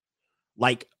 Okay.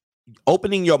 Like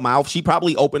opening your mouth. She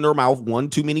probably opened her mouth one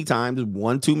too many times,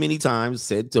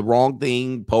 said the wrong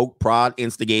thing, poke, prod,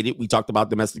 instigated. We talked about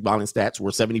domestic violence stats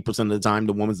where 70% of the time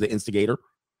the woman's the instigator.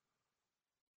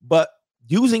 But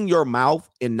using your mouth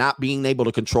and not being able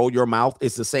to control your mouth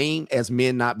is the same as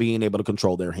men not being able to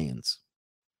control their hands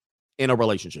in a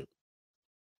relationship.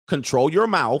 Control your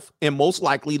mouth, and most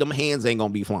likely them hands ain't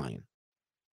gonna be flying.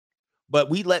 But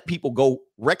we let people go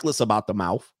reckless about the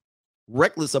mouth,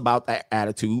 reckless about that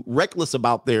attitude, reckless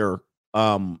about their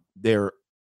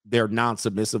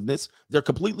non-submissiveness. They're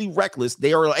completely reckless.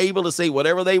 They are able to say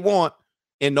whatever they want,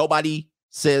 and nobody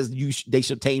says they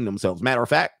should tame themselves. Matter of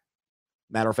fact,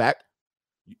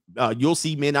 you'll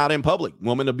see men out in public,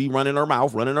 woman will be running her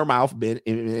mouth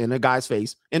in a guy's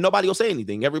face, and nobody will say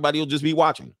anything. Everybody will just be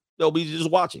watching. They'll be just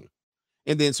watching.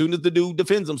 And then as soon as the dude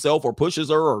defends himself or pushes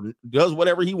her or does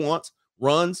whatever he wants,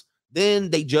 runs, then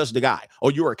they judge the guy. Oh,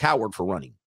 you're a coward for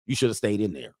running. You should have stayed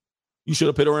in there. You should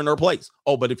have put her in her place.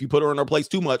 Oh, but if you put her in her place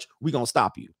too much, we're going to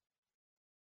stop you.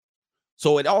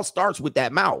 So it all starts with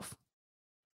that mouth.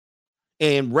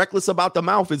 And reckless about the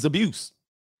mouth is abuse.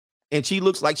 And she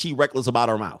looks like she's reckless about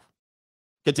her mouth.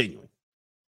 Continuing.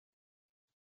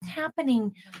 What's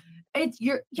happening?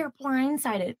 You're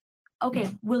blindsided. Okay,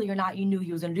 Willie or not, you knew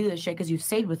he was gonna do this shit because you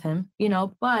stayed with him, you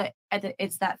know. But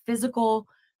it's that physical.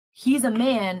 He's a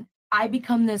man. I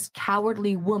become this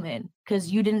cowardly woman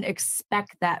because you didn't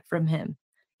expect that from him.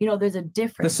 You know, there's a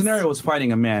difference. The scenario was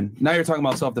fighting a man. Now you're talking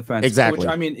about self-defense. Exactly. Which,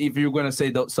 I mean, if you're going to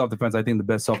say self-defense, I think the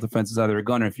best self-defense is either a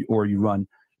gunner or you run.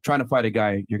 Trying to fight a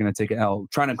guy, you're going to take an L.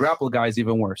 Trying to grapple a guy is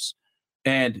even worse.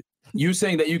 And you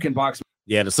saying that you can box.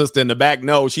 Yeah, the sister in the back,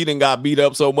 no, she didn't got beat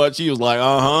up so much. She was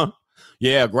like,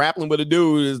 yeah, grappling with a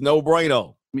dude is no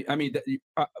bueno. I mean,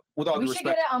 with all due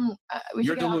respect,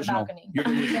 you're delusional. You're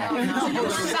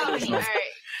delusional.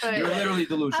 You're literally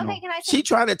delusional. Okay, She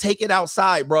trying to take it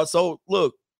outside, bro. So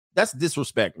look, that's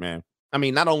disrespect, man. I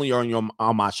mean, not only are you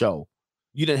on my show,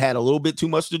 you done had a little bit too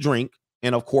much to drink.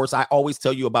 And of course, I always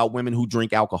tell you about women who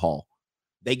drink alcohol.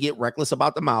 They get reckless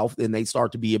about the mouth and they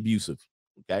start to be abusive.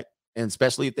 Okay. And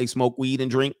especially if they smoke weed and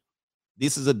drink,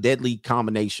 this is a deadly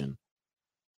combination.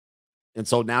 And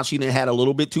so now she done had a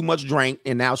little bit too much drink,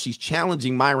 and now she's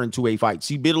challenging Myron to a fight.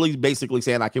 She basically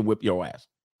saying, I can whip your ass.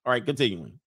 All right,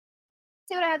 continuing.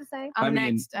 See what I have to say? I'm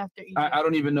next after you. I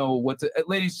don't even know what to.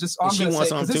 Ladies, just all I'm going to say,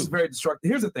 because this is very destructive.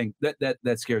 Here's the thing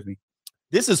that scares me.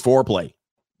 This is foreplay.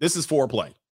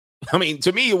 I mean,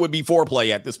 to me, it would be foreplay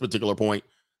at this particular point.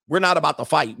 We're not about to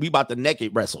fight. We about to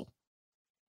naked wrestle.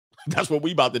 That's what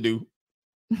we about to do.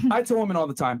 I tell women all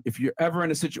the time, if you're ever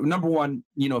in a situation, number one,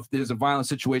 you know, if there's a violent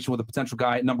situation with a potential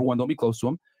guy, number one, don't be close to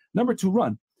him. Number two,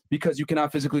 run, because you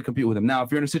cannot physically compete with him. Now,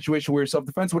 if you're in a situation where you're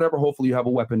self-defense, whatever, hopefully you have a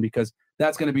weapon, because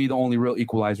that's going to be the only real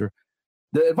equalizer.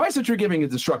 The advice that you're giving is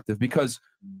destructive because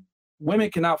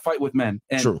women cannot fight with men.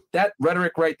 And True. That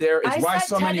rhetoric right there is why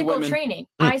so many women. Training.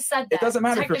 I said that. It doesn't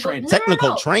matter if you're trained.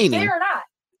 Technical training. They are not.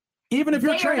 Even if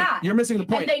you're trained, you're missing the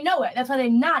point. And they know it. That's why they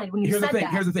nodded when you said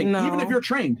that. Here's the thing. No. Even if you're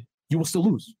trained, you will still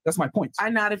lose. That's my point. I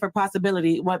nodded for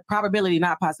possibility. What probability,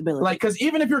 not possibility. Like, because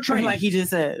even if you're trained, like he just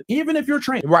said, even if you're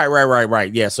trained,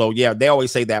 right. Yeah. So yeah, they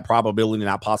always say that probability,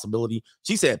 not possibility.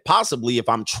 She said possibly if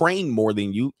I'm trained more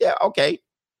than you. Yeah, okay.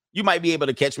 You might be able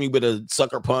to catch me with a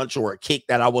sucker punch or a kick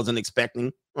that I wasn't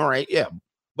expecting. All right, yeah.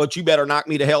 But you better knock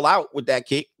me the hell out with that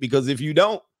kick, because if you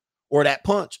don't, or that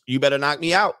punch, you better knock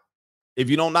me out. If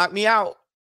you don't knock me out,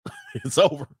 it's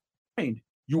over.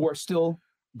 You are still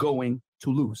going to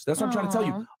lose. That's what I'm trying to tell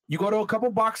you. You go to a couple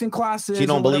boxing classes, She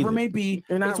don't or whatever believe it it. may be.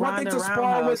 They're not It's one thing riding to a spar with.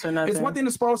 roundhouse or It's nothing. one thing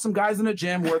to spar with some guys in the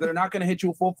gym where they're not going to hit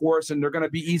you full force and they're going to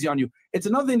be easy on you. It's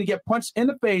another thing to get punched in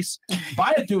the face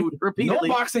by a dude, no Repeatedly.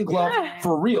 boxing glove,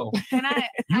 for real.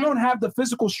 You don't have the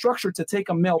physical structure to take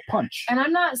a male punch. And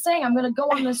I'm not saying I'm gonna go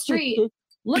on the street,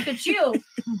 look at you,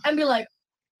 and be like,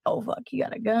 "Oh fuck, you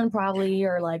got a gun probably,"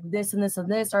 or like this and this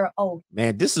and this, or oh,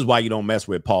 Man, this is why you don't mess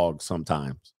with Pog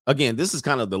sometimes. Again, this is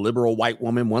kind of the liberal white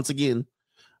woman once again.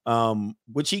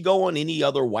 Would she go on any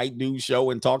other white dude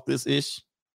show and talk this ish?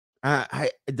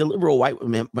 The liberal white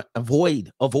woman, but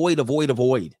avoid.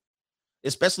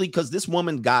 Especially because this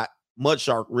woman got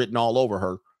Mudshark written all over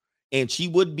her, and she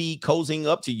would be cozying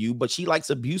up to you, but she likes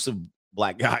abusive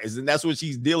black guys, and that's what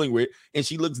she's dealing with. And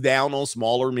she looks down on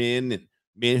smaller men and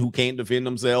men who can't defend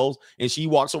themselves, and she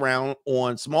walks around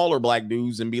on smaller black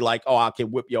dudes and be like, "Oh, I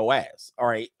can whip your ass." All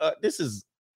right, this is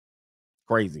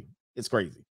crazy. It's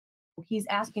crazy. he's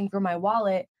asking for my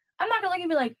wallet. I'm not gonna look and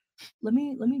be like, let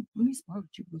me spar with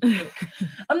you real quick.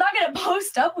 I'm not gonna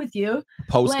post up with you.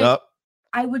 Post Like, up,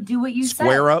 I would do what you said.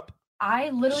 square up. I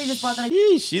literally just brought that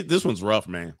Shit, this one's rough,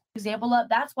 man. example up.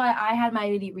 That's why I had my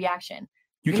immediate reaction.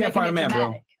 You You're can't fight a making man, it bro.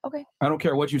 dramatic. Okay. I don't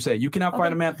care what you say. You cannot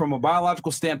fight a man from a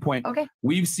biological standpoint. Okay.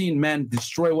 We've seen men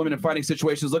destroy women in fighting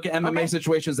situations. Look at MMA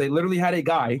situations. They literally had a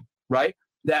guy, right?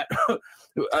 That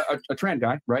a trans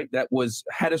guy, right? That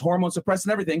had his hormones suppressed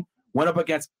and everything. Went up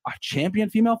against a champion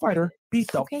female fighter,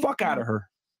 beat the fuck out of her.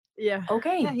 Yeah.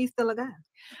 Okay. Yeah, he's still a guy.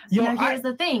 Yo, now here's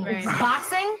the thing: Right.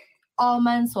 boxing, all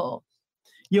mental.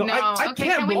 Yo, No, I okay,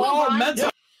 can't can we believe move on? mental.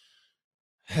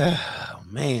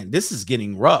 Man, this is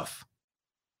getting rough.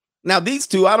 Now, these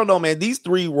two, I don't know, man. These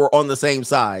three were on the same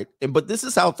side, but this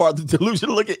is how far the delusion.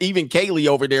 Look at even Kaylee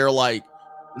over there. Like,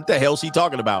 what the hell she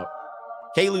talking about?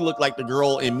 Kaylee looked like the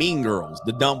girl in Mean Girls,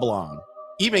 the dumb blonde.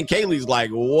 Even Kaylee's like,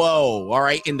 whoa, all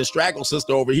right. And the Straggle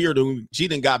sister over here, she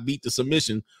done got beat to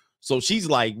submission. So she's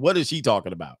like, what is she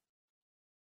talking about?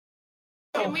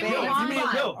 Can we move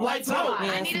on? Lights out.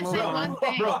 I need to say one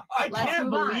thing. Bro, I Let's can't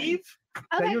move on. believe.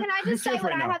 Okay, that you're- can I you're just say serious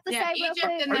what right I now. have to Yeah, say real Egypt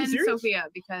quick? and Are you then serious? Sophia,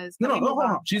 because No, can we move hold on?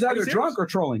 on. She's Are you either drunk serious? or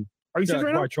trolling. Are you serious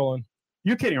right now? Probably trolling.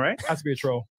 You're kidding, right? Has to be a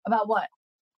troll. About what?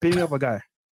 Beating up a guy.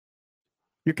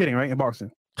 You're kidding, right? In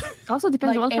boxing. Also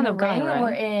depends on what in kind the of guy, ring or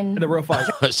right? in In the real fight.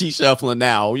 She's shuffling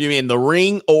now. You mean the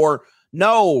ring or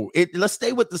no? Let's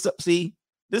stay with the see.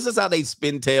 This is how they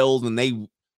spin tails and they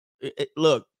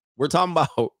look. We're talking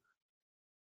about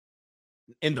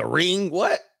in the ring.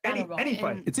 What? Any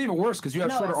fight. It's even worse because you have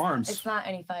No, shorter it's- arms. It's not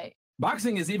any fight.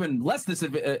 Boxing is even less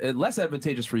less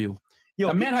advantageous for you. Yo,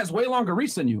 a man has way longer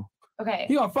reach than you. Okay.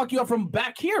 He gonna fuck you up from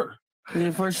back here.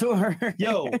 Yeah, for sure.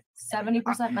 Yo,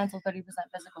 70% mental, 30%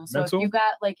 physical. So Mental? if you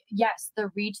got like, yes, the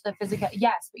reach, the physical,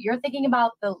 yes, but you're thinking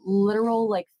about the literal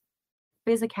like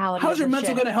physicality. How's of your the mental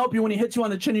shit. gonna help you when he hits you on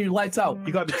the chin and you lights out?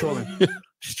 you gotta be trolling.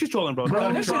 She's trolling, bro. Bro,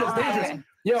 You this shit gotta is be dangerous.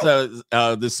 trolling. Yo,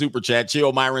 So the super chat,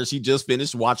 Chill Myron, she just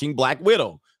finished watching Black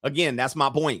Widow. Again, that's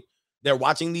my point. They're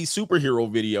watching these superhero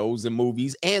videos and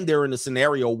movies, and they're in a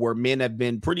scenario where men have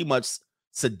been pretty much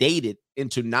sedated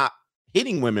into not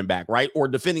hitting women back, right? Or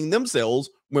defending themselves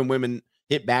when women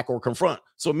hit back or confront.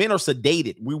 So men are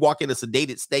sedated. We walk in a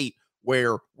sedated state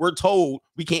where we're told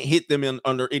we can't hit them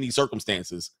under any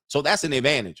circumstances. So that's an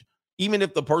advantage. Even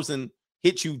if the person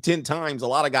hits you 10 times, a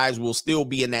lot of guys will still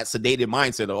be in that sedated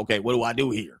mindset of, okay, what do I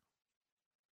do here?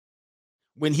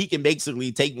 When he can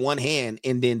basically take one hand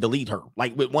and then delete her,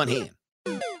 like with one hand.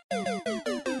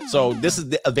 So this is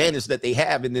the advantage that they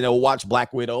have. And then they'll watch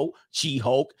Black Widow,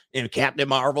 She-Hulk, and Captain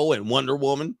Marvel, and Wonder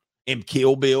Woman, and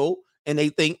Kill Bill. And they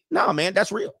think, nah, man,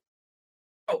 that's real.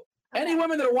 any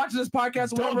women that are watching this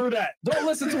podcast, Don't do that. don't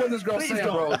listen to what this girl's Please saying,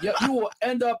 don't. bro. You will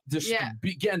end up Yeah.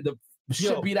 getting the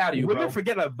shit Yo, beat out of you, women bro.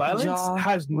 forget that violence Jaw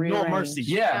has no rearranged. mercy.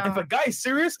 Yeah. If a guy is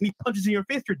serious and he punches you in your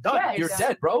face, you're done. Yeah, You're exactly.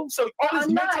 dead, bro. So all this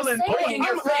I'm not mental and saying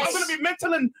I'm your face. gonna be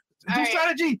mental and do All right.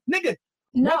 strategy, nigga.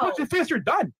 No. One punch in your face, you're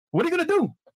done. What are you gonna do?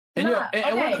 And, Nah,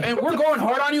 we're going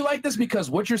hard on you like this because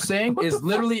what you're saying is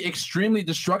literally extremely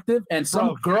destructive. And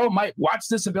some girl might watch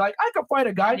this and be like, I could fight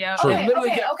a guy. Yeah. and Okay,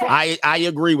 literally okay, get okay. I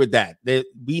agree with that. That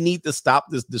we need to stop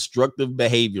this destructive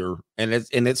behavior and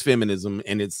it's feminism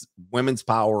and it's women's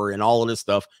power and all of this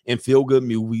stuff and feel good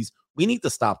movies. We need to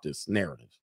stop this narrative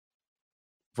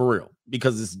for real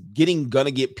because it's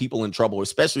gonna get people in trouble,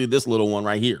 especially this little one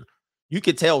right here. You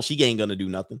could tell she ain't gonna do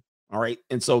nothing. All right.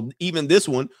 And so even this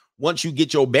one, once you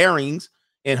get your bearings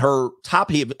and her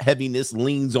top heaviness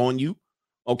leans on you,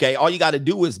 okay, all you got to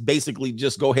do is basically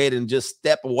just go ahead and just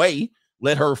step away,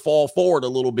 let her fall forward a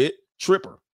little bit, trip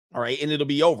her. All right. And it'll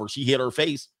be over. She hit her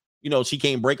face. You know, she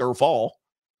can't break her fall.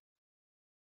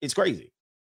 It's crazy.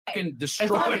 fucking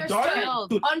destroy a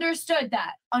daughter. Understood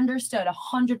that. Understood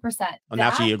 100%. Oh,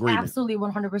 now she agreed. Absolutely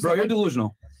 100%. Bro, you're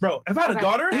delusional. Bro, if I had a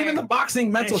daughter, even the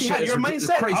boxing mental she shit had is your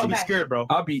mindset, crazy. I'll be scared, bro.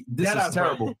 This is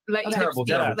terrible. Let Egypt Terrible,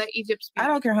 speak. terrible. Let Egypt speak. I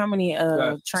don't care how many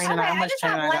training, Okay, how I much just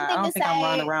training have I one got. I thing don't to think I'm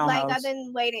running say. around. Like I've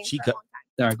been waiting for a long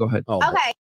All right, go ahead. Oh, time.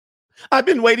 Okay. I've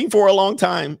been waiting for a long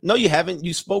time. No, you haven't.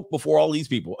 You spoke before all these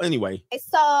people. Anyway.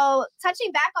 So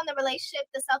touching back on the relationship,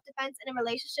 the self-defense in a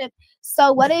relationship.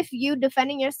 So what if you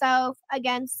defending yourself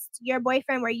against your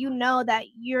boyfriend where you know that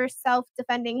your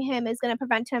self-defending him is going to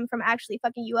prevent him from actually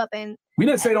fucking you up? And We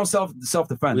didn't say don't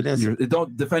self-defend.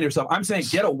 Don't defend yourself. I'm saying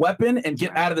get a weapon and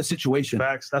get out of the situation.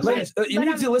 Facts. That's Ladies, you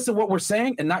need to listen to what we're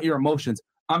saying and not your emotions.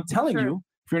 I'm telling Sure. you,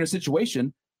 if you're in a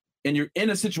situation and you're in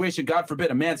a situation, God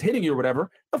forbid, a man's hitting you or whatever,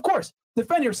 of course,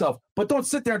 defend yourself. But don't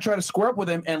sit there and try to square up with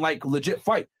him and like legit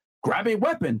fight. Grab a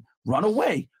weapon, run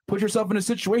away, put yourself in a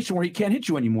situation where he can't hit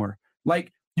you anymore.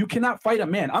 Like, you cannot fight a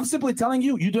man. I'm simply telling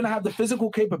you, you do not have the physical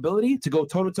capability to go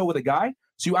toe-to-toe with a guy.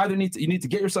 So you either need to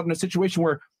get yourself in a situation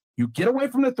where you get away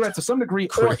from the threat to some degree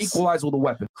or equalize with a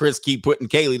weapon. Chris keep putting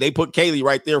Kaylee. They put Kaylee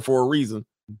right there for a reason.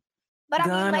 But I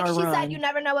Gun mean, like or she run. said, you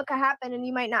never know what could happen, and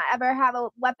you might not ever have a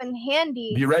weapon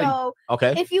handy. Be ready. So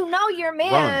Okay. if you know your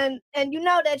man and you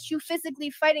know that you physically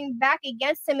fighting back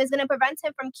against him is going to prevent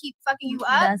him from keep fucking you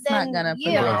up, That's then not gonna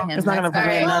yeah. prevent him. It's not gonna That's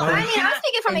prevent all nothing. I mean, I'm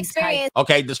speaking from experience.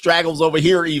 Okay, the straggles over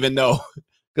here even though,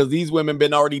 because these women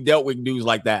been already dealt with dudes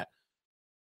like that.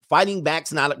 Fighting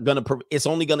back's not gonna. It's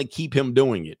only gonna keep him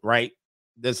doing it, right?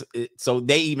 So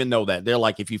they even know that. They're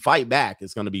like, if you fight back,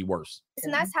 it's gonna be worse.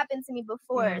 And that's happened to me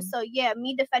before. Mm-hmm. So yeah,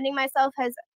 me defending myself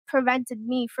has prevented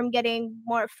me from getting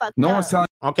more fucked No up. one's telling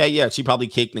Okay, yeah, she probably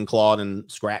kicked and clawed and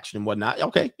scratched and whatnot.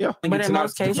 Okay, yeah. you But to in not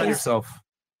most defend cases- yourself.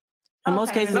 In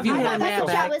most cases, if you I hit a thought man that's what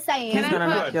y'all back, was saying. he's gonna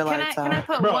knock your lights Can I out.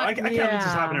 put Bro, one? I can't believe this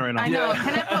is happening right now. I know.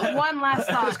 Can I put one last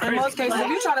thought? In most cases, if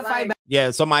you try to fight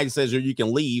Yeah, somebody says you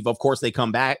can leave. Of course, they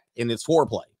come back and it's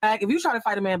foreplay. back, if you try to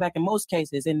fight a man back in most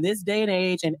cases, in this day and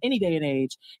age, and any day and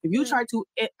age, if you try to,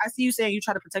 I see you saying you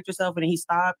try to protect yourself and he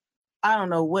stopped. I don't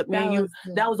know what man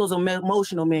that was those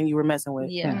emotional men you were messing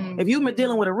with. Yeah. If you've been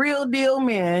dealing with a real deal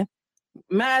man,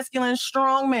 masculine,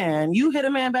 strong man, you hit a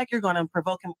man back, you're gonna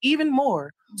provoke him even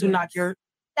more to knock your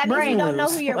That means you don't know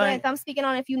brain who you're loose. with. I'm speaking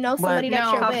on if you know somebody But that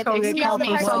no, you're with. Costco, If you get know the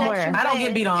Costco person somewhere. that you're I don't get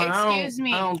with. beat on. Excuse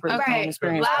me. I don't bring Okay.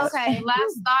 experience. Last Okay.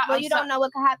 thought. Well, you don't know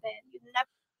what could happen.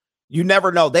 You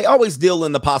never know. They always deal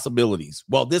in the possibilities.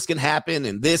 Well, this can happen,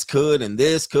 and this could, and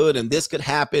this could, and this could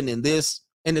happen, and this,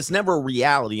 and it's never a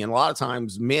reality. And a lot of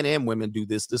times, men and women do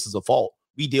this. This is a fault.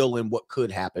 We deal in what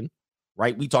could happen,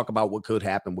 right? We talk about what could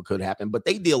happen, but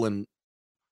they deal in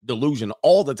delusion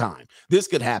all the time. This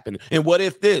could happen, and what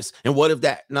if this, and what if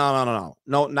that? No,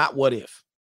 not what if.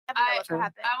 I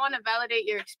want to validate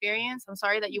your experience. I'm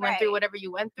sorry that you went through whatever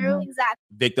you went through. Exactly.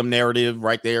 Victim narrative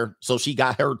right there. So she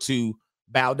got her to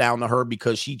bow down to her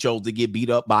because she chose to get beat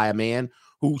up by a man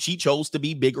who she chose to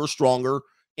be bigger, stronger,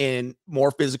 and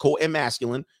more physical and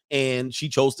masculine. And she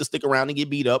chose to stick around and get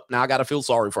beat up. Now I got to feel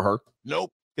sorry for her.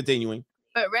 Nope. Continuing.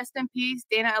 But rest in peace,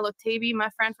 Dana Elotabi, my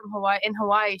friend from Hawaii. In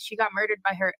Hawaii, she got murdered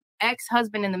by her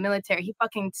ex-husband in the military. He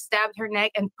fucking stabbed her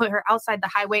neck and put her outside the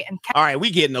highway and All right, we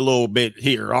getting a little bit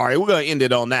here. All right, we're going to end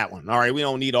it on that one. All right, we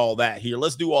don't need all that here.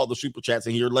 Let's do all the super chats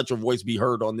in here. Let your voice be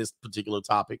heard on this particular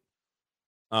topic.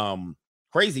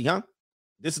 Crazy, huh?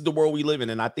 This is the world we live in,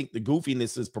 and I think the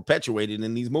goofiness is perpetuated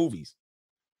in these movies.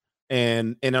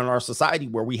 And in our society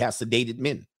where we have sedated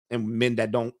men and men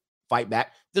that don't fight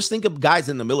back. Just think of guys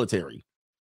in the military.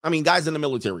 I mean, guys in the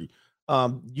military.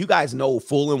 You guys know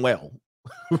full and well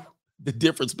the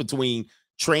difference between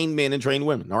trained men and trained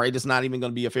women. All right, it's not even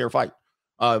going to be a fair fight.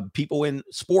 People in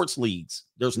sports leagues,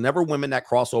 there's never women that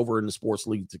cross over in the sports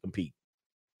league to compete.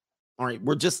 All right,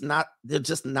 they're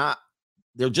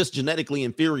just genetically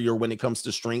inferior when it comes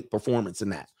to strength, performance,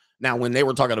 and that. Now, when they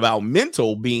were talking about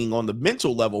mental being on the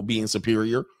mental level being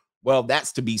superior, well,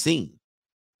 that's to be seen.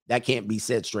 That can't be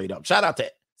said straight up. Shout out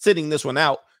to sitting this one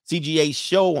out. CGA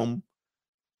show them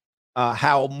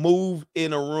how move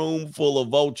in a room full of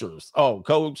vultures. Oh,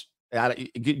 coach,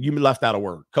 you left out a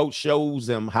word. Coach shows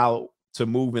them how to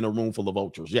move in a room full of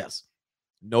vultures. Yes.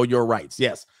 Know your rights.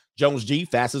 Yes. Jones G,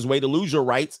 fastest way to lose your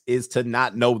rights is to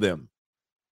not know them.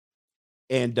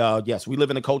 And yes, we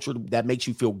live in a culture that makes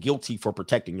you feel guilty for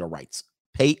protecting your rights.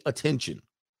 Pay attention.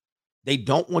 They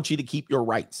don't want you to keep your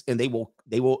rights, and they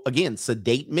will again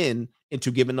sedate men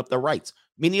into giving up their rights.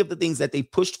 Many of the things that they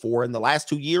pushed for in the last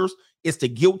 2 years is to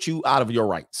guilt you out of your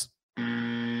rights.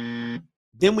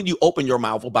 Then when you open your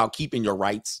mouth about keeping your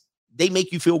rights, They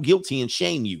make you feel guilty and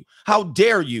shame you. How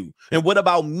dare you? And what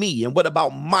about me? And what about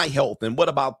my health? And what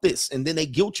about this? And then they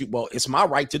guilt you. Well, it's my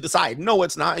right to decide. No,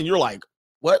 it's not. And you're like,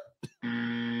 what?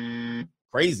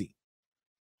 Crazy.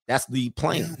 That's the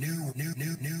plan.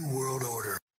 New world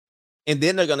order. And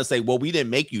then they're going to say, well, we didn't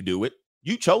make you do it.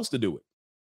 You chose to do it.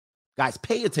 Guys,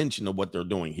 pay attention to what they're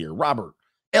doing here. Robert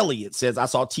Elliott says, I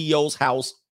saw T.O.'s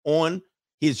house on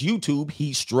his YouTube.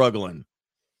 He's struggling.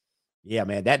 Yeah,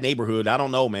 man, that neighborhood, I don't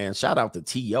know, man. Shout out to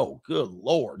T.O. Good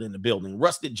Lord in the building.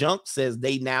 Rusted Junk says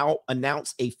they now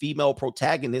announce a female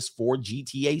protagonist for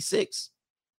GTA 6.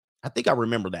 I think I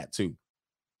remember that too.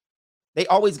 They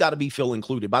always got to be feel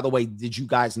included. By the way, did you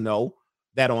guys know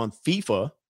that on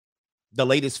FIFA, the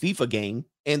latest FIFA game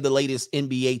and the latest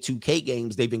NBA 2K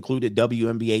games, they've included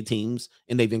WNBA teams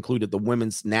and they've included the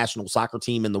women's national soccer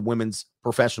team and the women's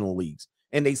professional leagues.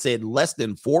 And they said less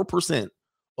than 4%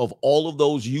 of all of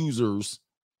those users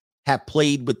have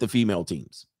played with the female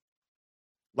teams.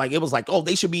 Like, it was like, oh,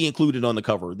 they should be included on the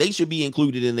cover. They should be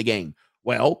included in the game.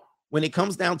 Well, when it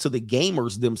comes down to the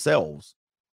gamers themselves,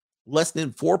 less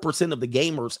than 4% of the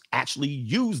gamers actually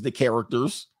use the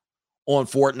characters on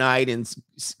Fortnite and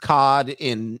COD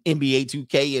and NBA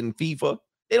 2K and FIFA.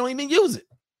 They don't even use it.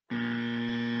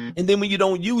 And then when you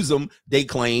don't use them, they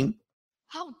claim,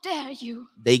 how dare you?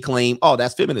 They claim, oh,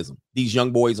 that's feminism. These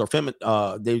young boys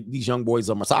are these young boys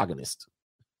are misogynist.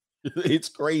 It's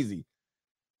crazy.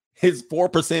 His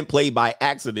 4% played by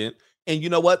accident. And you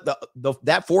know what?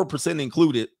 That 4%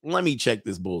 included, let me check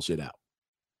this bullshit out.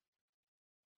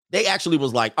 They actually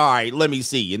was like, all right, let me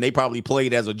see. And they probably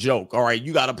played as a joke. All right,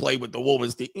 you got to play with the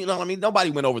women's team. You know what I mean? Nobody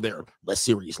went over there. But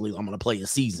seriously, I'm going to play a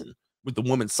season with the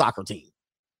women's soccer team.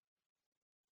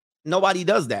 Nobody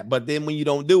does that. But then when you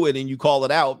don't do it and you call it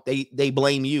out, they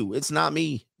blame you. It's not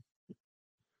me.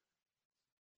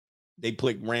 They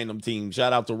pick random teams.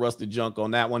 Shout out to Rusted Junk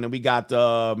on that one. And we got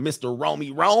Mr.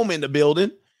 Romy Rome in the building.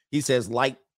 He says,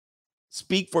 like,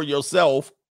 speak for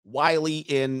yourself, Wiley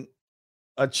and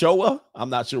Ochoa. I'm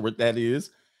not sure what that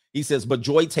is. He says, but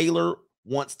Joy Taylor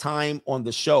wants time on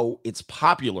the show. It's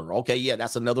popular. Okay, yeah,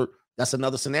 that's another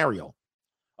scenario.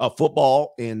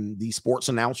 Football and the sports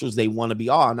announcers, they want to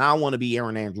be, oh, now I want to be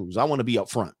Aaron Andrews. I want to be up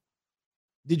front.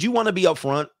 Did you want to be up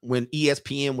front when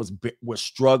ESPN was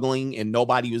struggling and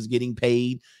nobody was getting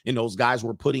paid and those guys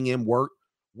were putting in work,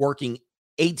 working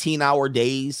 18-hour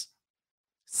days,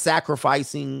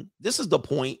 sacrificing? This is the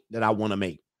point that I want to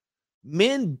make.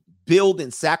 Men build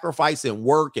and sacrifice and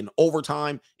work and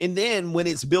overtime. And then when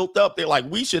it's built up, they're like,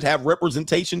 we should have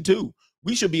representation too.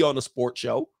 We should be on a sports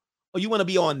show. Well, you want to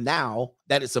be on now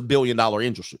that it's $1 billion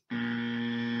industry.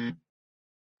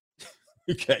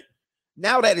 Okay.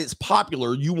 Now that it's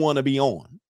popular, you want to be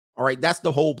on. All right. That's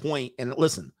the whole point. And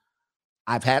listen,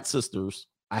 I've had sisters.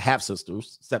 I have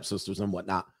sisters, stepsisters and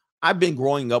whatnot. I've been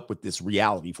growing up with this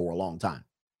reality for a long time.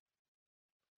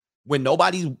 When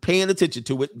nobody's paying attention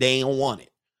to it, they don't want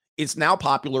it. It's now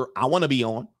popular. I want to be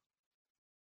on.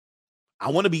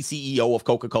 I want to be CEO of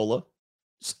Coca-Cola.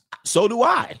 So do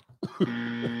I.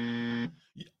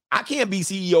 I can't be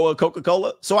CEO of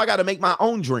Coca-Cola, so I got to make my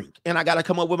own drink, and I got to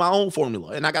come up with my own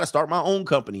formula, and I got to start my own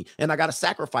company, and I got to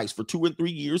sacrifice for 2 or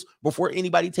 3 years before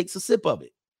anybody takes a sip of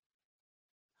it.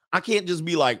 I can't just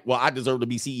be like, well, I deserve to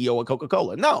be CEO of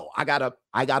Coca-Cola. No, I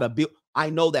gotta build. I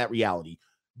know that reality.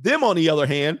 Them, on the other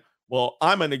hand, well,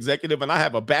 I'm an executive and I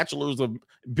have a bachelor's of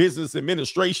business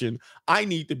administration. I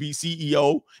need to be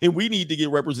CEO, and we need to get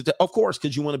represented. Of course,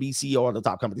 because you want to be CEO of the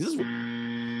top companies. This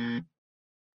is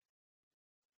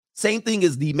same thing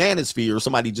as the manosphere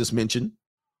somebody just mentioned.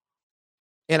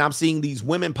 And I'm seeing these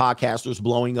women podcasters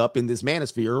blowing up in this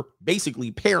manosphere,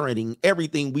 basically parroting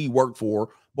everything we worked for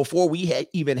before we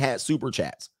even had super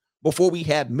chats, before we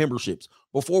had memberships,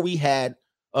 before we had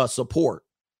support.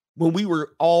 When we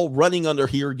were all running under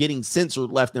here, getting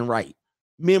censored left and right,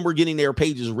 men were getting their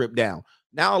pages ripped down.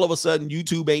 Now, all of a sudden,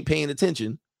 YouTube ain't paying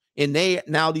attention. And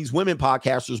now these women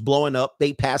podcasters blowing up,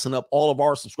 they passing up all of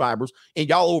our subscribers, and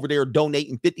y'all over there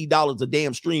donating $50 a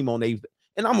damn stream on they.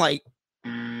 And I'm like,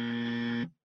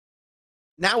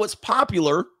 now it's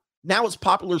popular. Now it's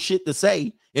popular shit to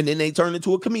say. And then they turn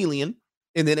into a chameleon,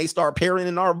 and then they start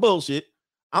parroting our bullshit.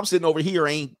 I'm sitting over here,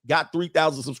 ain't got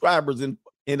 3,000 subscribers in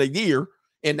a year.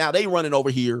 And now they running over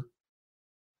here,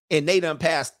 and they done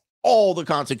passed all the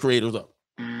content creators up.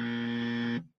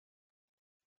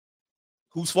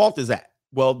 Whose fault is that?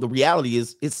 Well, the reality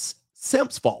is it's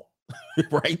Simp's fault,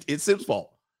 right? It's Simp's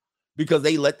fault because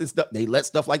they let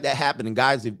stuff like that happen. And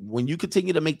guys, when you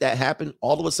continue to make that happen,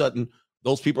 all of a sudden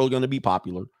those people are going to be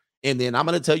popular. And then I'm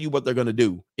going to tell you what they're going to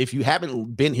do. If you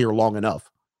haven't been here long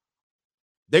enough,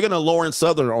 they're going to Lauren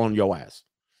Southern on your ass.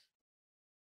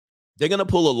 They're going to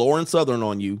pull a Lauren Southern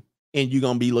on you, and you're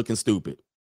going to be looking stupid.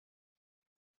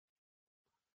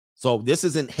 So this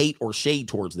isn't hate or shade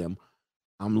towards them.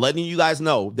 I'm letting you guys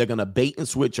know they're going to bait and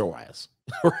switch your ass.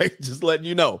 Right? Just letting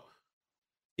you know.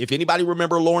 If anybody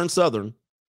remember Lauren Southern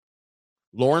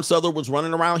was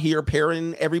running around here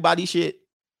parroting everybody's shit.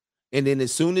 And then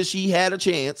as soon as she had a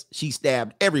chance, she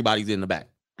stabbed everybody's in the back.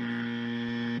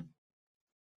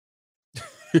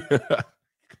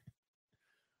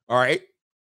 All right.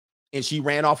 And she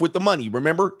ran off with the money,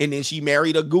 remember? And then she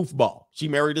married a goofball. She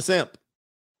married a simp.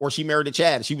 Or she married a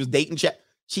Chad. She was dating Chad.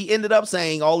 She ended up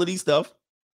saying all of these stuff.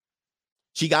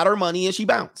 She got her money and she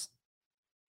bounced.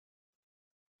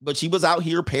 But she was out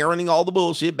here parenting all the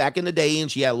bullshit back in the day, and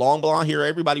she had long blonde hair.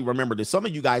 Everybody remember this. Some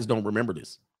of you guys don't remember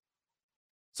this.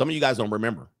 Some of you guys don't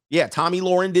remember. Yeah, Tommy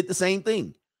Lauren did the same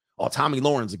thing. Oh, Tommy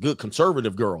Lauren's a good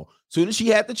conservative girl. Soon as she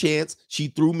had the chance, she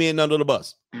threw men under the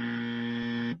bus.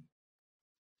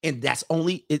 And that's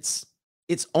only, it's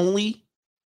only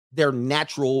their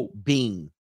natural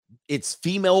being. It's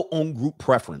female own group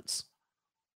preference.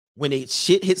 When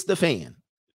shit hits the fan,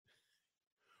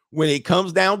 when it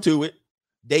comes down to it,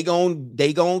 they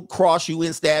gon' cross you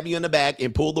and stab you in the back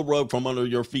and pull the rug from under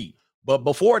your feet. But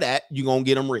before that, you're going to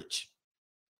get them rich.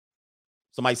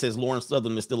 Somebody says Lauren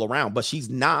Southern is still around, but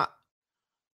she's not.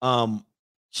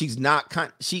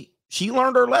 She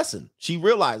learned her lesson. She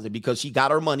realized it because she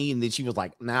got her money, and then she was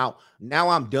like, now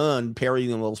I'm done parrying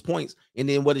those points. And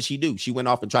then what did she do? She went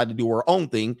off and tried to do her own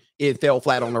thing. It fell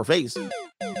flat on her face.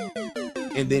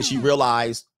 And then she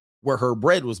realized where her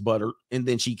bread was buttered, and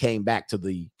then she came back to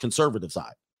the conservative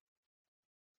side.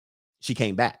 She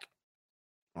came back.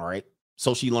 All right.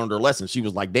 So she learned her lesson. She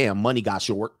was like, damn, money got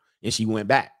short, and she went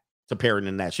back to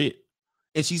parenting that shit.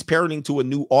 And she's parenting to a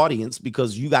new audience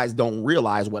because you guys don't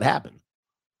realize what happened.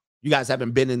 You guys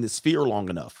haven't been in this sphere long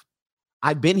enough.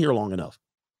 I've been here long enough,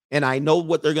 and I know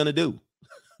what they're going to do.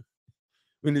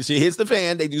 When the shit hits the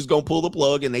fan, they just going to pull the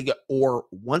plug, and or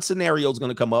one scenario is going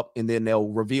to come up, and then they'll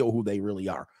reveal who they really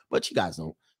are. But you guys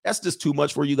don't. That's just too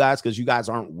much for you guys because you guys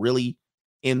aren't really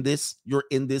in this. You're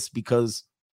in this because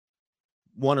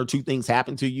one or two things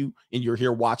happen to you, and you're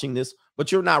here watching this,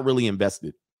 but you're not really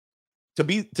invested.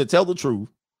 To tell the truth,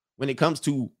 when it comes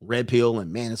to Red Pill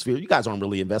and Manosphere, you guys aren't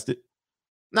really invested.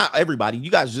 Not everybody.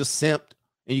 You guys just simped,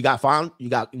 and you got found. You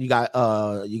got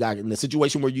in the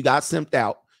situation where you got simped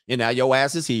out, and now your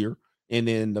ass is here. And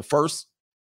then the first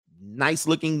nice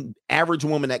looking average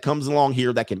woman that comes along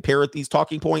here that can parrot these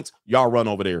talking points, y'all run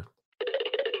over there.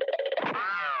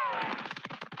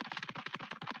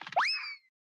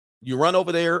 You run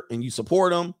over there and you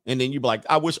support them, and then you be like,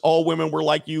 I wish all women were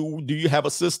like you. Do you have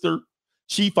a sister?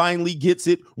 She finally gets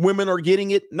it. Women are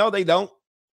getting it. No, they don't.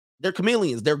 They're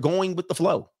chameleons. They're going with the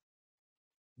flow.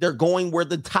 They're going where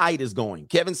the tide is going.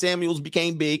 Kevin Samuels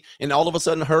became big, and all of a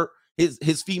sudden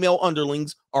his female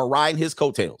underlings are riding his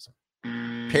coattails,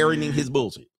 parroting his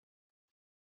bullshit.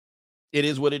 It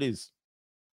is what it is.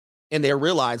 And they're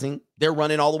realizing they're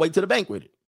running all the way to the bank with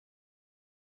it.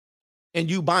 And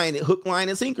you buying it hook, line,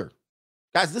 and sinker.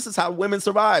 Guys, this is how women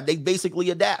survive. They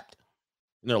basically adapt.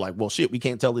 And they're like, well, shit, we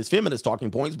can't tell these feminist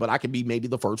talking points, but I could be maybe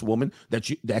the first woman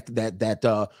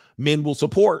that men will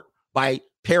support by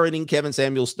parroting Kevin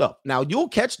Samuels stuff. Now, you'll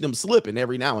catch them slipping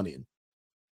every now and then.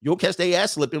 You'll catch their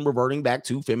ass slipping, reverting back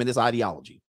to feminist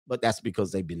ideology. But that's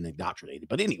because they've been indoctrinated.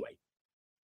 But anyway,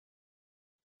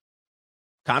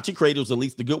 content creators, at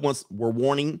least the good ones, were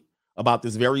warning about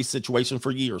this very situation for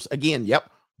years. Again, yep.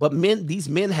 But these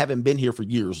men haven't been here for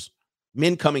years.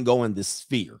 Men come and go in this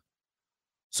sphere.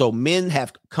 So men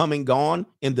have come and gone,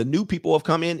 and the new people have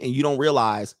come in, and you don't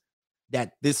realize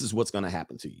that this is what's going to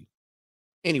happen to you.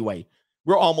 Anyway,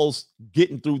 we're almost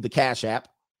getting through the Cash App.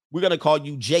 We're going to call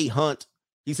you Jay Hunt.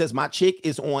 He says, my chick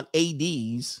is on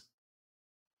ADs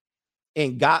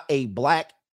and got a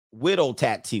Black Widow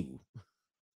tattoo.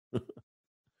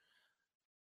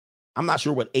 I'm not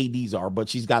sure what ADs are, but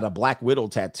she's got a Black Widow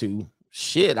tattoo.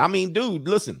 Shit. I mean, dude,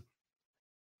 listen.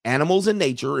 Animals in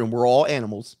nature, and we're all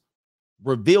animals,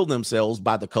 reveal themselves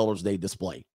by the colors they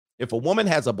display. If a woman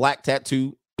has a black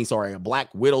a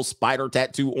Black Widow spider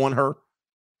tattoo on her,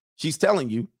 she's telling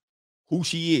you who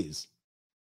she is.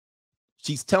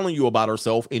 She's telling you about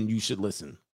herself, and you should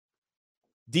listen.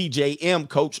 DJ M,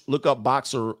 coach, look up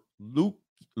boxer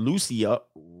Lucia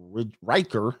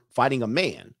Riker fighting a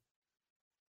man.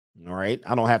 All right.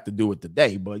 I don't have to do it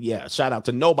today, but yeah, shout out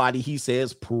to Nobody. He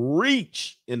says,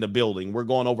 preach in the building. We're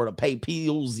going over to Pay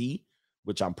PLZ,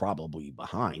 which I'm probably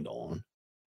behind on.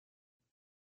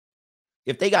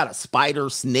 If they got a spider,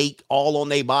 snake all on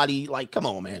their body, like, come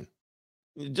on, man.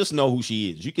 Just know who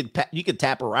she is. You could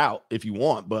tap her out if you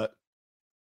want, but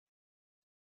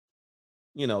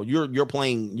You know, you're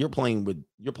playing with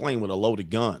a loaded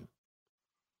gun.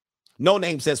 No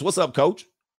Name says, "What's up, coach?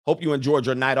 Hope you enjoyed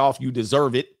your night off. You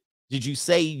deserve it. Did you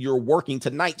say you're working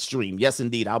tonight stream?" Yes,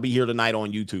 indeed. I'll be here tonight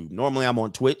on YouTube. Normally I'm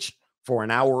on Twitch for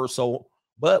an hour or so,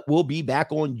 but we'll be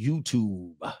back on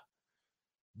YouTube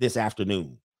this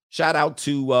afternoon. Shout out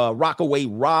to Rockaway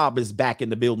Rob is back in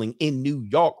the building in New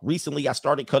York. Recently, I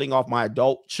started cutting off my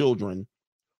adult children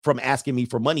from asking me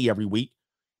for money every week.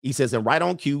 He says, and right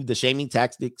on cue, the shaming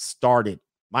tactics started.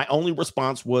 My only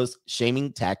response was,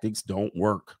 shaming tactics don't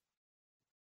work.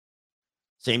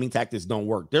 Shaming tactics don't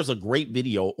work. There's a great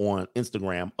video on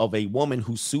Instagram of a woman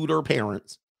who sued her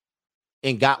parents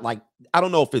and got like, I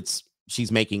don't know if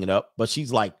she's making it up, but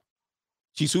she's like,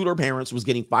 she sued her parents, was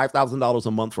getting $5,000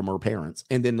 a month from her parents.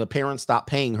 And then the parents stopped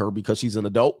paying her because she's an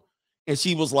adult. And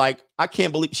she was like, I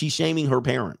can't believe she's shaming her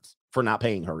parents for not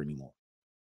paying her anymore.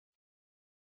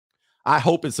 I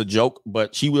hope it's a joke,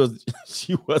 but she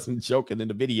wasn't joking in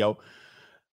the video.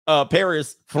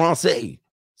 Paris Francais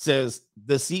says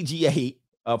the CGA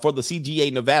for the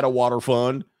CGA Nevada Water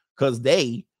Fund, because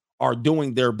they are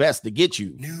doing their best to get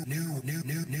you. New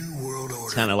world order.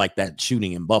 It's kind of like that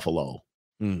shooting in Buffalo.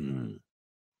 Conspiracy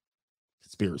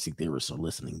theorists are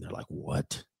listening. They're like,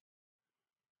 what?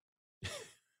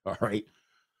 All right.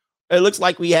 It looks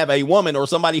like we have a woman or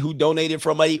somebody who donated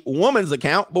from a woman's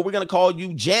account, but we're going to call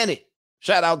you Janet.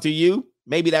 Shout out to you.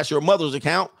 Maybe that's your mother's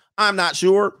account. I'm not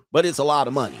sure, but it's a lot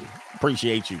of money.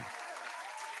 Appreciate you.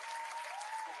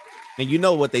 And you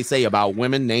know what they say about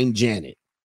women named Janet.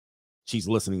 She's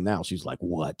listening now. She's like,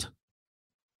 what?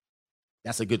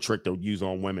 That's a good trick to use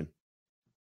on women.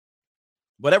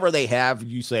 Whatever they have,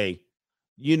 you say,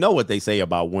 you know what they say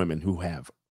about women who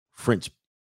have French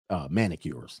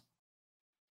manicures.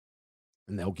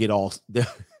 And they'll get all...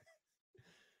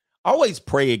 always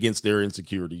pray against their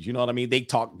insecurities. You know what I mean? They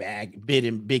talk big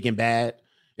and bad,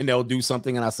 and they'll do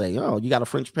something. And I say, oh, you got a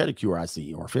French pedicure, I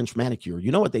see, or a French manicure.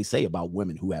 You know what they say about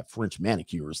women who have French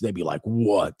manicures? They'd be like,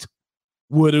 what?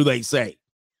 What do they say?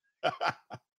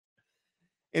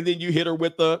 And then you hit her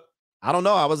with the, I don't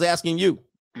know. I was asking you.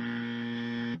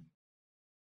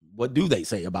 What do they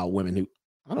say about women who,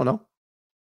 I don't know.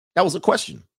 That was a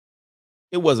question.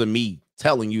 It wasn't me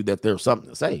telling you that there's something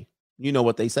to say. You know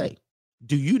what they say.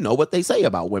 Do you know what they say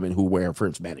about women who wear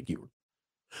French manicure?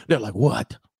 They're like,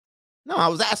 what? No, I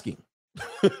was asking.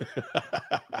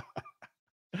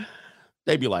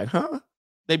 They'd be like, huh?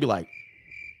 They'd be like,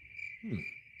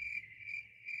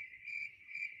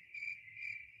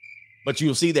 But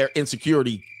you'll see their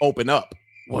insecurity open up.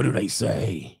 What do they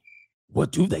say?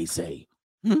 What do they say?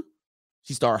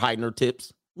 She started hiding her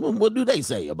tips. What do they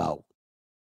say about?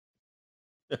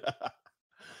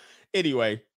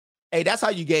 Anyway. Hey, that's how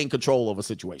you gain control of a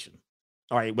situation.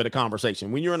 All right, with a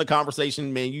conversation. When you're in a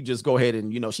conversation, man, you just go ahead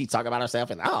and, she's talking about herself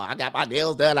and, oh, I got my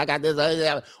nails done. I got this.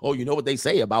 Oh, you know what they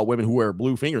say about women who wear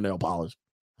blue fingernail polish?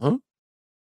 Huh?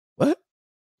 What?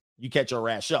 You catch your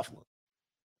ass shuffling.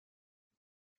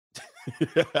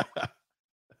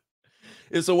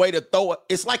 It's a way to throw it.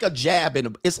 It's like a jab in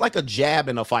a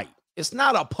fight. It's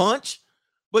not a punch,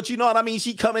 but you know what I mean?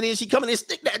 She coming in,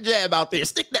 stick that jab out there.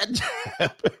 Stick that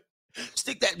jab.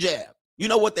 Stick that jab. You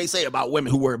know what they say about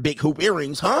women who wear big hoop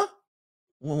earrings, huh?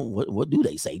 Well, what do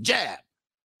they say? Jab.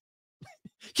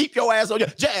 Keep your ass on your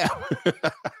jab.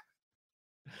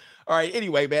 All right.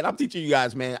 Anyway, man, I'm teaching you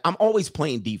guys, man. I'm always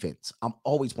playing defense.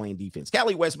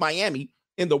 Cali West Miami,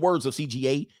 in the words of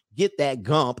CGA, get that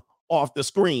gump off the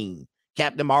screen.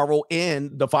 Captain Marvel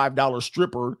and the $5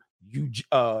 stripper,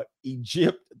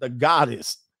 Egypt, the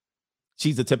goddess.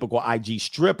 She's a typical IG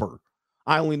stripper.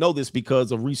 I only know this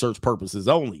because of research purposes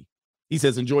only. He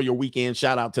says, enjoy your weekend.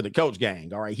 Shout out to the coach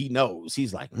gang. All right. He knows.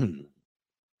 He's like, you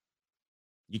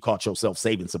caught yourself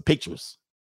saving some pictures.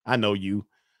 I know you.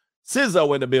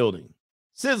 Sizzo in the building.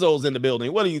 Sizzo's in the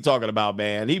building. What are you talking about,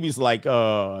 man? He was like,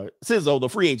 Sizzo, the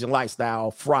free agent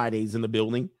lifestyle Fridays in the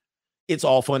building. It's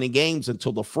all fun and games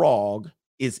until the frog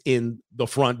is in the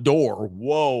front door.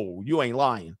 Whoa, you ain't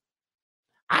lying.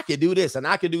 I could do this and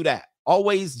I could do that.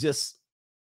 Always just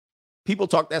people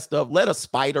talk that stuff. Let a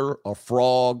spider, a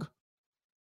frog,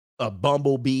 a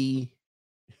bumblebee,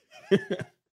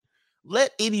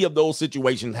 let any of those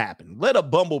situations happen. Let a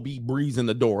bumblebee breeze in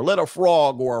the door. Let a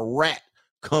frog or a rat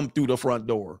come through the front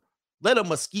door. Let a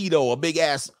mosquito, a big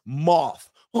ass moth.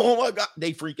 Oh my God,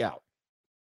 they freak out.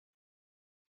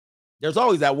 There's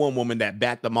always that one woman that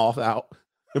bat the moth out,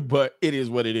 but it is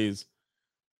what it is.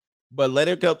 But let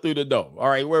it come through the door. All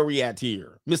right, where are we at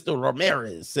here? Mr.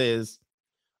 Ramirez says,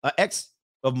 an ex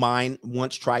of mine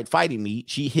once tried fighting me.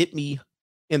 She hit me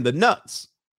in the nuts,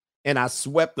 and I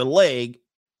swept the leg,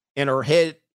 and her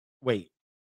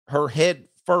her head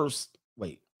first.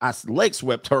 Wait, I leg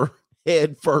swept her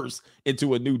head first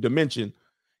into a new dimension.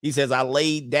 He says, I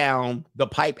laid down the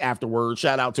pipe afterwards.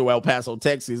 Shout out to El Paso,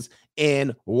 Texas,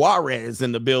 and Juarez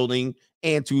in the building,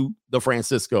 and to the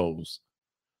Franciscos.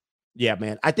 Yeah,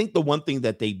 man. I think the one thing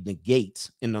that they negate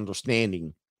in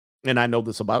understanding, and I know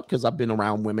this about because I've been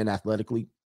around women athletically,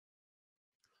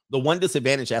 the one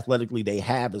disadvantage athletically they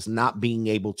have is not being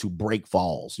able to break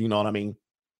falls. You know what I mean?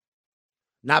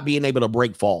 Not being able to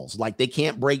break falls. Like they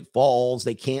can't break falls.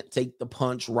 They can't take the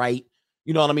punch right.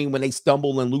 You know what I mean? When they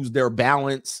stumble and lose their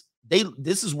balance,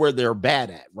 this is where they're bad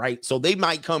at, right? So they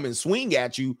might come and swing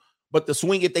at you, but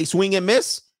if they swing and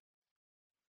miss,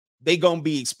 they gonna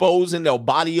be exposed and their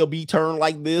body will be turned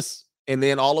like this. And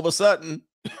then all of a sudden,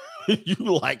 you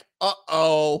like,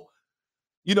 uh-oh.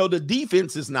 You know, the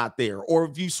defense is not there. Or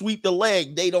if you sweep the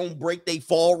leg, they don't break, they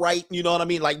fall right. You know what I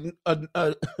mean? Like,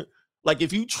 like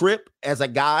if you trip as a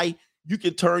guy, you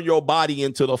can turn your body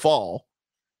into the fall.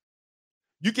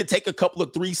 You can take a couple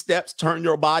of 3 steps, turn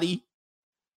your body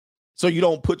so you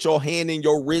don't put your hand in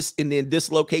your wrist and then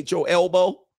dislocate your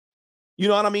elbow. You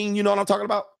know what I mean? You know what I'm talking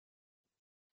about?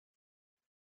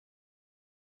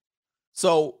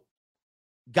 So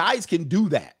guys can do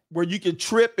that where you can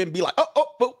trip and be like,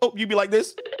 oh, you be like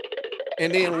this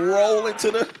and then roll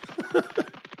into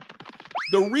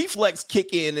the reflex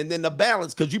kick in and then the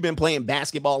balance because you've been playing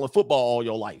basketball and football all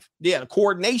your life. Yeah, the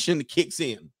coordination kicks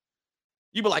in.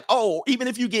 You be like, oh, even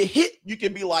if you get hit, you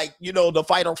can be like, you know, the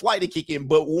fight or flight to kick in.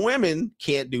 But women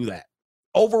can't do that.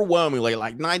 Overwhelmingly,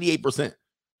 like 98%.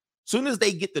 Soon as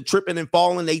they get the tripping and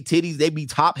falling, they titties, they be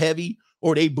top heavy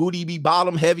or they booty be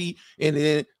bottom heavy. And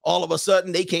then all of a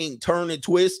sudden they can't turn and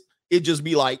twist. It just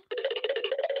be like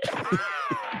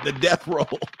the death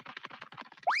roll.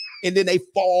 And then they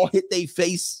fall, hit their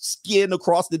face, skin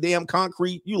across the damn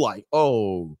concrete. You like,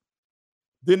 oh.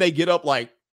 Then they get up like,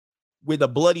 with a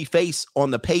bloody face on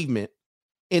the pavement,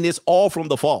 and it's all from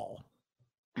the fall.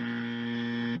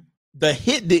 The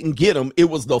hit didn't get him. It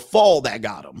was the fall that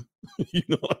got him. You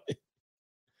know what I mean?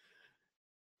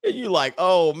 And you're like,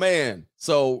 oh, man.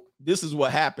 So this is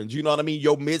what happens. You know what I mean?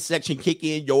 Your midsection kick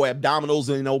in, your abdominals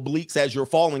and obliques as you're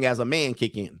falling as a man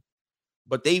kick in.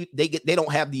 But they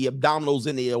don't have the abdominals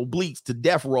and the obliques to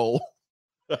death roll.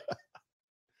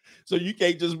 So you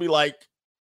can't just be like,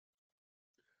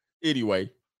 anyway.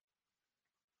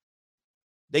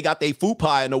 They got their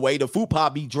fupa in the way. The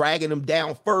fupa be dragging them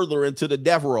down further into the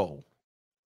death roll.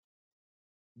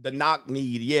 The knock knee,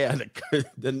 yeah,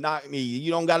 the knock knee.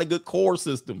 You don't got a good core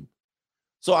system.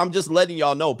 So I'm just letting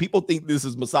y'all know. People think this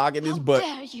is misogynist, but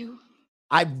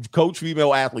I've coached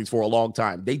female athletes for a long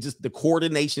time. The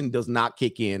coordination does not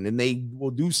kick in and they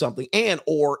will do something. And,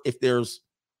 or if there's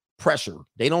pressure,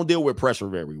 they don't deal with pressure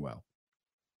very well.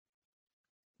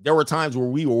 There were times where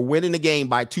we were winning the game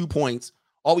by 2 points.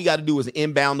 All we got to do is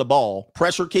inbound the ball.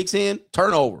 Pressure kicks in,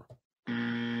 turnover.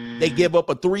 They give up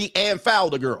a 3 and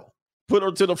foul the girl. Put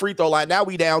her to the free throw line. Now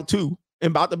we down 2 and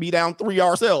about to be down 3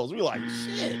 ourselves. We're like,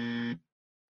 shit.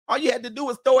 All you had to do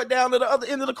is throw it down to the other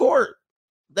end of the court.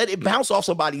 Let it bounce off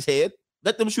somebody's head.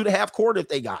 Let them shoot a half court if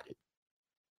they got it.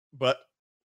 But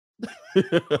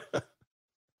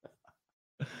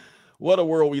what a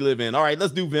world we live in. All right,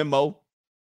 let's do Venmo.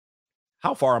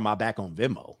 How far am I back on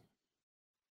Venmo?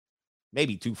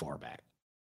 Maybe too far back.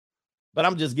 But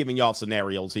I'm just giving y'all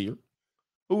scenarios here.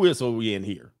 Who is we in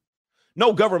here?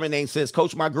 No government name says,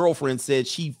 Coach, my girlfriend said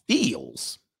she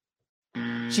feels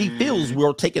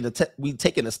we're taking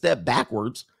a step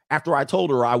backwards after I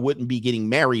told her I wouldn't be getting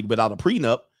married without a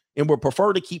prenup and would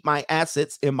prefer to keep my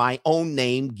assets in my own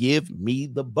name. Give me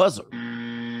the buzzer.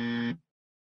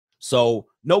 So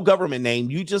no government name.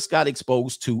 You just got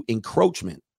exposed to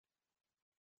encroachment.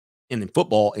 And in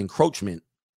football, encroachment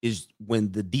is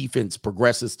when the defense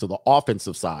progresses to the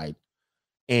offensive side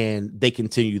and they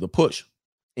continue to push.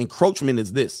 Encroachment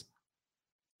is this.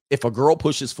 If a girl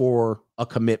pushes for a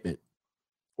commitment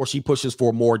or she pushes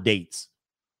for more dates,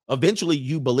 eventually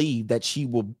you believe that she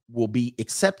will be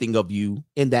accepting of you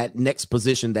in that next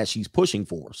position that she's pushing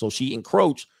for. So she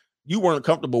encroached. You weren't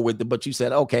comfortable with it, but you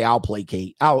said, okay, I'll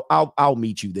placate. I'll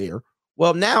meet you there.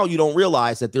 Well, now you don't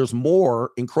realize that there's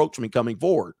more encroachment coming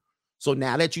forward. So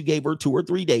now that you gave her 2 or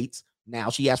 3 dates,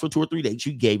 now she asked for 2 or 3 dates,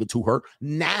 you gave it to her.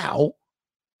 Now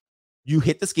you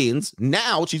hit the skins.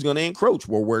 Now she's going to encroach.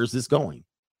 Well, where's this going?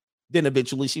 Then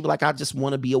eventually she'll be like, I just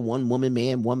want to be a one-woman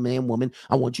man, one-man woman.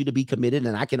 I want you to be committed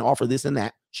and I can offer this and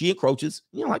that. She encroaches.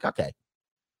 You're like, okay,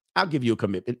 I'll give you a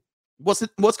commitment.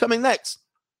 What's coming next?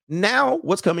 Now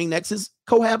what's coming next is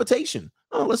cohabitation.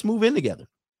 Oh, let's move in together.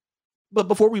 But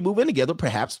before we move in together,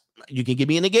 perhaps you can give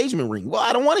me an engagement ring. Well,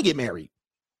 I don't want to get married.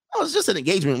 Oh, it's just an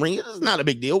engagement ring. It's not a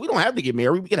big deal. We don't have to get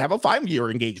married. We can have a 5-year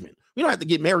engagement. We don't have to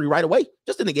get married right away.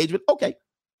 Just an engagement. Okay.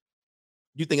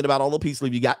 You thinking about all the peace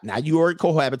leave you got. Now you are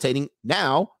cohabitating.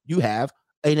 Now you have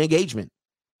an engagement.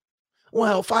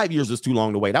 Well, 5 years is too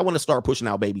long to wait. I want to start pushing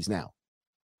out babies now.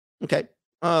 Okay.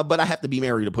 But I have to be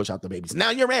married to push out the babies. Now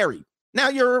you're married. Now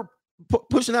you're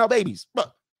pushing out babies.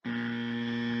 But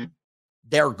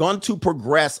they're going to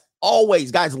progress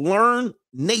always. Guys, learn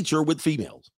nature with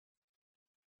females.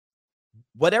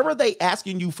 Whatever they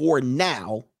asking you for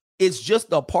now is just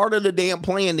a part of the damn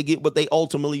plan to get what they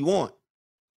ultimately want.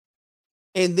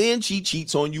 And then she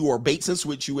cheats on you or baits and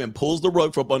switch you and pulls the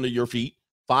rug from under your feet.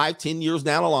 5-10 years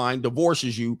down the line,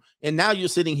 divorces you. And now you're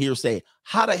sitting here saying,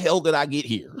 how the hell did I get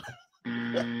here?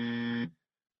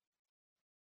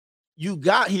 You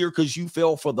got here because you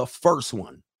fell for the first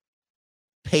one.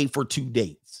 Pay for 2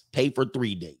 dates. Pay for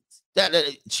 3 dates.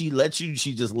 She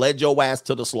just led your ass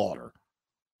to the slaughter.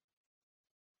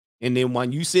 And then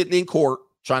when you sitting in court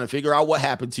trying to figure out what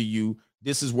happened to you,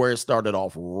 this is where it started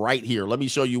off right here. Let me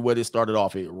show you what it started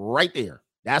off here. Right there.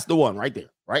 That's the one right there.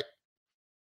 Right.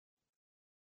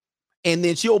 And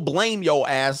then she'll blame your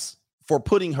ass for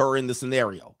putting her in the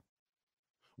scenario.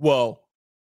 Well,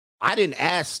 I didn't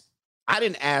ask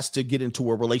to get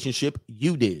into a relationship.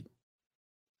 You did.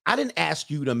 I didn't ask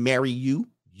you to marry you.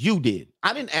 You did.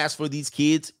 I didn't ask for these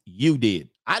kids. You did.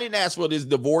 I didn't ask for this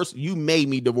divorce. You made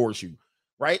me divorce you.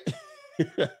 Right?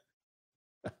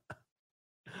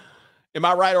 Am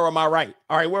I right or am I right?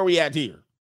 All right, where are we at here?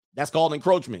 That's called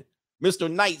encroachment. Mr.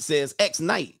 Knight says,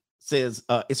 X-Knight says,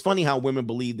 it's funny how women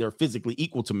believe they're physically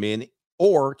equal to men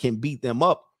or can beat them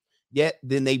up, yet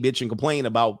then they bitch and complain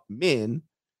about men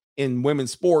in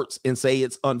women's sports and say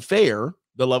it's unfair.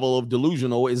 The level of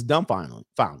delusional is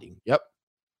dumbfounding. Yep.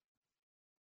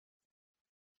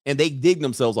 And they dig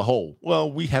themselves a hole.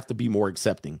 Well, we have to be more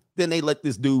accepting. Then they let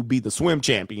this dude be the swim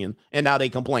champion, and now they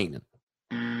complaining.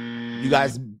 You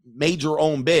guys made your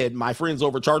own bed. My friends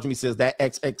overcharged me, says that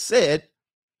XX said,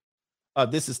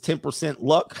 this is 10%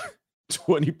 luck,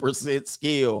 20%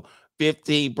 skill,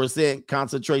 15%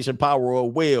 concentration power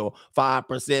of will,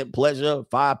 5% pleasure,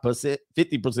 5%,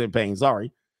 50% pain.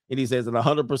 Sorry. And he says, and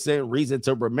 100% reason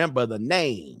to remember the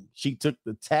name. She took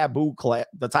the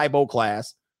Taibo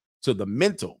class to the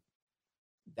mental.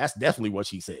 That's definitely what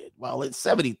she said. Well, it's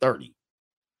 70-30.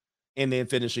 And then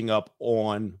finishing up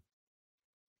on,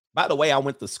 by the way, I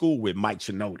went to school with Mike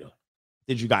Shinoda.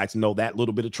 Did you guys know that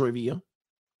little bit of trivia?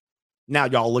 Now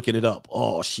y'all looking it up.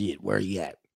 Oh, shit, where he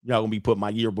at? Y'all gonna be putting my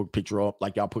yearbook picture up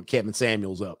like y'all put Kevin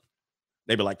Samuels up.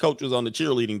 They be like, coach was on the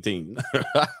cheerleading team.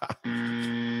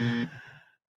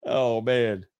 Oh,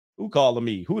 man. Who calling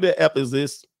me? Who the F is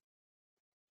this?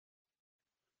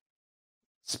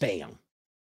 Spam.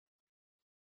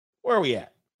 Where are we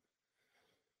at?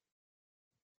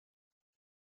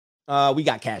 We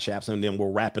got cash apps and then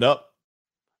we'll wrap it up.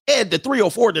 Ed, the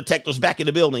 304 detective's back in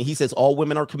the building. He says, all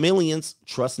women are chameleons.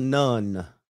 Trust none.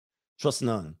 Trust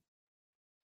none.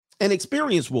 And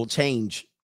experience will change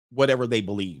whatever they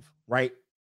believe, right?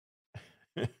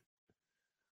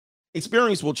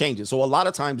 Experience will change it. So a lot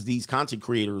of times these content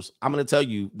creators, I'm going to tell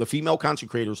you, the female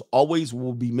content creators always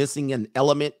will be missing an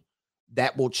element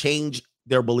that will change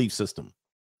their belief system.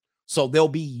 So they'll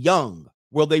be young,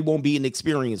 well, they won't be an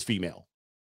experienced female.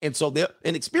 And so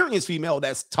an experienced female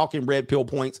that's talking red pill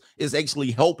points is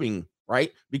actually helping,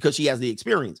 right? Because she has the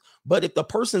experience. But if the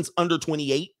person's under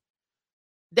 28,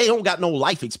 they don't got no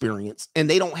life experience and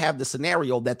they don't have the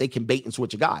scenario that they can bait and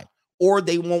switch a guy, or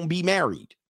they won't be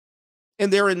married.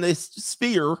 And they're in this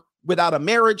sphere without a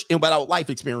marriage and without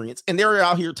life experience. And they're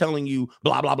out here telling you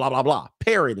blah, blah, blah, blah, blah,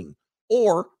 parroting,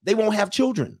 or they won't have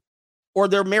children, or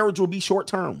their marriage will be short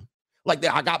term. Like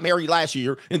I got married last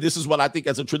year and this is what I think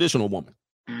as a traditional woman.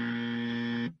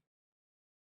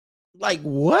 Like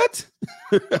what?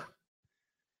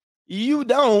 You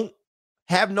don't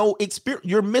have no experience.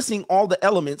 You're missing all the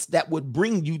elements that would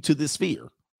bring you to this sphere.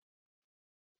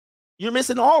 You're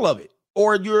missing all of it,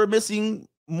 or you're missing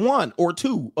one or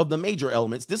two of the major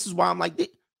elements. This is why I'm like,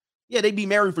 yeah, they be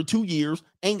married for 2 years,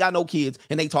 ain't got no kids,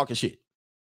 and they talking shit.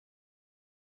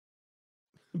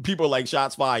 People are like,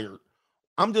 shots fired.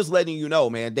 I'm just letting you know,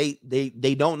 man,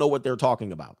 they don't know what they're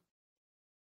talking about.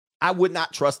 I would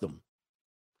not trust them.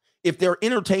 If they're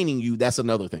entertaining you, that's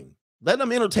another thing. Let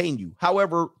them entertain you.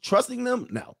 However, trusting them,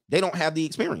 no, they don't have the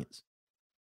experience.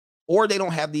 Or they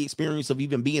don't have the experience of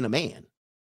even being a man.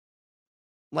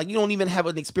 Like, you don't even have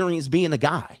an experience being a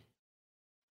guy.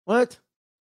 What?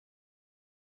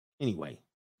 Anyway.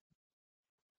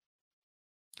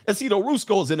 Aceto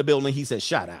Rusco is in the building. He says,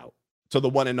 shout out to the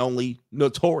one and only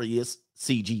notorious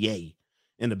CGA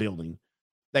in the building.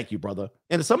 Thank you, brother.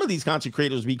 And some of these content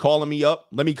creators be calling me up,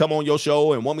 let me come on your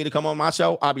show and want me to come on my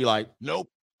show. I'll be like, nope,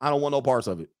 I don't want no parts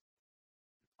of it.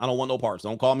 I don't want no parts.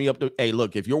 Don't call me up to, hey,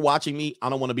 look, if you're watching me, I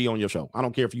don't want to be on your show. I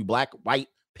don't care if you black, white,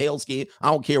 pale skin. I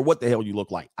don't care what the hell you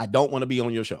look like. I don't want to be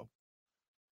on your show.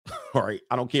 All right.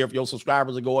 I don't care if your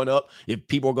subscribers are going up, if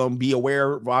people are going to be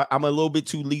aware. I'm a little bit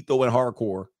too lethal and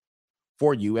hardcore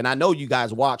for you. And I know you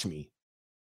guys watch me.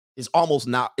 It's almost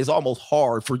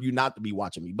hard for you not to be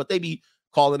watching me, but they be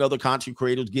calling other content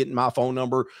creators, getting my phone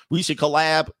number. We should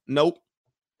collab. Nope.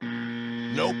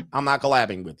 Nope. I'm not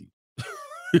collabing with you.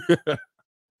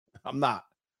 I'm not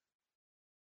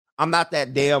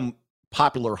that damn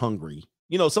popular hungry.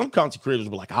 You know, some content creators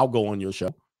were like, I'll go on your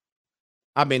show.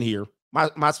 I've been here.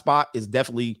 My spot is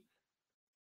definitely,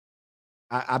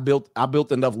 I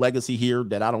built enough legacy here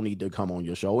that I don't need to come on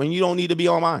your show, and you don't need to be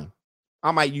on mine.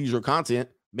 I might use your content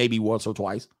maybe once or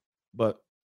twice, but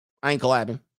I ain't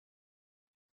collabing.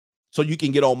 So you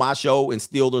can get on my show and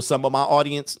steal to some of my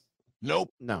audience?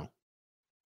 Nope. No.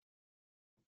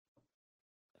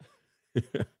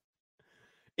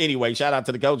 Anyway, shout out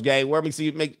to the Coach Gang. Let me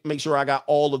see, make sure I got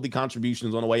all of the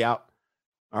contributions on the way out.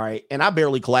 All right. And I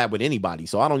barely collab with anybody,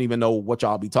 so I don't even know what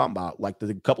y'all be talking about. Like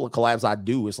the couple of collabs I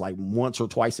do, it's like once or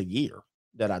twice a year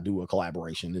that I do a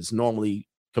collaboration. It's normally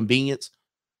convenience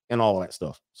and all that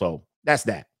stuff. So that's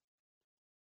that.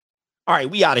 All right,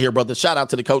 we out of here, brother. Shout out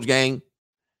to the Coach Gang.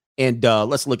 And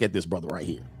let's look at this brother right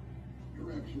here.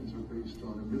 Your actions are based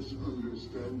on a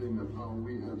misunderstanding of how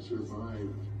we have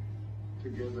survived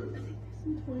together.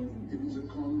 It is a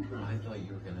contract. I thought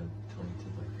you were going to tell me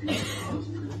to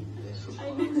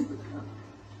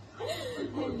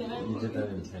You did that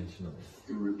intentionally.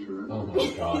 In return, oh my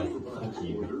God. Fuck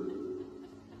you.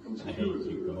 I hate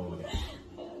you. Go away.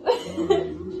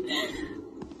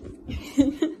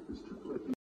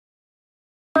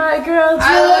 My girl,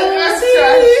 Josie.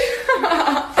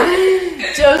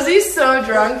 Josie's so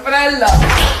drunk, but I love her.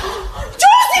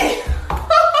 Josie!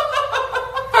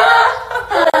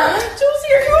 Josie,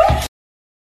 you're going?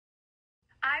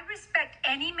 I respect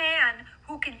any man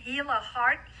who can heal a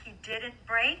heart he didn't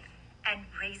break and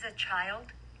raise a child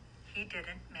he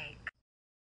didn't make.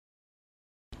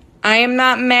 I am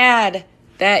not mad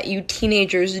that you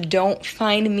teenagers don't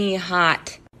find me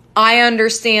hot. I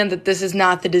understand that this is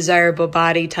not the desirable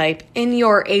body type in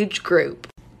your age group.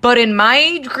 But in my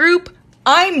age group,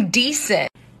 I'm decent.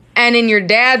 And in your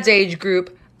dad's age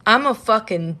group, I'm a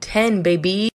fucking 10,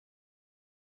 baby.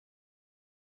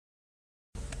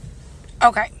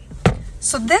 Okay,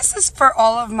 so this is for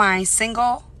all of my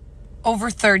single over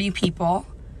 30 people.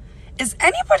 Is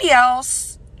anybody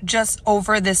else just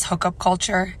over this hookup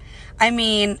culture? I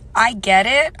mean, I get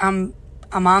it. I'm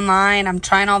online, I'm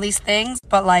trying all these things,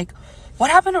 but like, what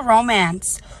happened to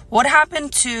romance? What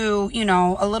happened to, you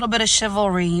know, a little bit of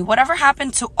chivalry? Whatever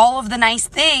happened to all of the nice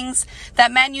things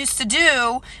that men used to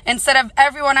do instead of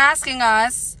everyone asking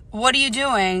us, what are you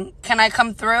doing? Can I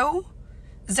come through?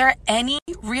 Is there any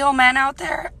real men out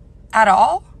there at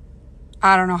all?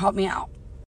 I don't know, help me out.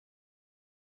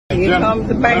 Here comes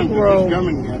the bankroll.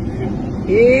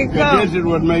 Here it comes. This is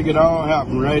what make it all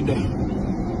happen right there.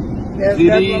 That's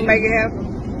what make it happen.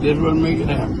 This will make it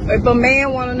happen. If a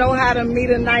man want to know how to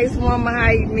meet a nice woman, how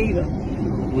you meet her?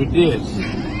 With this.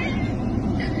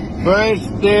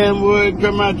 First damn word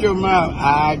come out your mouth.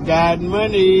 I got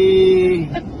money.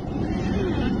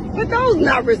 But those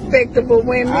not respectable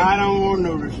women. I don't want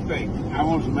no respect. I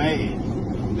want some ass.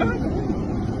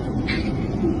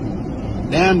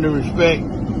 Damn the respect.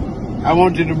 I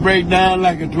want you to break down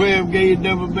like a 12-gauge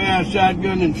double-barrel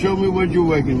shotgun and show me what you're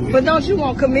working with. But don't you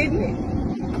want commitment?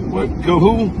 What? Go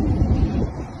who?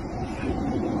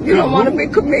 You don't want to be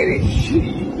committed.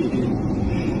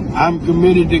 I'm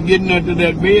committed to getting her to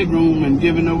that bedroom and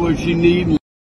giving her what she needs.